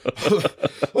 So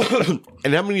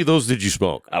And how many of those did you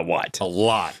smoke? a lot. A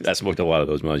lot. I smoked a lot of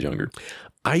those when I was younger.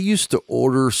 I used to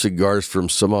order cigars from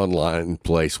some online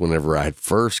place whenever I had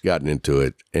first gotten into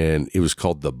it, and it was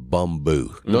called the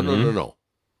Bamboo. No.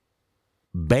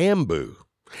 Bamboo.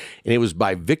 And it was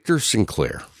by Victor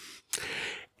Sinclair.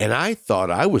 And I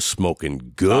thought I was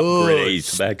smoking Grade good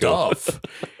tobacco. stuff.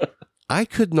 I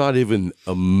could not even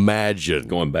imagine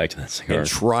Going back to that cigar. and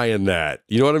trying that.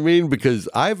 You know what I mean? Because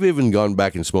I've even gone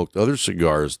back and smoked other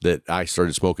cigars that I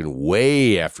started smoking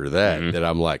way after that, that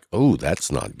I'm like, oh,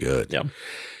 that's not good. Yeah.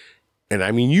 And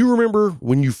I mean, you remember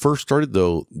when you first started,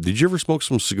 though, did you ever smoke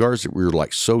some cigars that were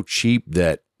like so cheap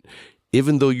that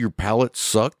even though your palate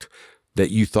sucked, that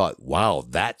you thought, wow,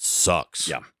 that sucks?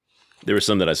 Yeah. There was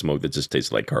some that I smoked that just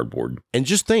tasted like cardboard. And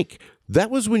just think, that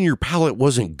was when your palate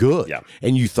wasn't good. Yeah.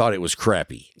 And you thought it was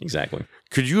crappy. Exactly.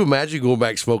 Could you imagine going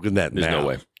back smoking that There's now? no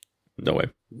way. No way.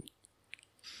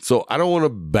 So I don't want to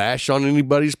bash on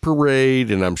anybody's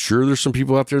parade, and I'm sure there's some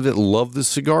people out there that love this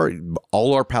cigar.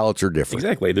 All our palates are different.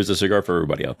 Exactly. There's a cigar for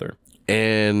everybody out there.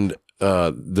 And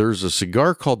there's a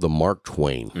cigar called the Mark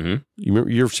Twain. You remember?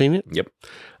 You ever seen it? Yep.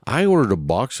 I ordered a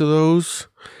box of those,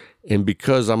 and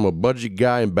because I'm a budget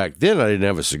guy, and back then I didn't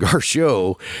have a cigar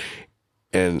show,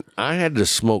 and I had to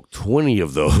smoke 20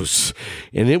 of those,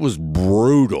 and it was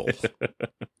brutal.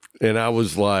 And I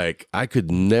was like, I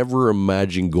could never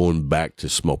imagine going back to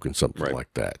smoking something Right.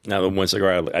 like that. Now, the one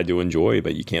cigar I do enjoy,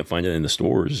 but you can't find it in the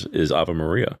stores, is Ave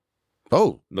Maria.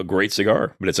 Oh, The great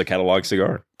cigar, but it's a catalog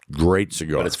cigar. great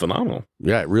cigar. But it's phenomenal.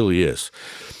 Yeah, it really is.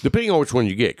 Depending on which one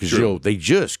you get, because, you know, they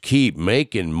just keep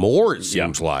making more, it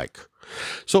seems like.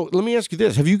 So let me ask you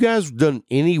this. Have you guys done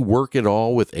any work at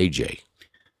all with AJ?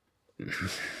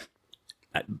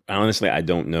 Honestly, I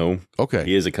don't know. Okay.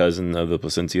 He is a cousin of the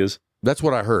Plasencias. That's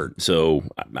what I heard. So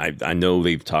I know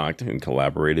they've talked and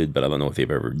collaborated, but I don't know if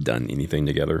they've ever done anything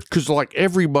together. Because, like,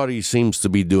 everybody seems to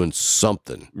be doing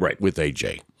something Right. with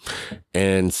AJ.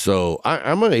 And so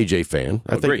I'm an AJ fan.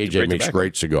 I think great- AJ great makes tobacco.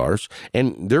 great cigars,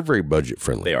 and they're very budget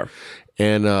friendly. They are.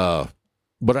 And,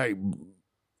 but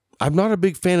I'm not a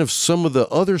big fan of some of the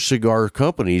other cigar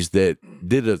companies that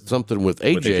did something with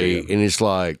AJ, AJ, yeah. and it's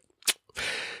like,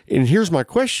 and here's my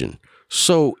question.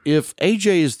 So if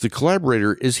AJ is the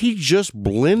collaborator, is he just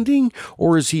blending,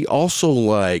 or is he also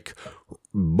like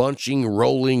bunching,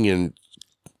 rolling, and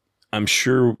I'm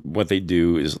sure what they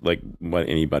do is like what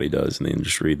anybody does in the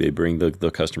industry. They bring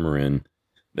the customer in.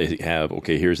 They have,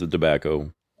 okay, here's the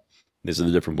tobacco. These are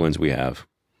the different blends we have.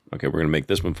 Okay, we're going to make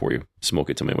this one for you. Smoke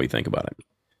it. Tell me what you think about it.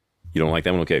 You don't like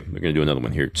that one? Okay, we're going to do another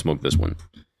one. Here, smoke this one.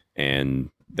 And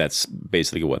that's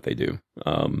basically what they do.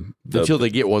 until they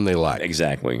get one they like?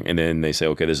 Exactly. And then they say,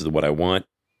 okay, this is what I want.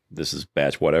 This is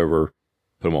batch whatever.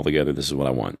 Put them all together. This is what I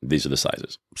want. These are the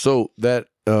sizes. So that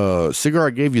cigar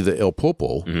I gave you, the El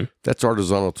Popo, Mhm. that's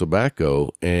artisanal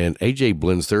tobacco, and AJ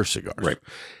blends their cigars. Right.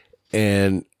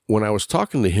 And when I was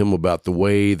talking to him about the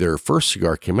way their first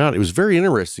cigar came out, it was very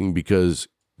interesting because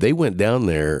they went down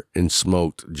there and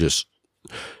smoked just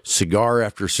cigar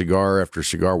after cigar after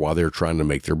cigar while they were trying to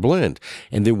make their blend.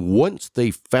 And then once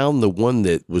they found the one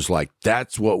that was like,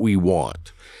 that's what we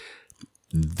want,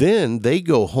 then they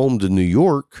go home to New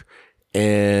York,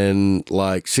 and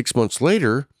like 6 months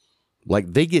later,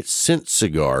 like they get sent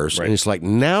cigars, Right. and it's like,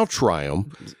 now try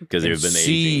them Because they've been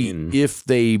see aging. And, if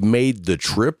they made the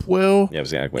trip well, yeah,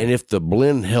 exactly. and if the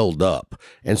blend held up.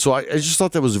 And so I just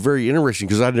thought that was very interesting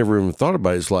because I never even thought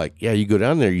about it. It's like, yeah, you go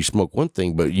down there, you smoke one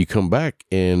thing, but you come back,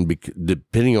 and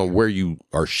depending on where you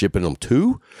are shipping them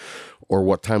to or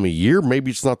what time of year,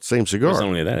 maybe it's not the same It's cigar. not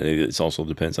only that, it also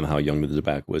depends on how young the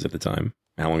tobacco was at the time,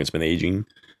 how long it's been aging.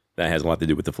 That has a lot to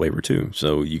do with the flavor too.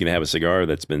 So you can have a cigar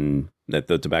that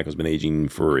the tobacco's been aging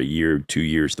for a year, 2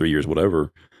 years, 3 years,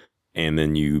 whatever, and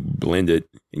then you blend it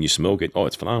and you smoke it. Oh,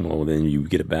 it's phenomenal. Then you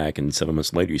get it back, and 7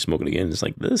 months later you smoke it again. It's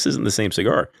like, this isn't the same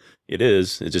cigar. It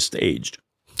is. It's just aged.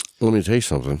 Let me tell you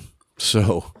something.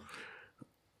 So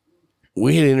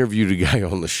we had interviewed a guy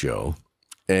on the show,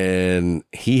 and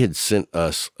he had sent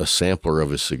us a sampler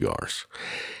of his cigars,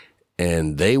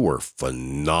 and they were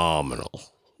phenomenal.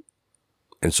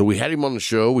 And so we had him on the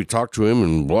show. We talked to him,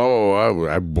 and blah, blah,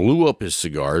 blah. I blew up his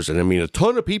cigars. And I mean, a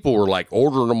ton of people were like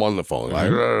ordering them on the phone.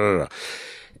 Like,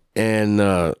 and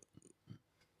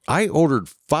I ordered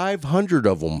 500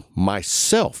 of them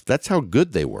myself. That's how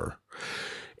good they were.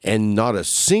 And not a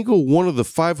single one of the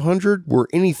 500 were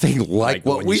anything like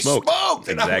what we smoked.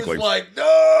 And exactly. I was like,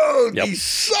 no, Yep. these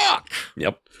suck.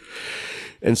 Yep.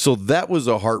 And so that was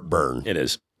a heartburn. It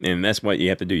is. And that's what you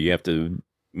have to do. You have to,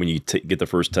 when you get the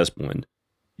first test blend,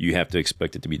 you have to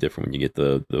expect it to be different when you get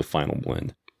the final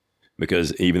blend.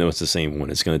 Because even though it's the same one,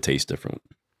 it's going to taste different.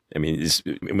 I mean,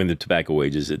 when the tobacco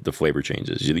ages, the flavor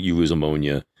changes. You lose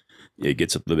ammonia. It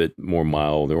gets a little bit more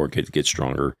mild, or it gets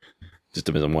stronger. Just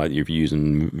depends on what you're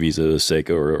using, Visa,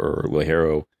 Seca, or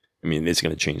Ligero. I mean, it's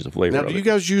going to change the flavor. Now, do you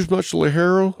guys use much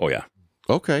Ligero? Oh, yeah.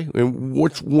 Okay. And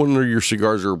which one of your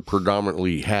cigars are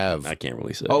predominantly have? I can't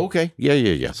really say. Oh, okay.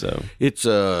 Yeah. So it's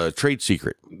a trade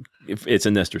secret. it's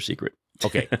a Nestor secret.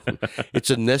 Okay.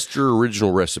 It's a Nestor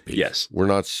original recipe. Yes. We're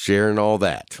not sharing all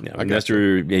that. Yeah,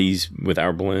 Nestor, he's with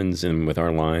our blends and with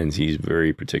our lines, he's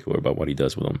very particular about what he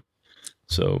does with them.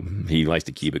 So he likes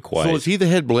to keep it quiet. So is he the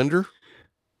head blender?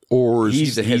 Or is he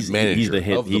the head manager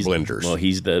of the blenders? Well,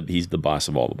 he's the boss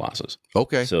of all the bosses.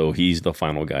 Okay. So he's the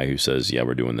final guy who says, yeah,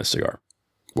 we're doing this cigar.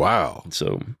 Wow.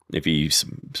 So if he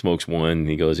smokes one,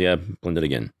 he goes, yeah, blend it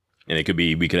again. And it could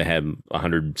be, we could have had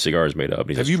 100 cigars made up.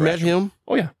 Have you met him?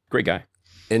 Oh, yeah. Great guy.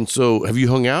 And so have you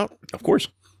hung out? Of course.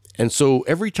 And so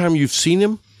every time you've seen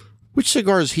him, which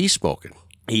cigar is he smoking?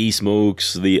 He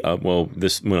smokes when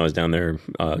I was down there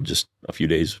just a few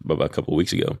days, about a couple of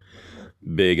weeks ago.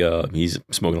 He's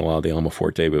smoking a lot of the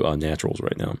Almaforte naturals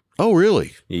right now. Oh,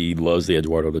 really? He loves the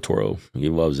Eduardo de Toro. He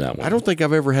loves that one. I don't think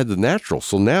I've ever had the natural,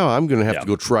 so now I'm going to have to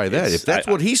go try that. If that's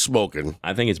what he's smoking.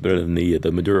 I think it's better than the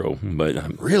Maduro,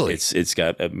 but really? It's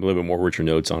got a little bit more richer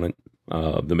notes on it.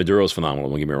 The Maduro is phenomenal,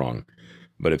 don't get me wrong.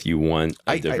 But if you want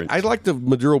I like the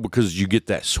Maduro because you get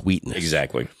that sweetness.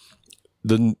 Exactly.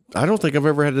 I don't think I've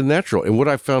ever had the natural. And what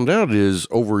I found out is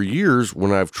over years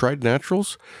when I've tried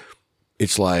naturals,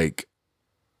 it's like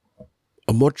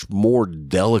a much more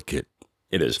delicate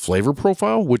flavor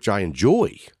profile, which I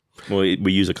enjoy. Well,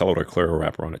 we use a Colorado Claro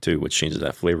wrapper on it too, which changes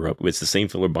that flavor up. It's the same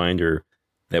filler binder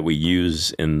that we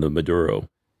use in the Maduro.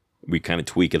 We kind of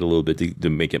tweak it a little bit to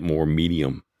make it more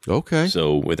medium. Okay.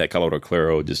 So with that Colorado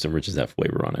Claro, it just enriches that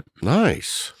flavor on it.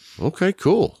 Nice. Okay,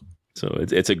 cool. So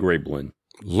it's a great blend.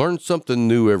 Learn something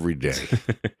new every day.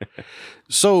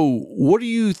 So what do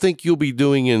you think you'll be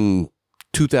doing in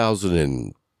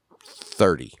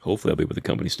 2030? Hopefully I'll be with the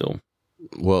company still.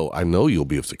 Well, I know you'll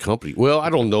be with the company. Well,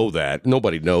 I don't know that.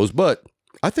 Nobody knows, but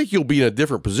I think you'll be in a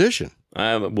different position.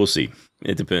 We'll see.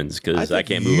 It depends because I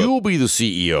can't move you'll up. Be the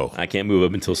CEO. I can't move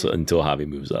up until Javi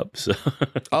moves up. So.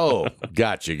 Oh,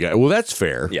 gotcha. Well, that's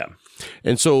fair. Yeah.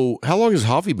 And so how long has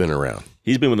Javi been around?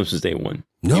 He's been with them since day one.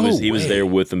 He was there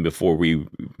with them before we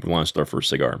launched our first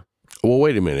cigar. Well,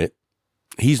 wait a minute.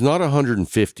 He's not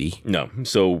 150. No.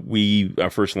 So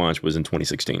our first launch was in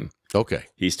 2016. Okay.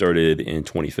 He started in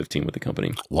 2015 with the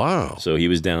company. Wow. So he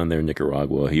was down there in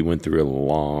Nicaragua. He went through a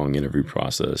long interview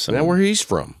process. Now where he's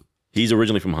from? He's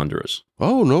originally from Honduras.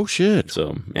 Oh, no shit.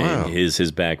 So and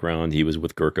his background, he was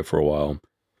with Gurkha for a while.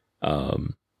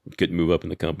 Couldn't move up in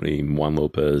the company. Juan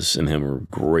Lopez and him are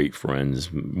great friends.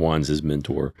 Juan's his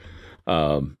mentor.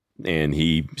 And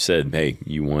he said, hey,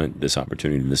 you want this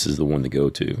opportunity, this is the one to go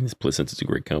to. Since it's a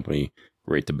great company,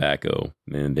 great tobacco,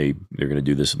 and they're going to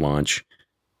do this launch,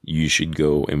 you should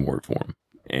go and work for him.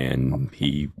 And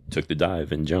he took the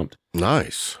dive and jumped.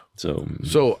 Nice.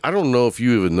 So I don't know if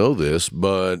you even know this,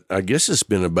 but I guess it's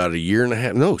been about a year and a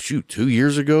half. No, 2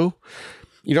 years ago.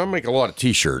 You know, I make a lot of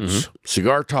T-shirts,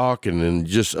 Cigar Talk, and then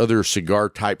just other cigar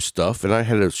type stuff. And I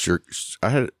had a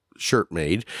shirt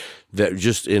made that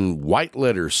just in white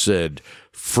letters said,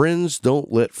 "Friends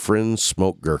don't let friends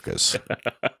smoke Gurkhas."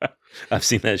 I've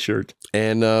seen that shirt.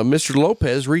 And Mr.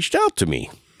 Lopez reached out to me.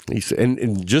 He said,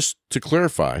 and just to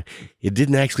clarify, it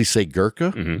didn't actually say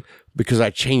Gurkha because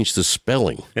I changed the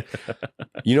spelling.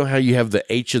 You know how you have the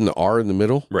H and the R in the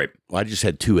middle? Right. Well, I just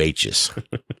had 2 H's.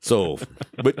 So,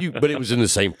 but it was in the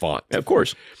same font. Of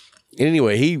course.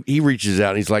 Anyway, he reaches out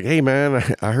and he's like, "Hey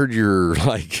man, I heard you're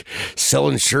like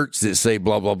selling shirts that say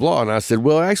blah, blah, blah." And I said,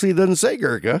 "Well, actually it doesn't say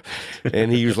Gurkha."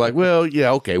 And he was like, "Well,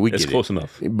 yeah, okay, we get it. It's close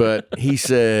enough." But he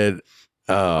said,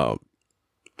 "How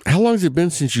long has it been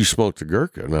since you smoked a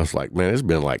Gurkha?" And I was like, "Man, it's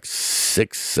been like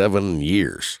 6-7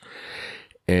 years."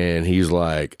 And he's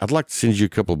like, "I'd like to send you a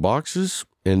couple of boxes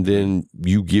and then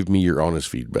you give me your honest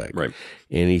feedback." Right.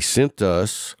 And he sent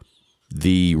us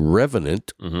the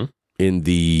Revenant in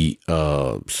the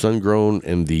sun grown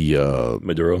and the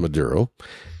Maduro.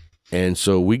 And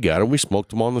so we got them. We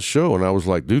smoked them on the show, and I was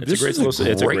like, "Dude, this is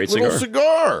a great little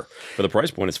cigar." For the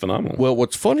price point, it's phenomenal. Well,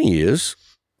 what's funny is,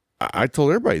 I told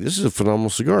everybody this is a phenomenal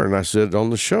cigar, and I said on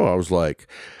the show, I was like,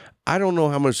 "I don't know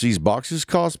how much these boxes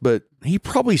cost, but he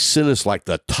probably sent us like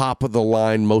the top of the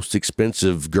line, most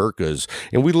expensive Gurkhas."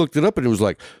 And we looked it up, and it was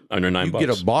like under $9. You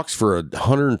get a box for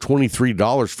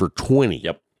 $123 for 20.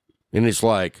 Yep. And it's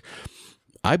like,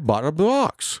 I bought a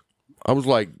box. I was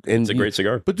like, and it's a great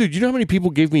cigar. But dude, you know how many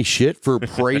people gave me shit for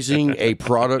praising a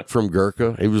product from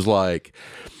Gurkha? It was like,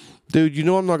 dude, you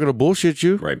know I'm not going to bullshit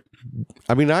you. Right.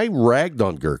 I mean, I ragged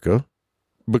on Gurkha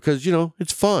because,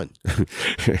 it's fun.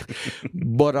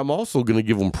 But I'm also going to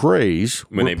give them praise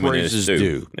when praise is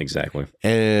due. Exactly.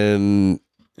 And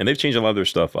they've changed a lot of their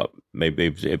stuff up. Maybe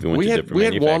we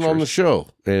had Juan on the show,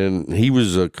 and he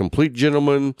was a complete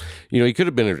gentleman. He could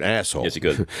have been an asshole. Yes, he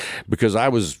could. Because I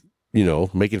was,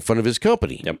 making fun of his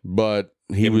company. Yep. But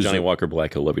he was Johnny Walker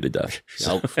Black. He'll love you to death.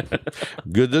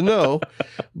 Good to know.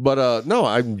 But no,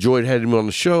 I enjoyed having him on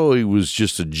the show. He was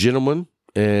just a gentleman,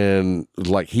 and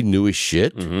like he knew his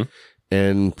shit. Mm-hmm.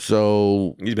 And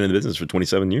so he's been in the business for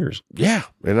 27 years. Yeah,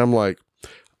 and I'm like,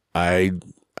 I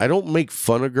don't make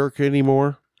fun of Gurkha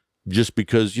anymore. Just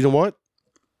because, you know what?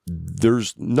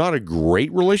 There's not a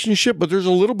great relationship, but there's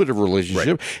a little bit of a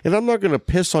relationship. Right. And I'm not going to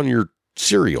piss on your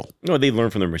cereal. No, they learn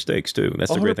from their mistakes, too.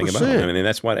 That's the 100%. Great thing about it. I mean,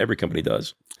 that's what every company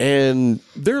does. And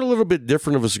they're a little bit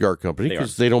different of a cigar company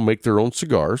because they don't make their own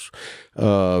cigars.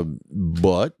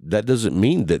 But that doesn't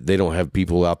mean that they don't have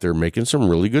people out there making some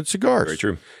really good cigars. Very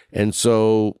true. And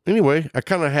so, anyway, I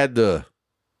kind of had to...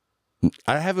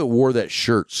 I haven't wore that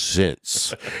shirt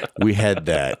since we had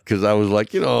that because I was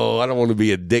like, I don't want to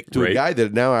be a dick to a guy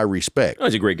that now I respect. Oh,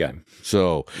 he's a great guy.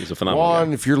 So, he's a phenomenal Juan,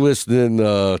 guy. If you're listening,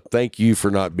 thank you for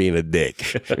not being a dick.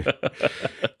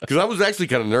 Because I was actually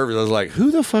kind of nervous. I was like, who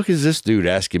the fuck is this dude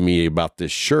asking me about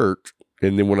this shirt?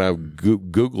 And then when I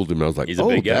Googled him, I was like, he's a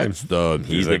big guy. He's the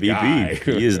VP. Guy.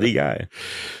 He is the guy.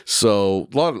 So,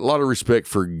 a lot of respect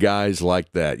for guys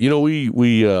like that. We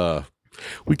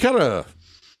kind of...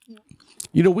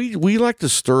 we like to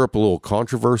stir up a little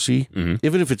controversy,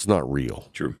 even if it's not real.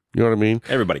 True. You know what I mean?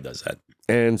 Everybody does that.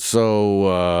 And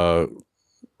so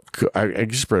I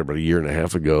just spread about a year and a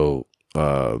half ago,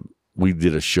 we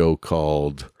did a show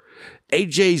called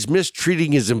AJ's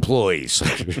Mistreating His Employees,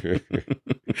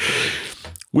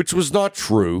 which was not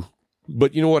true.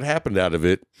 But you know what happened out of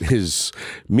it is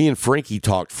me and Frankie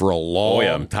talked for a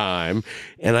long time,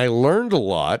 and I learned a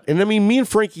lot. And I mean, me and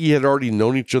Frankie had already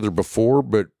known each other before,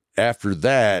 but after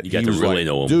that, you got to really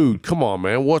know him. Dude, come on,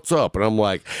 man, what's up? And I'm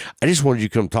like, I just wanted you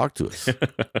to come talk to us.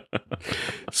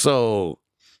 So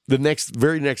the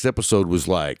very next episode was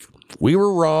like, we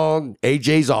were wrong.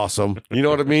 AJ's awesome. You know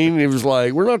what I mean? It was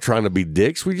like, we're not trying to be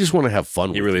dicks. We just want to have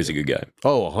fun. He really is a good guy.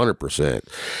 Oh, 100%.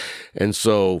 And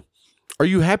so, are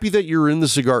you happy that you're in the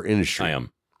cigar industry? I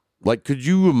am. Like,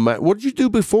 what did you do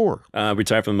before?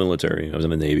 Retired from the military. I was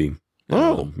in the Navy.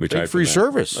 Retired for your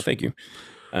service. Oh, thank you.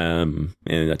 And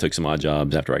I took some odd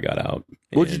jobs after I got out.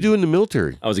 What did you do in the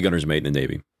military? I was a gunner's mate in the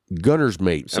Navy. Gunner's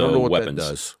mate. So I don't know what weapons. That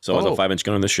does. So I was a 5-inch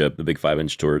gun on the ship, the big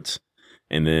 5-inch turrets.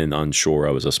 And then on shore,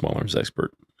 I was a small arms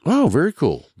expert. Oh, very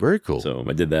cool. Very cool. So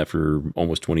I did that for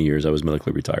almost 20 years. I was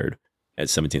medically retired at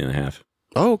 17 and a half.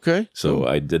 Oh, okay. So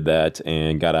I did that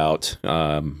and got out.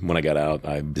 When I got out,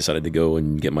 I decided to go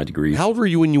and get my degree. How old were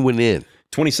you when you went in?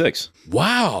 26.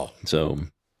 Wow. So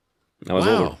I was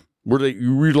older. Were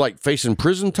you like facing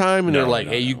prison time and they're like,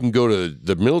 hey, you can go to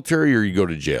the military or you go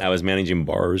to jail? I was managing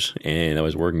bars and I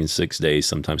was working 6 days,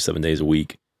 sometimes 7 days a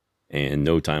week and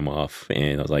no time off.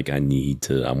 And I was like, I want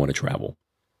to travel.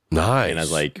 Nice. And I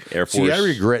was like, Air Force. See, I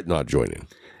regret not joining.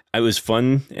 It was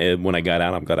fun. And when I got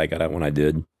out, I'm glad I got out when I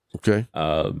did. Okay.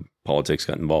 Politics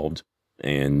got involved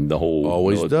and the whole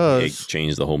does. It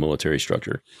changed the whole military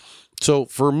structure. So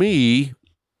for me,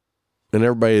 and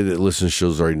everybody that listens to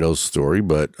shows already knows the story,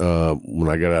 but when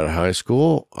I got out of high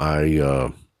school,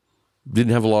 I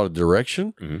didn't have a lot of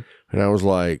direction. Mm-hmm. And I was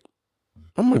like,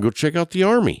 I'm going to go check out the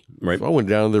Army. Right. So I went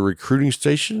down to the recruiting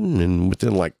station, and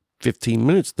within like 15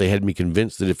 minutes, they had me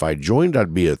convinced that if I joined,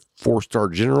 I'd be a 4-star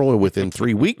general within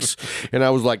 3 weeks. And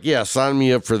I was like, yeah, sign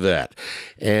me up for that.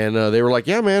 And they were like,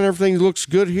 yeah, man, everything looks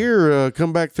good here.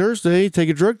 Come back Thursday, take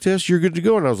a drug test. You're good to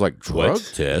go. And I was like, drug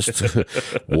test?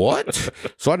 What?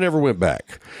 So I never went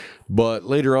back. But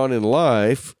later on in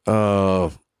life,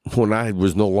 when I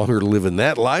was no longer living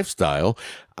that lifestyle,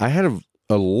 I had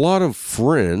a lot of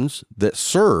friends that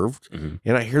served, and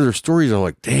I hear their stories. And I'm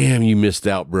like, damn, you missed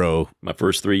out, bro. My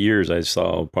first 3 years, I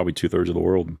saw probably 2/3 of the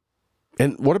world.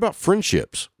 And what about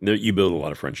friendships? You build a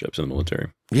lot of friendships in the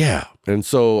military. Yeah. And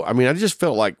so, I mean, I just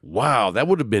felt like, wow, that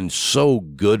would have been so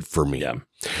good for me. Yeah.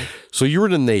 So you were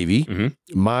in the Navy.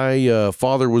 Mm-hmm. My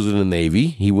father was in the Navy.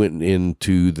 He went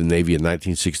into the Navy in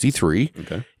 1963.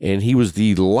 Okay. And he was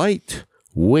the light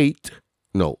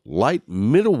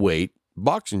middleweight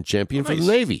boxing champion for the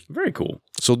Navy. Very cool.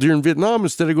 So during Vietnam,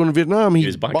 instead of going to Vietnam, he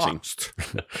was boxing. boxed.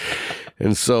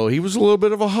 And so he was a little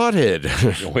bit of a hothead.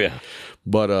 Oh, yeah.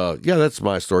 But yeah, that's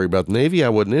my story about the Navy. I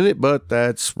wasn't in it, but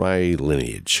that's my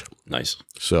lineage. Nice.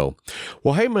 So,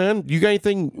 well, hey, man, you got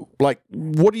anything, like,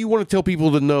 what do you want to tell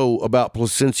people to know about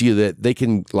Plasencia that they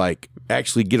can, like,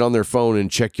 actually get on their phone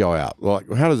and check y'all out? Like,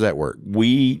 how does that work?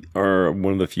 We are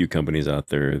one of the few companies out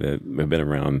there that have been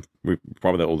around. We're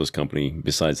probably the oldest company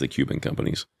besides the Cuban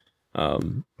companies.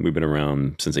 We've been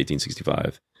around since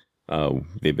 1865.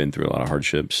 They've been through a lot of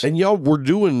hardships. And y'all were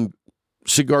doing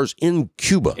cigars in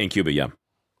Cuba. In Cuba, yeah.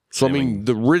 So, I mean,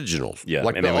 the originals. Yeah.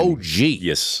 Like and the when, OG.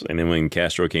 Yes. And then when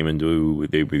Castro came into,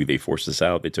 they forced us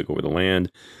out. They took over the land.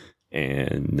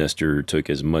 And Nestor took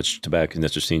as much tobacco,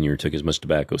 Nestor Sr. took as much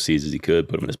tobacco seeds as he could,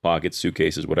 put them in his pockets,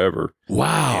 suitcases, whatever.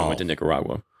 Wow. And went to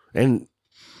Nicaragua. And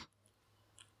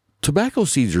tobacco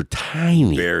seeds are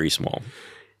tiny. Very small.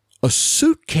 A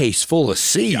suitcase full of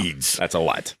seeds. That's a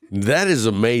lot. That is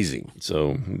amazing.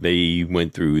 So they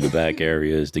went through the back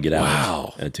areas to get out,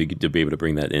 Wow. to be able to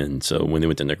bring that in. So when they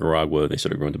went to Nicaragua, they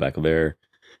started growing tobacco there.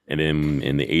 And then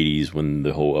in the 80s, when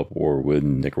the whole uproar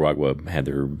when Nicaragua had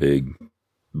their big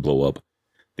blow up,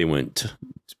 they went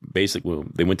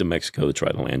to Mexico to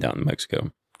try the land out in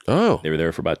Mexico. Oh. They were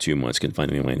there for about 2 months, couldn't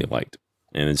find any land they liked.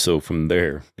 And so from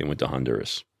there, they went to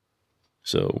Honduras.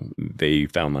 So they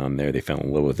found land there, they fell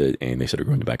in love with it, and they started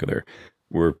growing tobacco there.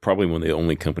 We're probably one of the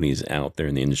only companies out there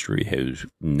in the industry who's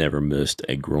never missed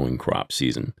a growing crop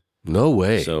season. No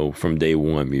way. So from day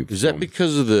one, Is that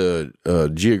because of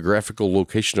the geographical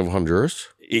location of Honduras?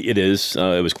 It is.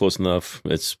 It was close enough.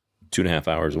 It's 2.5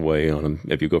 hours away.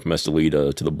 If you go from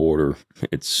Estelita to the border,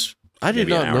 it's. I did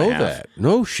maybe an not hour and know a half. that.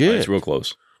 No shit. It's real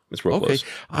close. It's real Okay. close.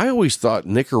 I always thought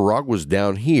Nicaragua's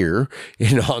down here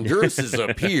and Honduras is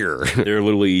up here. They're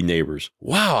literally neighbors.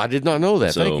 Wow, I did not know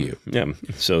that. So, Thank you. Yeah.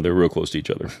 So they're real close to each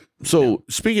other. So,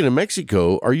 speaking of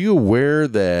Mexico, are you aware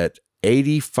that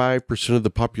 85% of the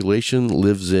population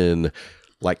lives in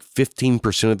like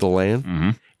 15% of the land? Mm-hmm.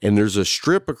 And there's a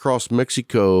strip across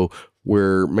Mexico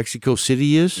where Mexico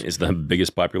City is. It's the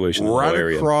biggest population in the Right whole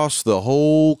area. across the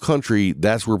whole country,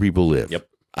 that's where people live. Yep.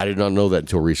 I did not know that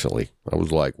until recently. I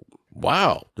was like,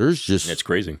 wow, there's just, It's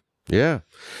crazy. yeah.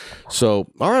 So,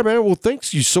 all right, man. Well,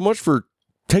 thanks you so much for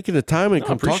taking the time and No,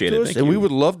 come talk appreciate to it. us. Thank And we you.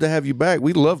 would love to have you back.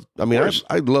 We love, I mean, course.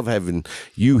 I love having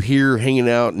you here hanging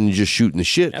out and just shooting the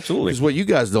shit. Absolutely. Because what you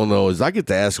guys don't know is I get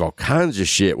to ask all kinds of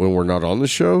shit when we're not on the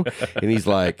show. And he's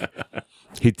like,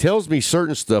 he tells me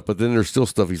certain stuff, but then there's still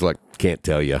stuff he's like, can't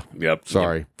tell you. Yep.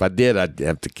 Sorry. If I did, I'd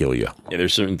have to kill you. Yeah,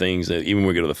 there's certain things that even when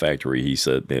we go to the factory, he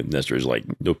said that Nestor's like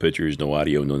no pictures, no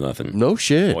audio, no nothing. No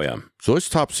shit. Oh, yeah. So it's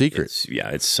top secret.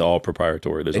 It's all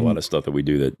proprietary. There's a lot of stuff that we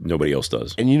do that nobody else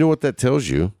does. And you know what that tells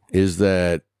you is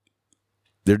that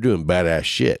they're doing badass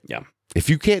shit. Yeah. If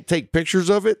you can't take pictures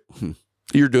of it,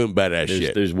 you're doing badass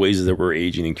shit. There's ways that we're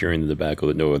aging and curing the tobacco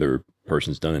that no other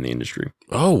person's done in the industry.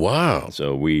 Oh, wow.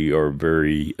 So we are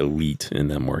very elite in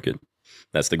that market.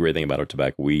 That's the great thing about our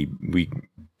tobacco. We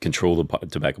control the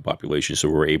tobacco population, so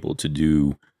we're able to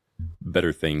do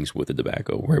better things with the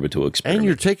tobacco. We're able to experiment. And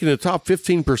you're taking the top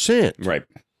 15%. right.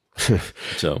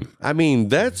 So I mean,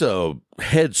 that's a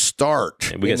head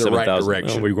start and we in got the right 7,000.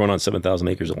 direction. We're growing on 7,000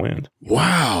 acres of land.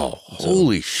 Wow.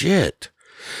 Holy shit.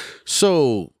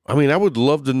 So, I mean, I would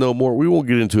love to know more. We won't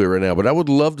get into it right now, but I would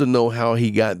love to know how he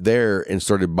got there and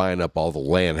started buying up all the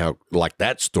land. How, like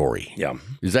that story. Yeah.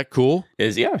 Is that cool?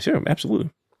 Yeah, sure, absolutely.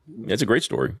 It's a great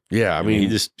story. Yeah. I mean,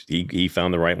 he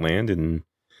found the right land, and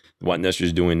what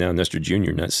Nestor's doing now, Nestor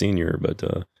Jr., not Senior, but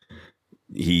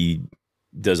he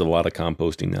does a lot of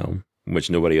composting now, which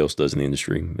nobody else does in the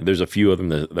industry. There's a few of them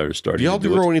that are starting do y'all to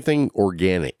do grow it. anything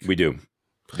organic? We do.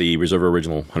 The Reserve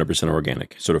Original, 100%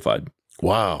 organic, certified.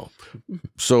 Wow.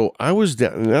 So I was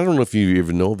down, and I don't know if you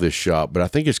even know this shop, but I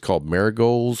think it's called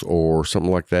Marigolds or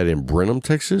something like that in Brenham,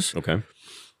 Texas. Okay.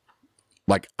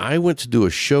 Like I went to do a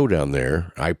show down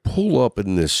there. I pull up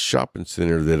in this shopping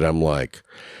center that I'm like,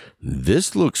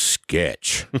 this looks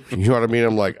sketch. You know what I mean?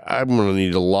 I'm like, I'm going to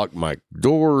need to lock my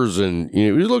doors and,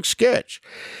 you know, it looks sketch.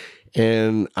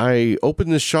 And I open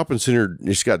this shopping center.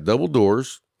 It's got double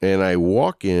doors and I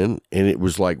walk in and it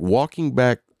was like walking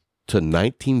back to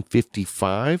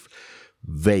 1955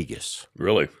 Vegas.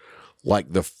 Really?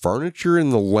 Like the furniture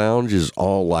in the lounge is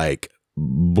all like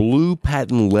blue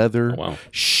patent leather, Oh, wow.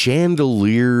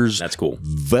 chandeliers. That's cool.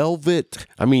 Velvet.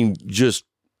 I mean, just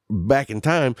back in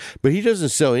time. But he doesn't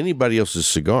sell anybody else's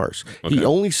cigars. Okay. He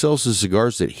only sells the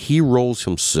cigars that he rolls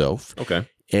himself. Okay.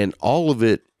 And all of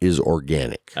it is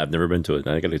organic. I've never been to it.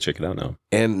 I got to check it out now.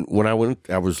 And when I went,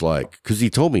 I was like, because he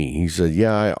told me, he said,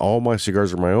 yeah, all my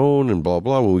cigars are my own and blah,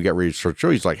 blah. When we got ready to start the show,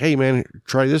 he's like, hey, man,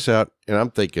 try this out. And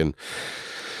I'm thinking,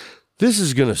 this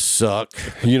is going to suck.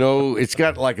 You know, it's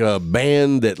got like a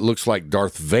band that looks like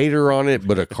Darth Vader on it,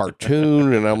 but a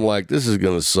cartoon. And I'm like, this is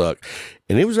going to suck.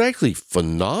 And it was actually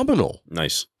phenomenal.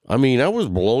 Nice. I mean, I was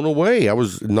blown away. I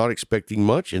was not expecting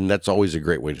much, and that's always a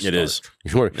great way to start. It is.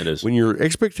 It is. When your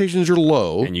expectations are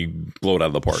low. And you blow it out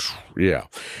of the park. Yeah.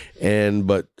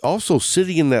 But also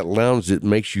sitting in that lounge that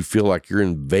makes you feel like you're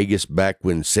in Vegas back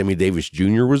when Sammy Davis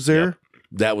Jr. was there. Yep.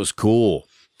 That was cool.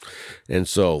 And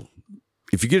so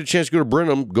if you get a chance to go to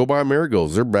Brenham, go buy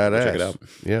Marigolds. They're badass. Check it out.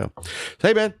 Yeah.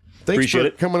 Hey, man. Thanks Appreciate for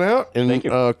it. coming out. And Thank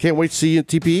you. Can't wait to see you at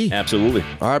TPE. Absolutely.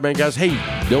 All right, man, guys. Hey,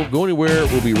 don't go anywhere.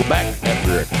 We'll be back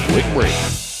after a quick break.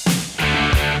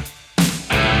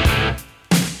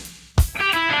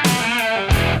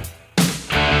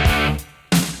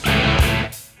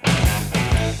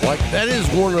 Like, that is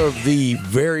one of the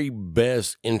very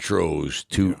best intros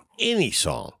to any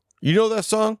song. You know that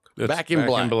song? Back in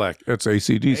Black. That's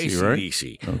AC/DC, right?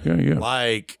 AC/DC. Okay, yeah.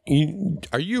 Like,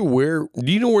 are you aware?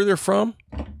 Do you know where they're from?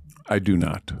 I do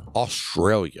not.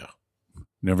 Australia.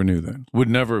 Never knew that. Would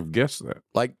never have guessed that.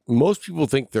 Like, most people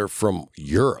think they're from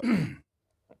Europe.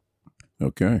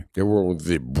 Okay. They were with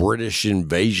the British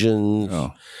invasions.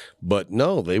 Oh. But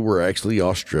no, they were actually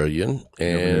Australian.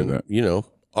 Never knew that. You know,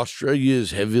 Australia is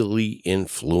heavily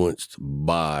influenced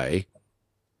by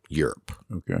Europe.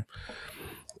 Okay.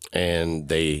 And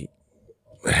they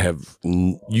have,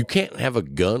 you can't have a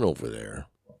gun over there.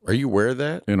 Are you aware of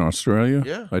that? In Australia?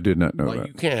 Yeah. I did not know Like, that.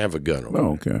 you can't have a gun over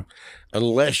Oh, there. okay.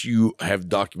 Unless you have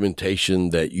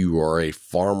documentation that you are a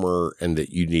farmer and that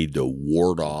you need to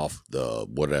ward off the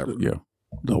whatever. Yeah.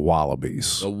 The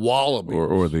wallabies. The wallaby.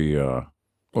 Or the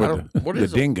what the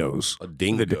is dingoes. a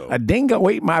dingo? A dingo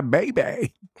ate my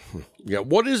baby. Yeah,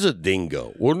 what is a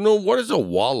dingo? Well, no, what is a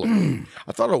wallaby?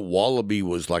 I thought a wallaby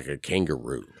was like a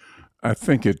kangaroo. I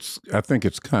think it's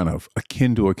kind of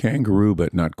akin to a kangaroo,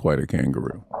 but not quite a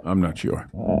kangaroo. I'm not sure.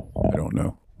 I don't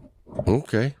know.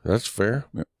 Okay, that's fair.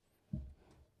 Yeah.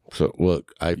 So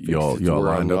look, I fixed Y'all it to where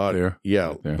lined I'm up not- there?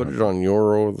 Yeah, There. put it on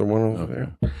your the one over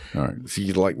there. All right.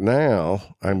 See, like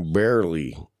now, I'm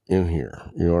barely in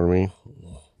here. You know what I mean?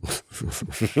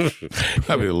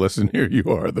 I mean, the less here you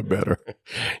are, the better.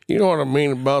 You know what I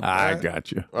mean about that? I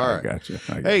got you. All right. I got you.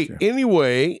 Hey,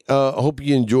 anyway, I hope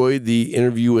you enjoyed the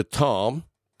interview with Tom.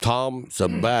 Tom's a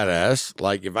badass.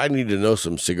 Like, if I need to know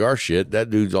some cigar shit, that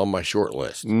dude's on my short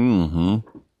list. Mm-hmm.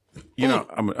 You know,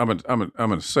 I'm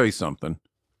gonna say something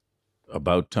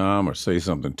about Tom, or say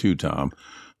something to Tom.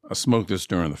 I smoked this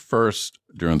during the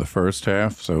first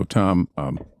half. So Tom,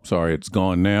 sorry it's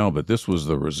gone now, but this was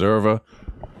the Reserva,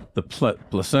 the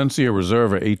Plasencia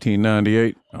Reserva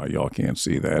 1898. Oh, y'all can't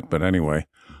see that, but anyway,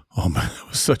 oh man, that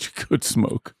was such a good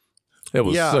smoke. That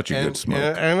was such a good smoke.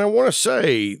 And I want to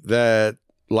say that,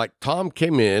 like, Tom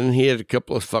came in, he had a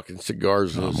couple of fucking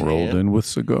cigars in his I'm rolled hand. in with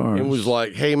cigars. It was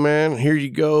like, hey, man, here you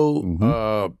go.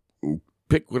 Mhm.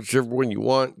 Pick whichever one you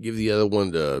want. Give the other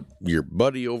one to your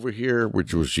buddy over here,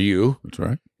 which was you. That's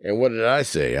right. And what did I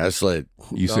say? I said,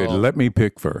 You said, "No, let me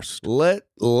pick first. let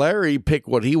Larry pick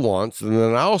what he wants, and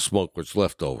then I'll smoke what's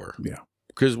left over." Yeah.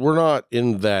 Because we're not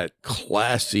in that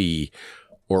classy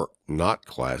or not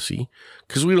classy,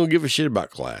 because we don't give a shit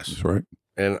about class. That's right.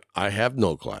 And I have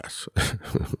no class.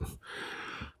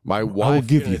 My wife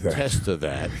give can you that. attest to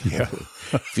that. Yeah.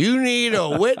 If you need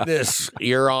a witness,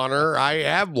 Your Honor, I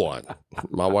have one.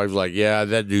 My wife's like, yeah,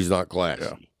 that dude's not classy.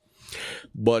 Yeah.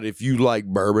 But if you like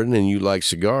bourbon and you like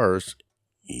cigars,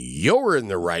 you're in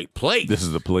the right place. This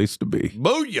is the place to be.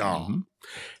 Booyah. Mm-hmm.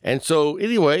 And so,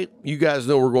 anyway, you guys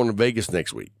know we're going to Vegas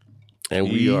next week. And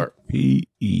we are.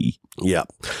 TPE. Yeah.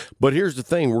 But here's the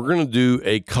thing. We're going to do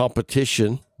a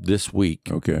competition this week.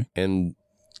 Okay. And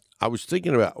I was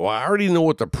thinking about, well, I already know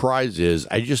what the prize is.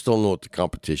 I just don't know what the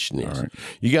competition is. All right.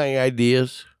 You got any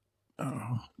ideas?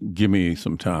 Give me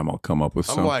some time. I'll come up with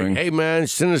I'm something. like, hey, man,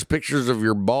 send us pictures of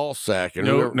your ball sack. And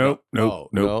Nope,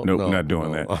 not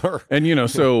doing that. And you know,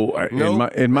 so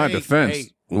in my defense,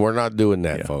 we're not doing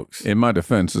that, Yeah. folks. in my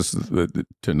defense, this is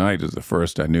tonight is the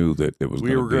first I knew that it was.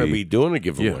 We were going to be doing a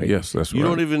giveaway. Yeah, yes, that's You right.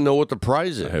 don't even know what the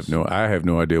prize is. I have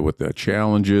no idea what the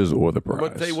challenge is or the I'm prize.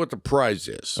 going to tell you what the prize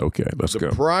is. Okay, let's The go.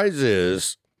 prize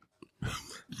is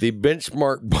the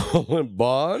benchmark ball and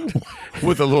bond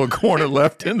with a little corner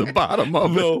left in the bottom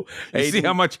of No, it. You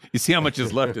see how much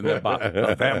is left in that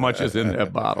bottle? That much is in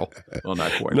that bottle. Well,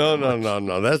 not quite. No.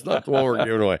 That's not the one we're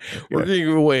giving away. We're going to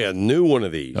give away a new one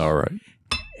of these. All right.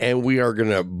 And we are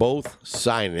going to both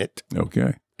sign it.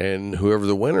 Okay. And whoever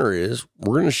the winner is,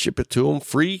 we're going to ship it to them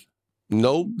free.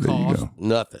 No cost,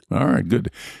 nothing. All right, good.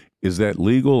 Is that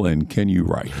legal and can you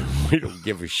write? We don't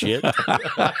give a shit.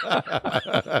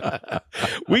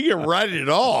 We can write it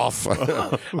off.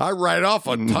 I write off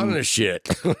a ton of shit.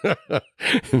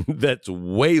 That's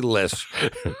way less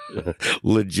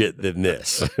legit than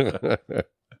this.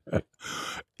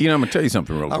 You know, I'm gonna tell you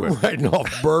something real I'm quick. writing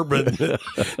off bourbon.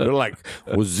 They're like,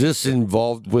 was this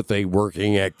involved with a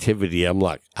working activity? I'm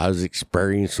like, I was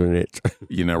experiencing it.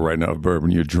 You're not writing off bourbon.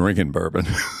 You're drinking bourbon.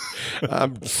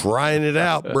 I'm trying it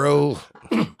out, bro.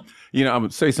 You know, I'm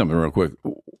gonna say something real quick.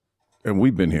 And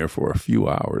we've been here for a few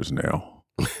hours now.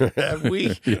 Have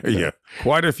we? Yeah,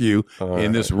 quite a few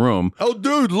in this room. Oh,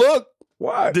 dude, look.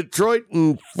 What? Detroit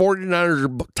and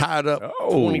 49ers are tied up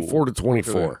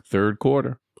 24-24. Third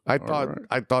quarter. I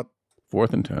thought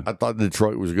 4th and 10. I thought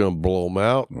Detroit was going to blow them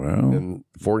out, Well, and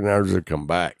 49ers would come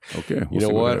back. okay. You know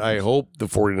what? I hope the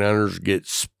 49ers get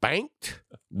spanked,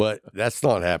 but that's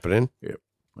not happening.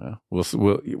 Well,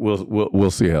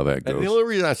 we'll see how that And the goes. only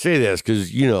reason I say that is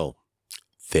because,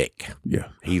 Thick. Yeah.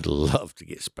 He'd love to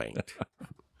get spanked.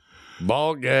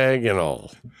 Ball gag and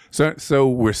all. So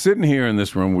we're sitting here in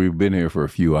this room. We've been here for a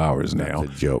few hours now.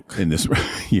 That's a joke. In this room.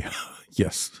 Yeah.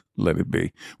 Yes. Let it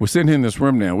be. We're sitting here in this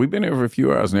room now. We've been here for a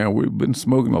few hours now. We've been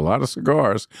smoking a lot of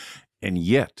cigars. And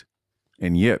yet,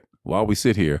 while we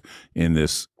sit here in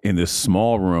this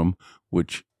small room,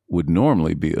 which would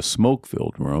normally be a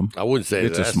smoke-filled room, I wouldn't say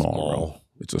it's that's a small room.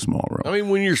 It's a small room. I mean,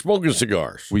 when you're smoking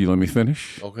cigars. Will you let me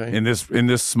finish? Okay. In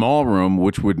this small room,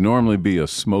 which would normally be a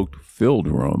smoke-filled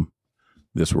room,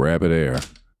 this rabbit air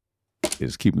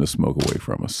is keeping the smoke away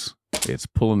from us. It's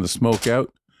pulling the smoke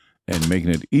out and making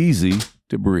it easy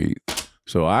to breathe.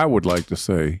 So I would like to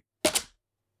say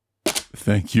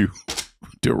thank you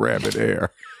to Rabbit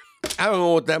Air. I don't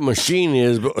know what that machine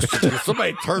is, but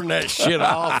somebody turn that shit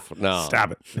off. No.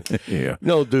 Stop it. Yeah.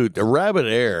 No, dude, the Rabbit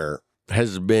Air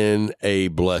has been a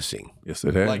blessing. Yes,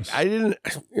 it has. Like, I'm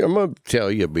going to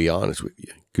tell you, be honest with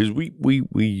you, because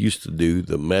we used to do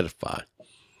the Medify.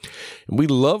 And we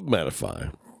love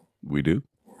Medify. We do.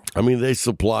 I mean, they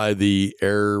supply the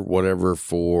air, whatever,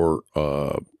 for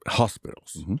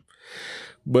hospitals. Mm-hmm.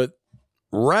 But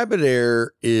Rabbit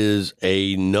Air is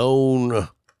a known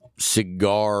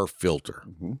cigar filter.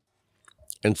 Mm-hmm.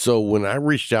 And so when I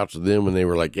reached out to them and they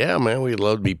were like, yeah, man, we'd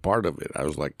love to be part of it. I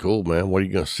was like, cool, man. What are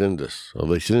you going to send us? So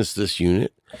they sent us this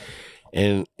unit.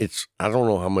 And I don't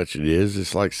know how much it is.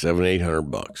 It's like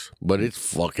 $700-800, but it's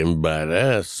fucking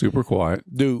badass. Super quiet.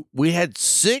 Dude, we had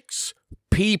 6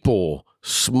 people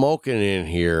smoking in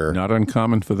here. Not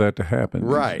uncommon for that to happen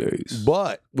Right. these days.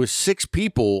 But with 6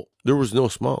 people, there was no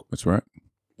smoke. That's right.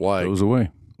 Like, Goes away.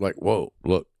 whoa,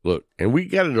 look. And we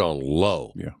got it on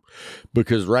low. Yeah.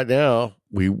 Because right now,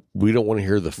 we don't want to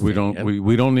hear the fan.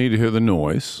 We don't need to hear the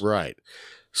noise. Right.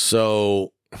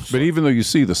 So, But even though you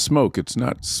see the smoke, it's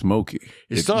not smoky.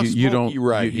 It's not you don't, smoky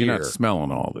right You're not here.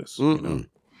 smelling all this. You know?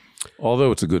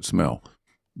 Although it's a good smell.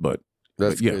 But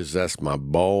that's yeah. because that's my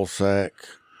ball sack.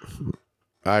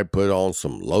 I put on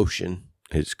some lotion.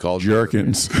 It's called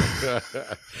Jerkins.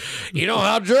 You know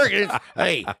how Jerkins?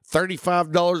 Hey,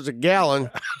 $35 a gallon.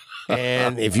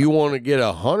 And if you want to get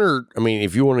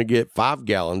if you want to get 5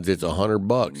 gallons, it's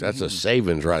 $100. That's a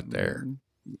savings right there.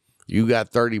 You got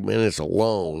 30 minutes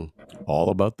alone. All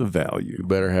about the value. You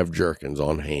better have Jerkins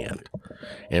on hand.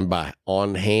 And by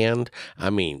on hand, I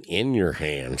mean in your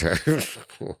hand.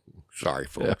 Sorry,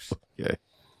 folks. Okay.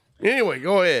 Anyway,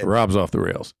 go ahead. Rob's off the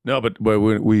rails. No, but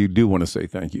we do want to say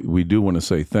thank you. We do want to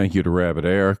say thank you to Rabbit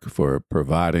Air for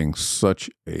providing such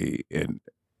a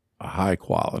high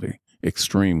quality,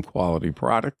 extreme quality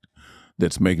product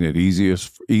that's making it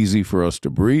easy for us to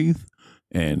breathe,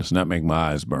 and it's not making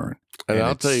my eyes burn. And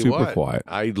I'll tell you super what, quiet.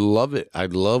 I love it. I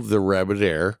love the Rabbit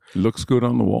Air. Looks good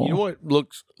on the wall. You know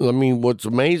what's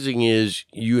amazing is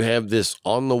you have this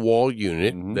on the wall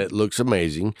unit that looks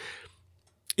amazing.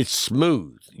 It's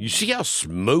smooth. You see how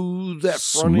smooth that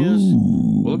front is?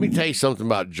 Well, let me tell you something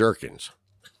about Jerkins.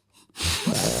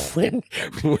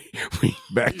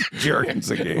 Back to Jerkins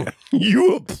again.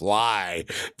 You apply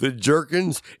the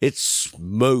Jerkins, it's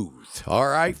smooth. All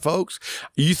right, folks?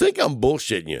 You think I'm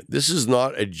bullshitting you. This is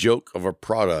not a joke of a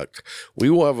product. We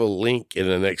will have a link in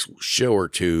the next show or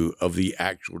two of the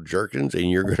actual Jerkins, and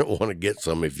you're going to want to get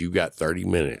some if you got 30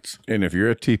 minutes. And if you're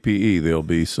at TPE, there'll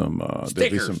be some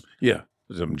Stickers.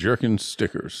 Some jerkin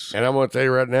stickers. And I'm going to tell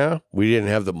you right now, we didn't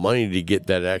have the money to get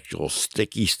that actual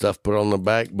sticky stuff put on the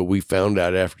back, but we found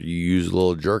out after you use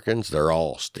little jerkins, they're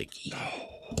all sticky.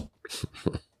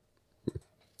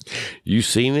 You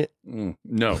seen it?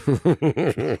 No.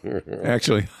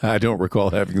 Actually, I don't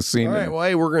recall having seen All it. right, well,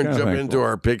 hey, we're going to jump into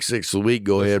our pick six of the week.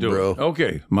 Go ahead, bro.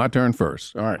 Okay, my turn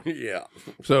first. All right. Yeah.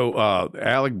 So,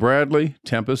 Alec Bradley,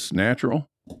 Tempest Natural.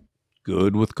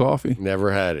 Good with coffee.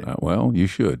 Never had it. Well, you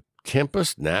should.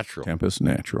 Tempest Natural. Tempest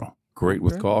Natural. Great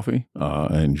with coffee.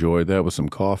 I enjoyed that with some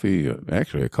coffee,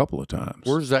 actually a couple of times.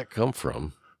 Where's that come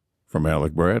from? From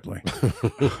Alec Bradley.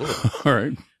 All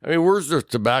right. I mean, where's the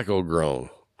tobacco grown?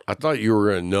 I thought you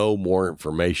were going to know more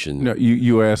information. No,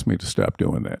 you asked me to stop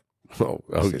doing that. Oh,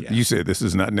 yeah. You said this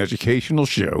is not an educational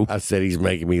show. I said he's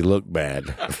making me look bad.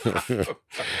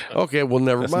 Okay, well,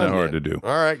 never That's mind. not hard to do.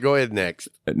 All right, go ahead next.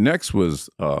 Next was,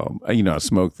 I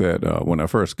smoked that when I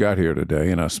first got here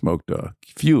today, and I smoked a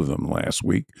few of them last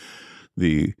week.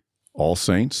 The All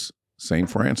Saints St.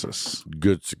 Francis.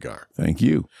 Good cigar. Thank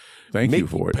you. Thank Mickey you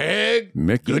for it. Peg.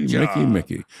 Mickey, Good job.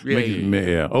 Mickey. Yeah,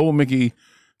 Yeah. Oh, Mickey.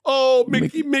 Oh,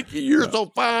 Mickey, you're so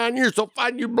fine. You're so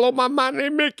fine. You blow my mind, hey,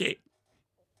 Mickey.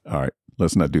 All right.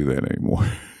 Let's not do that anymore.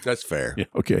 That's fair. Yeah,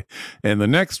 okay. And the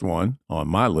next one on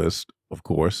my list, of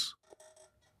course,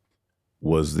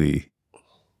 was the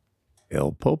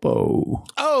El Popo.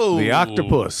 Oh, The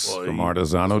octopus boy. from Artesano That's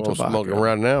what I'm Tobacco. smoking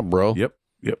right now, bro. Yep.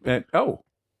 And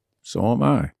so am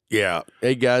I. Yeah.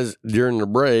 Hey, guys, during the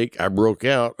break, I broke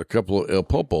out a couple of El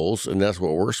Popos, and that's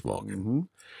what we're smoking.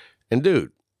 And,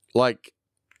 dude, like,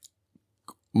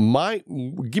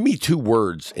 give me two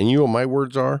words, and you know what my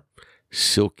words are?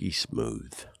 Silky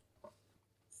smooth.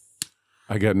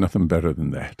 I got nothing better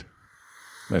than that.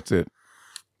 That's it.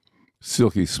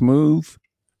 Silky smooth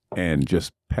and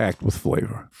just packed with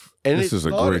flavor. And This is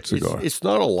a great cigar. It's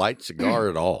not a light cigar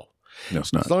at all. No,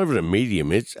 it's not. It's not even a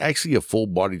medium. It's actually a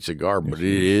full-bodied cigar, but it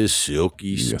is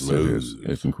silky smooth. Yes, it is.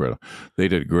 It's incredible. They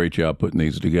did a great job putting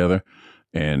these together.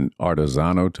 And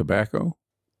Artesano Tobacco,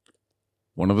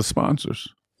 one of the sponsors.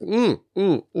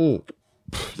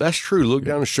 That's true. Look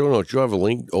down the show notes. You'll have a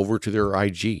link over to their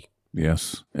IG.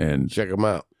 Yes, and Check them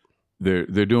out. they're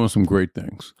doing some great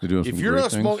things. They're doing If some you're great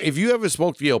not things. smoking, if you haven't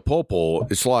smoked the El Popo,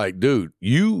 it's like, dude,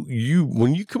 you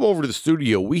when you come over to the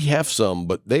studio, we have some,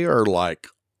 but they are like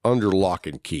under lock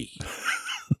and key.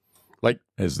 Like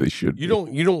As they should. you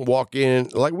don't walk in,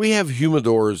 like we have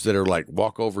humidors that are like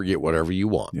walk over, get whatever you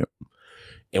want. Yep.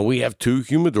 And we have two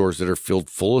humidors that are filled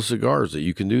full of cigars that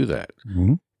you can do that.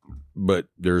 Mhm. But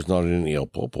there's not any El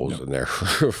Popos in there.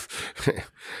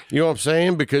 You know what I'm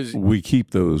saying? Because We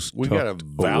keep those. we got to tucked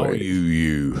value away.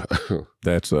 you.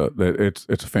 It's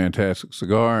a fantastic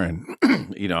cigar, and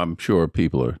I'm sure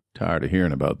people are tired of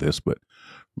hearing about this, but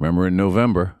remember in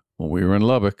November when we were in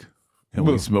Lubbock and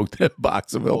we smoked that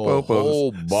box of El A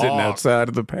whole Popos box. sitting outside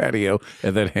of the patio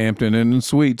at that Hampton Inn and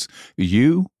Suites,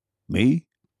 you, me,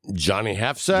 Johnny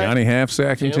Halfsack. Johnny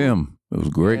Halfsack, and Tim. It was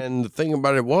great. And the thing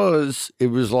about it was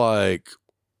like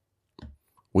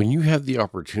when you have the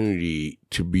opportunity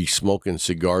to be smoking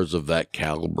cigars of that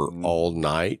caliber all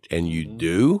night, and you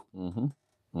do,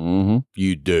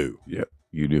 you do. Yep,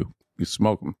 you do. You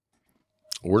smoke them.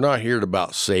 We're not here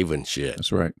about saving shit.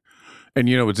 That's right. And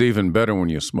it's even better when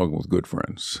you're smoking with good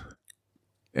friends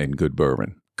and good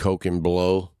bourbon. Coke and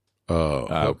blow,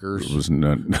 hookers. It was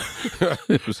none.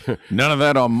 It was none of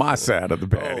that on my side of the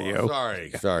patio. Oh,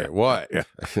 sorry. What?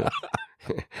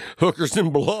 Hookers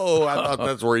and blow. I thought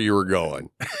that's where you were going.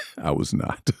 I was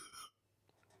not.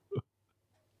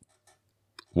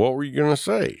 What were you gonna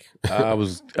say? I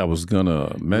was gonna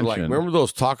You're mention. like, remember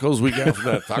those tacos we got from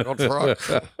that taco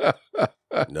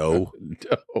truck? No.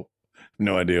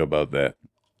 No idea about that.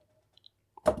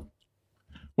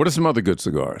 What are some other good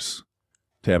cigars?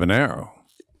 Tabanero.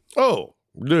 Oh,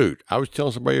 dude, I was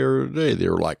telling somebody the other day, they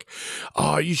were like,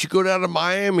 oh, you should go down to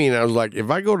Miami. And I was like, if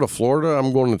I go to Florida,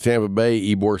 I'm going to Tampa Bay,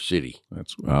 Ybor City.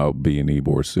 I'll be in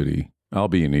Ybor City. I'll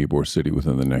be in Ybor City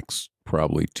within the next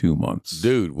probably 2 months.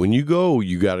 Dude, when you go,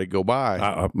 you got to go by.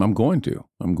 I'm going to.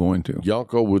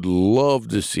 Yanko would love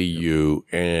to see you.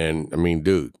 And I mean,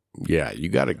 dude, yeah, you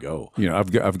got to go.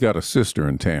 I've got a sister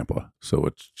in Tampa, so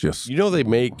it's just. They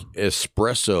make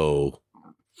espresso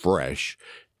fresh.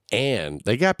 And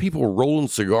they got people rolling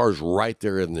cigars right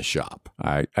there in the shop.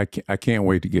 I can't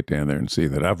wait to get down there and see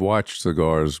that. I've watched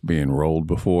cigars being rolled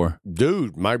before.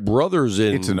 Dude, my brother's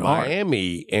in It's an art.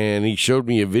 Miami, and he showed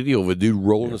me a video of a dude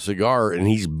rolling a cigar, and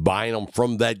he's buying them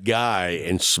from that guy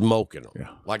and smoking them.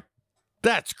 Yeah. Like,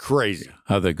 that's crazy.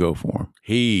 How'd they go for him?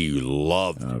 He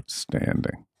loved it.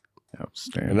 Outstanding.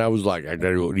 Outstanding. And I was like, I got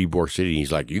to go to Ybor City.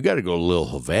 He's like, you got to go to Little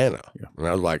Havana. Yeah. And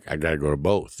I was like, I got to go to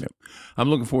both. Yep. I'm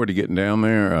looking forward to getting down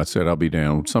there. I said I'll be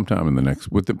down sometime in the next,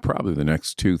 probably the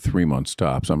next 2-3 months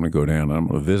tops. I'm going to go down and I'm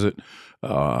going to visit.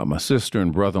 My sister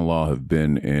and brother-in-law have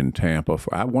been in Tampa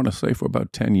for, I want to say, for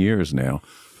about 10 years now.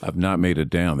 I've not made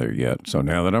it down there yet. So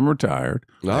now that I'm retired,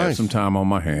 I have some time on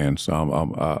my hands. So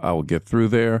I will get through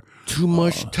there. Too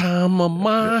much time on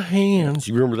my hands.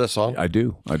 You remember that song? I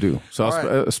do. So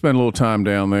I'll spend a little time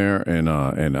down there, and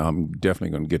I'm definitely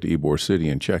going to get to Ybor City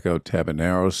and check out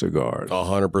Tabanero Cigars.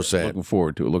 100%.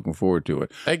 Looking forward to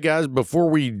it. Hey, guys, before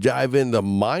we dive into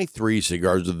my 3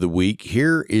 cigars of the week,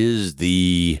 here is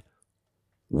the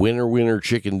winner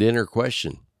chicken dinner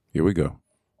question. Here we go.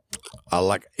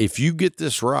 If you get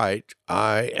this right,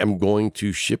 I am going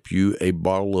to ship you a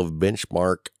bottle of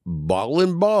Benchmark Bottle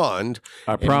and Bond.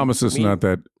 I promise it's not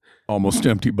that almost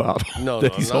empty bottle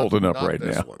that he's holding up right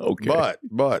now. One. Okay.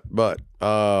 But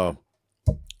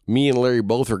me and Larry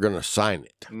both are going to sign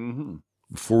it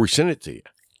before we send it to you.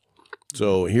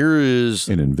 So here is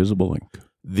in invisible ink.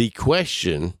 The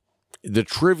question, the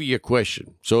trivia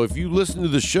question. So if you listen to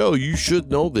the show, you should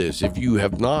know this. If you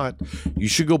have not, you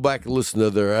should go back and listen to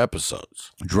their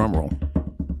episodes. Drum roll.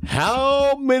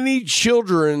 How many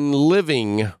children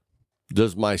living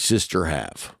does my sister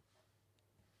have?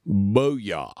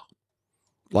 Booyah.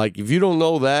 Like, if you don't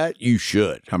know that, you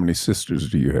should. How many sisters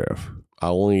do you have? I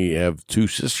only have 2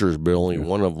 sisters, but only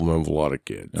one of them have a lot of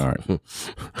kids. All right.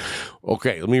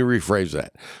 Okay, let me rephrase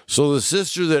that. So the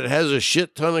sister that has a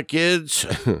shit ton of kids,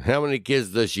 how many kids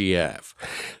does she have?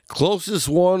 Closest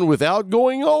one without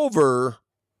going over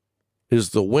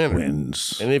is the winner.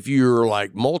 Wins. And if you're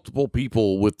like multiple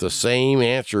people with the same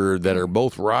answer that are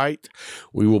both right,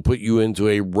 we will put you into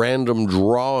a random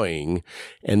drawing.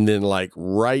 And then like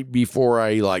right before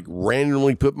I like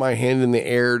randomly put my hand in the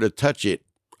air to touch it,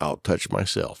 I'll touch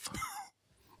myself.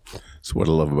 That's what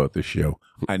I love about this show.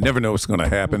 I never know what's going to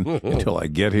happen until I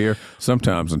get here,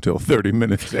 sometimes until 30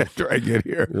 minutes after I get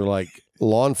here. You're like,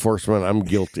 law enforcement, I'm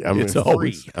guilty. I'm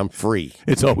free.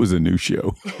 It's always a new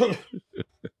show.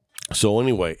 So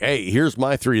anyway, hey, here's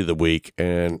my 3 of the week.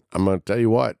 And I'm going to tell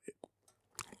you what.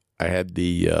 I had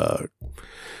the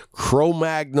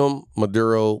Cro-Magnon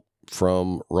Maduro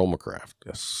from Roma Craft.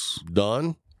 Yes.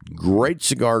 Done. Great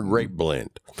cigar, great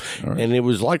blend. Right. And it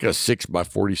was like a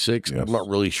 6x46. Yes. I'm not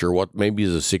really sure what, maybe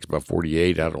it's a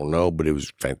 6x48. I don't know, but it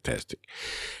was fantastic.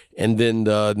 And then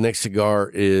the next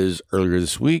cigar is earlier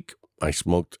this week. I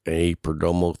smoked a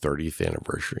Perdomo 30th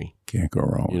anniversary. Can't go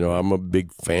wrong. You know, I'm a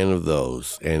big fan of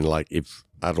those. And like, if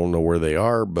I don't know where they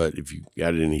are, but if you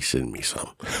got any, send me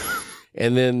some.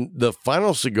 And then the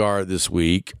final cigar this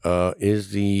week is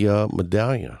the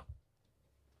Medallia.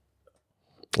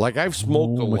 Like I've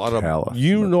smoked a lot of,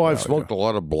 I've smoked a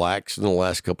lot of blacks in the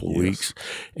last couple of weeks,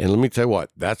 and let me tell you what,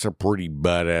 that's a pretty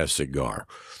badass cigar.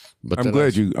 But I'm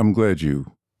glad you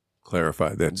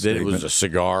clarified that statement. It was a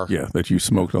cigar. Yeah, that you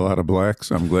smoked a lot of blacks.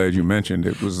 I'm glad you mentioned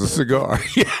it was a cigar.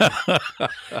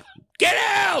 Get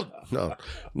out!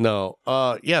 No.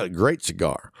 Yeah, great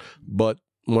cigar. But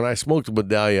when I smoked the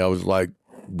Medallia, I was like,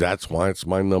 that's why it's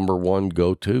my number 1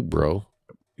 go-to, bro.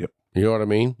 You know what I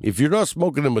mean? If you're not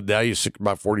smoking a Medallia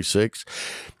 6x46,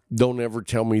 don't ever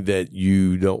tell me that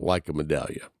you don't like a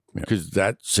Medallia. Because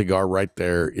that cigar right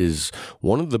there is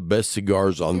one of the best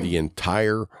cigars on the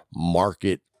entire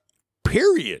market,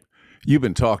 period. You've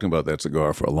been talking about that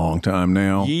cigar for a long time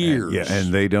now. Years.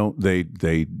 And they don't,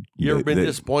 You ever been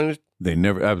disappointed? They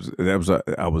never,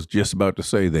 I was just about to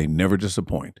say they never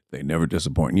disappoint. They never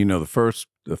disappoint. You know, the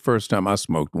first time I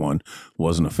smoked one,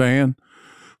 wasn't a fan.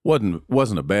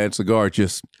 Wasn't a bad cigar.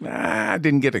 Just I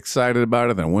didn't get excited about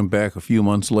it. Then I went back a few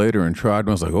months later and tried. And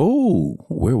I was like, "Oh,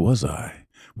 where was I?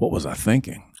 What was I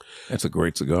thinking?" That's a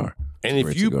great cigar. And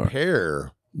if you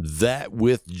pair that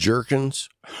with Jerkins,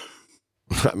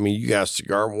 I mean, you got a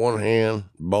cigar in one hand,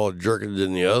 a ball of Jerkins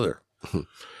in the other.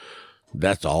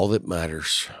 That's all that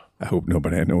matters. I hope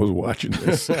nobody knows watching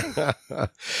this.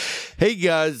 Hey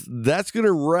guys, that's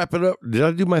gonna wrap it up. Did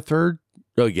I do my 3rd?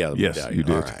 Oh, yeah. Yes, you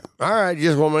did. All right.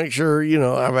 Just want to make sure,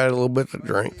 I've had a little bit to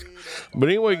drink. But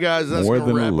anyway, guys, that's going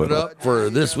to wrap it up for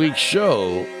this week's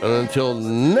show. And until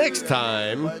next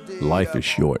time, life is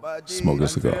short. Smoke a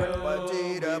cigar.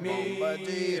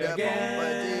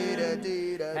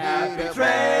 Happy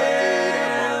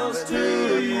trails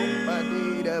to you.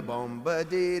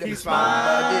 Keep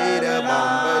smiling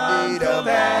until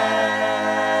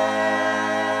then.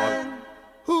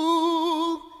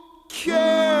 Who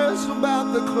cares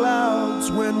about the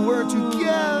clouds when we're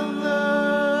together?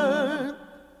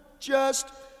 Just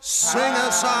sing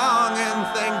a song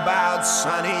and think about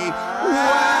sunny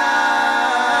weather.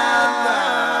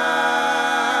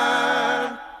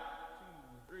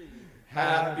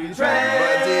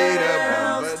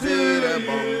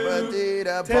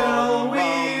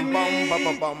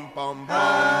 bum bum bum.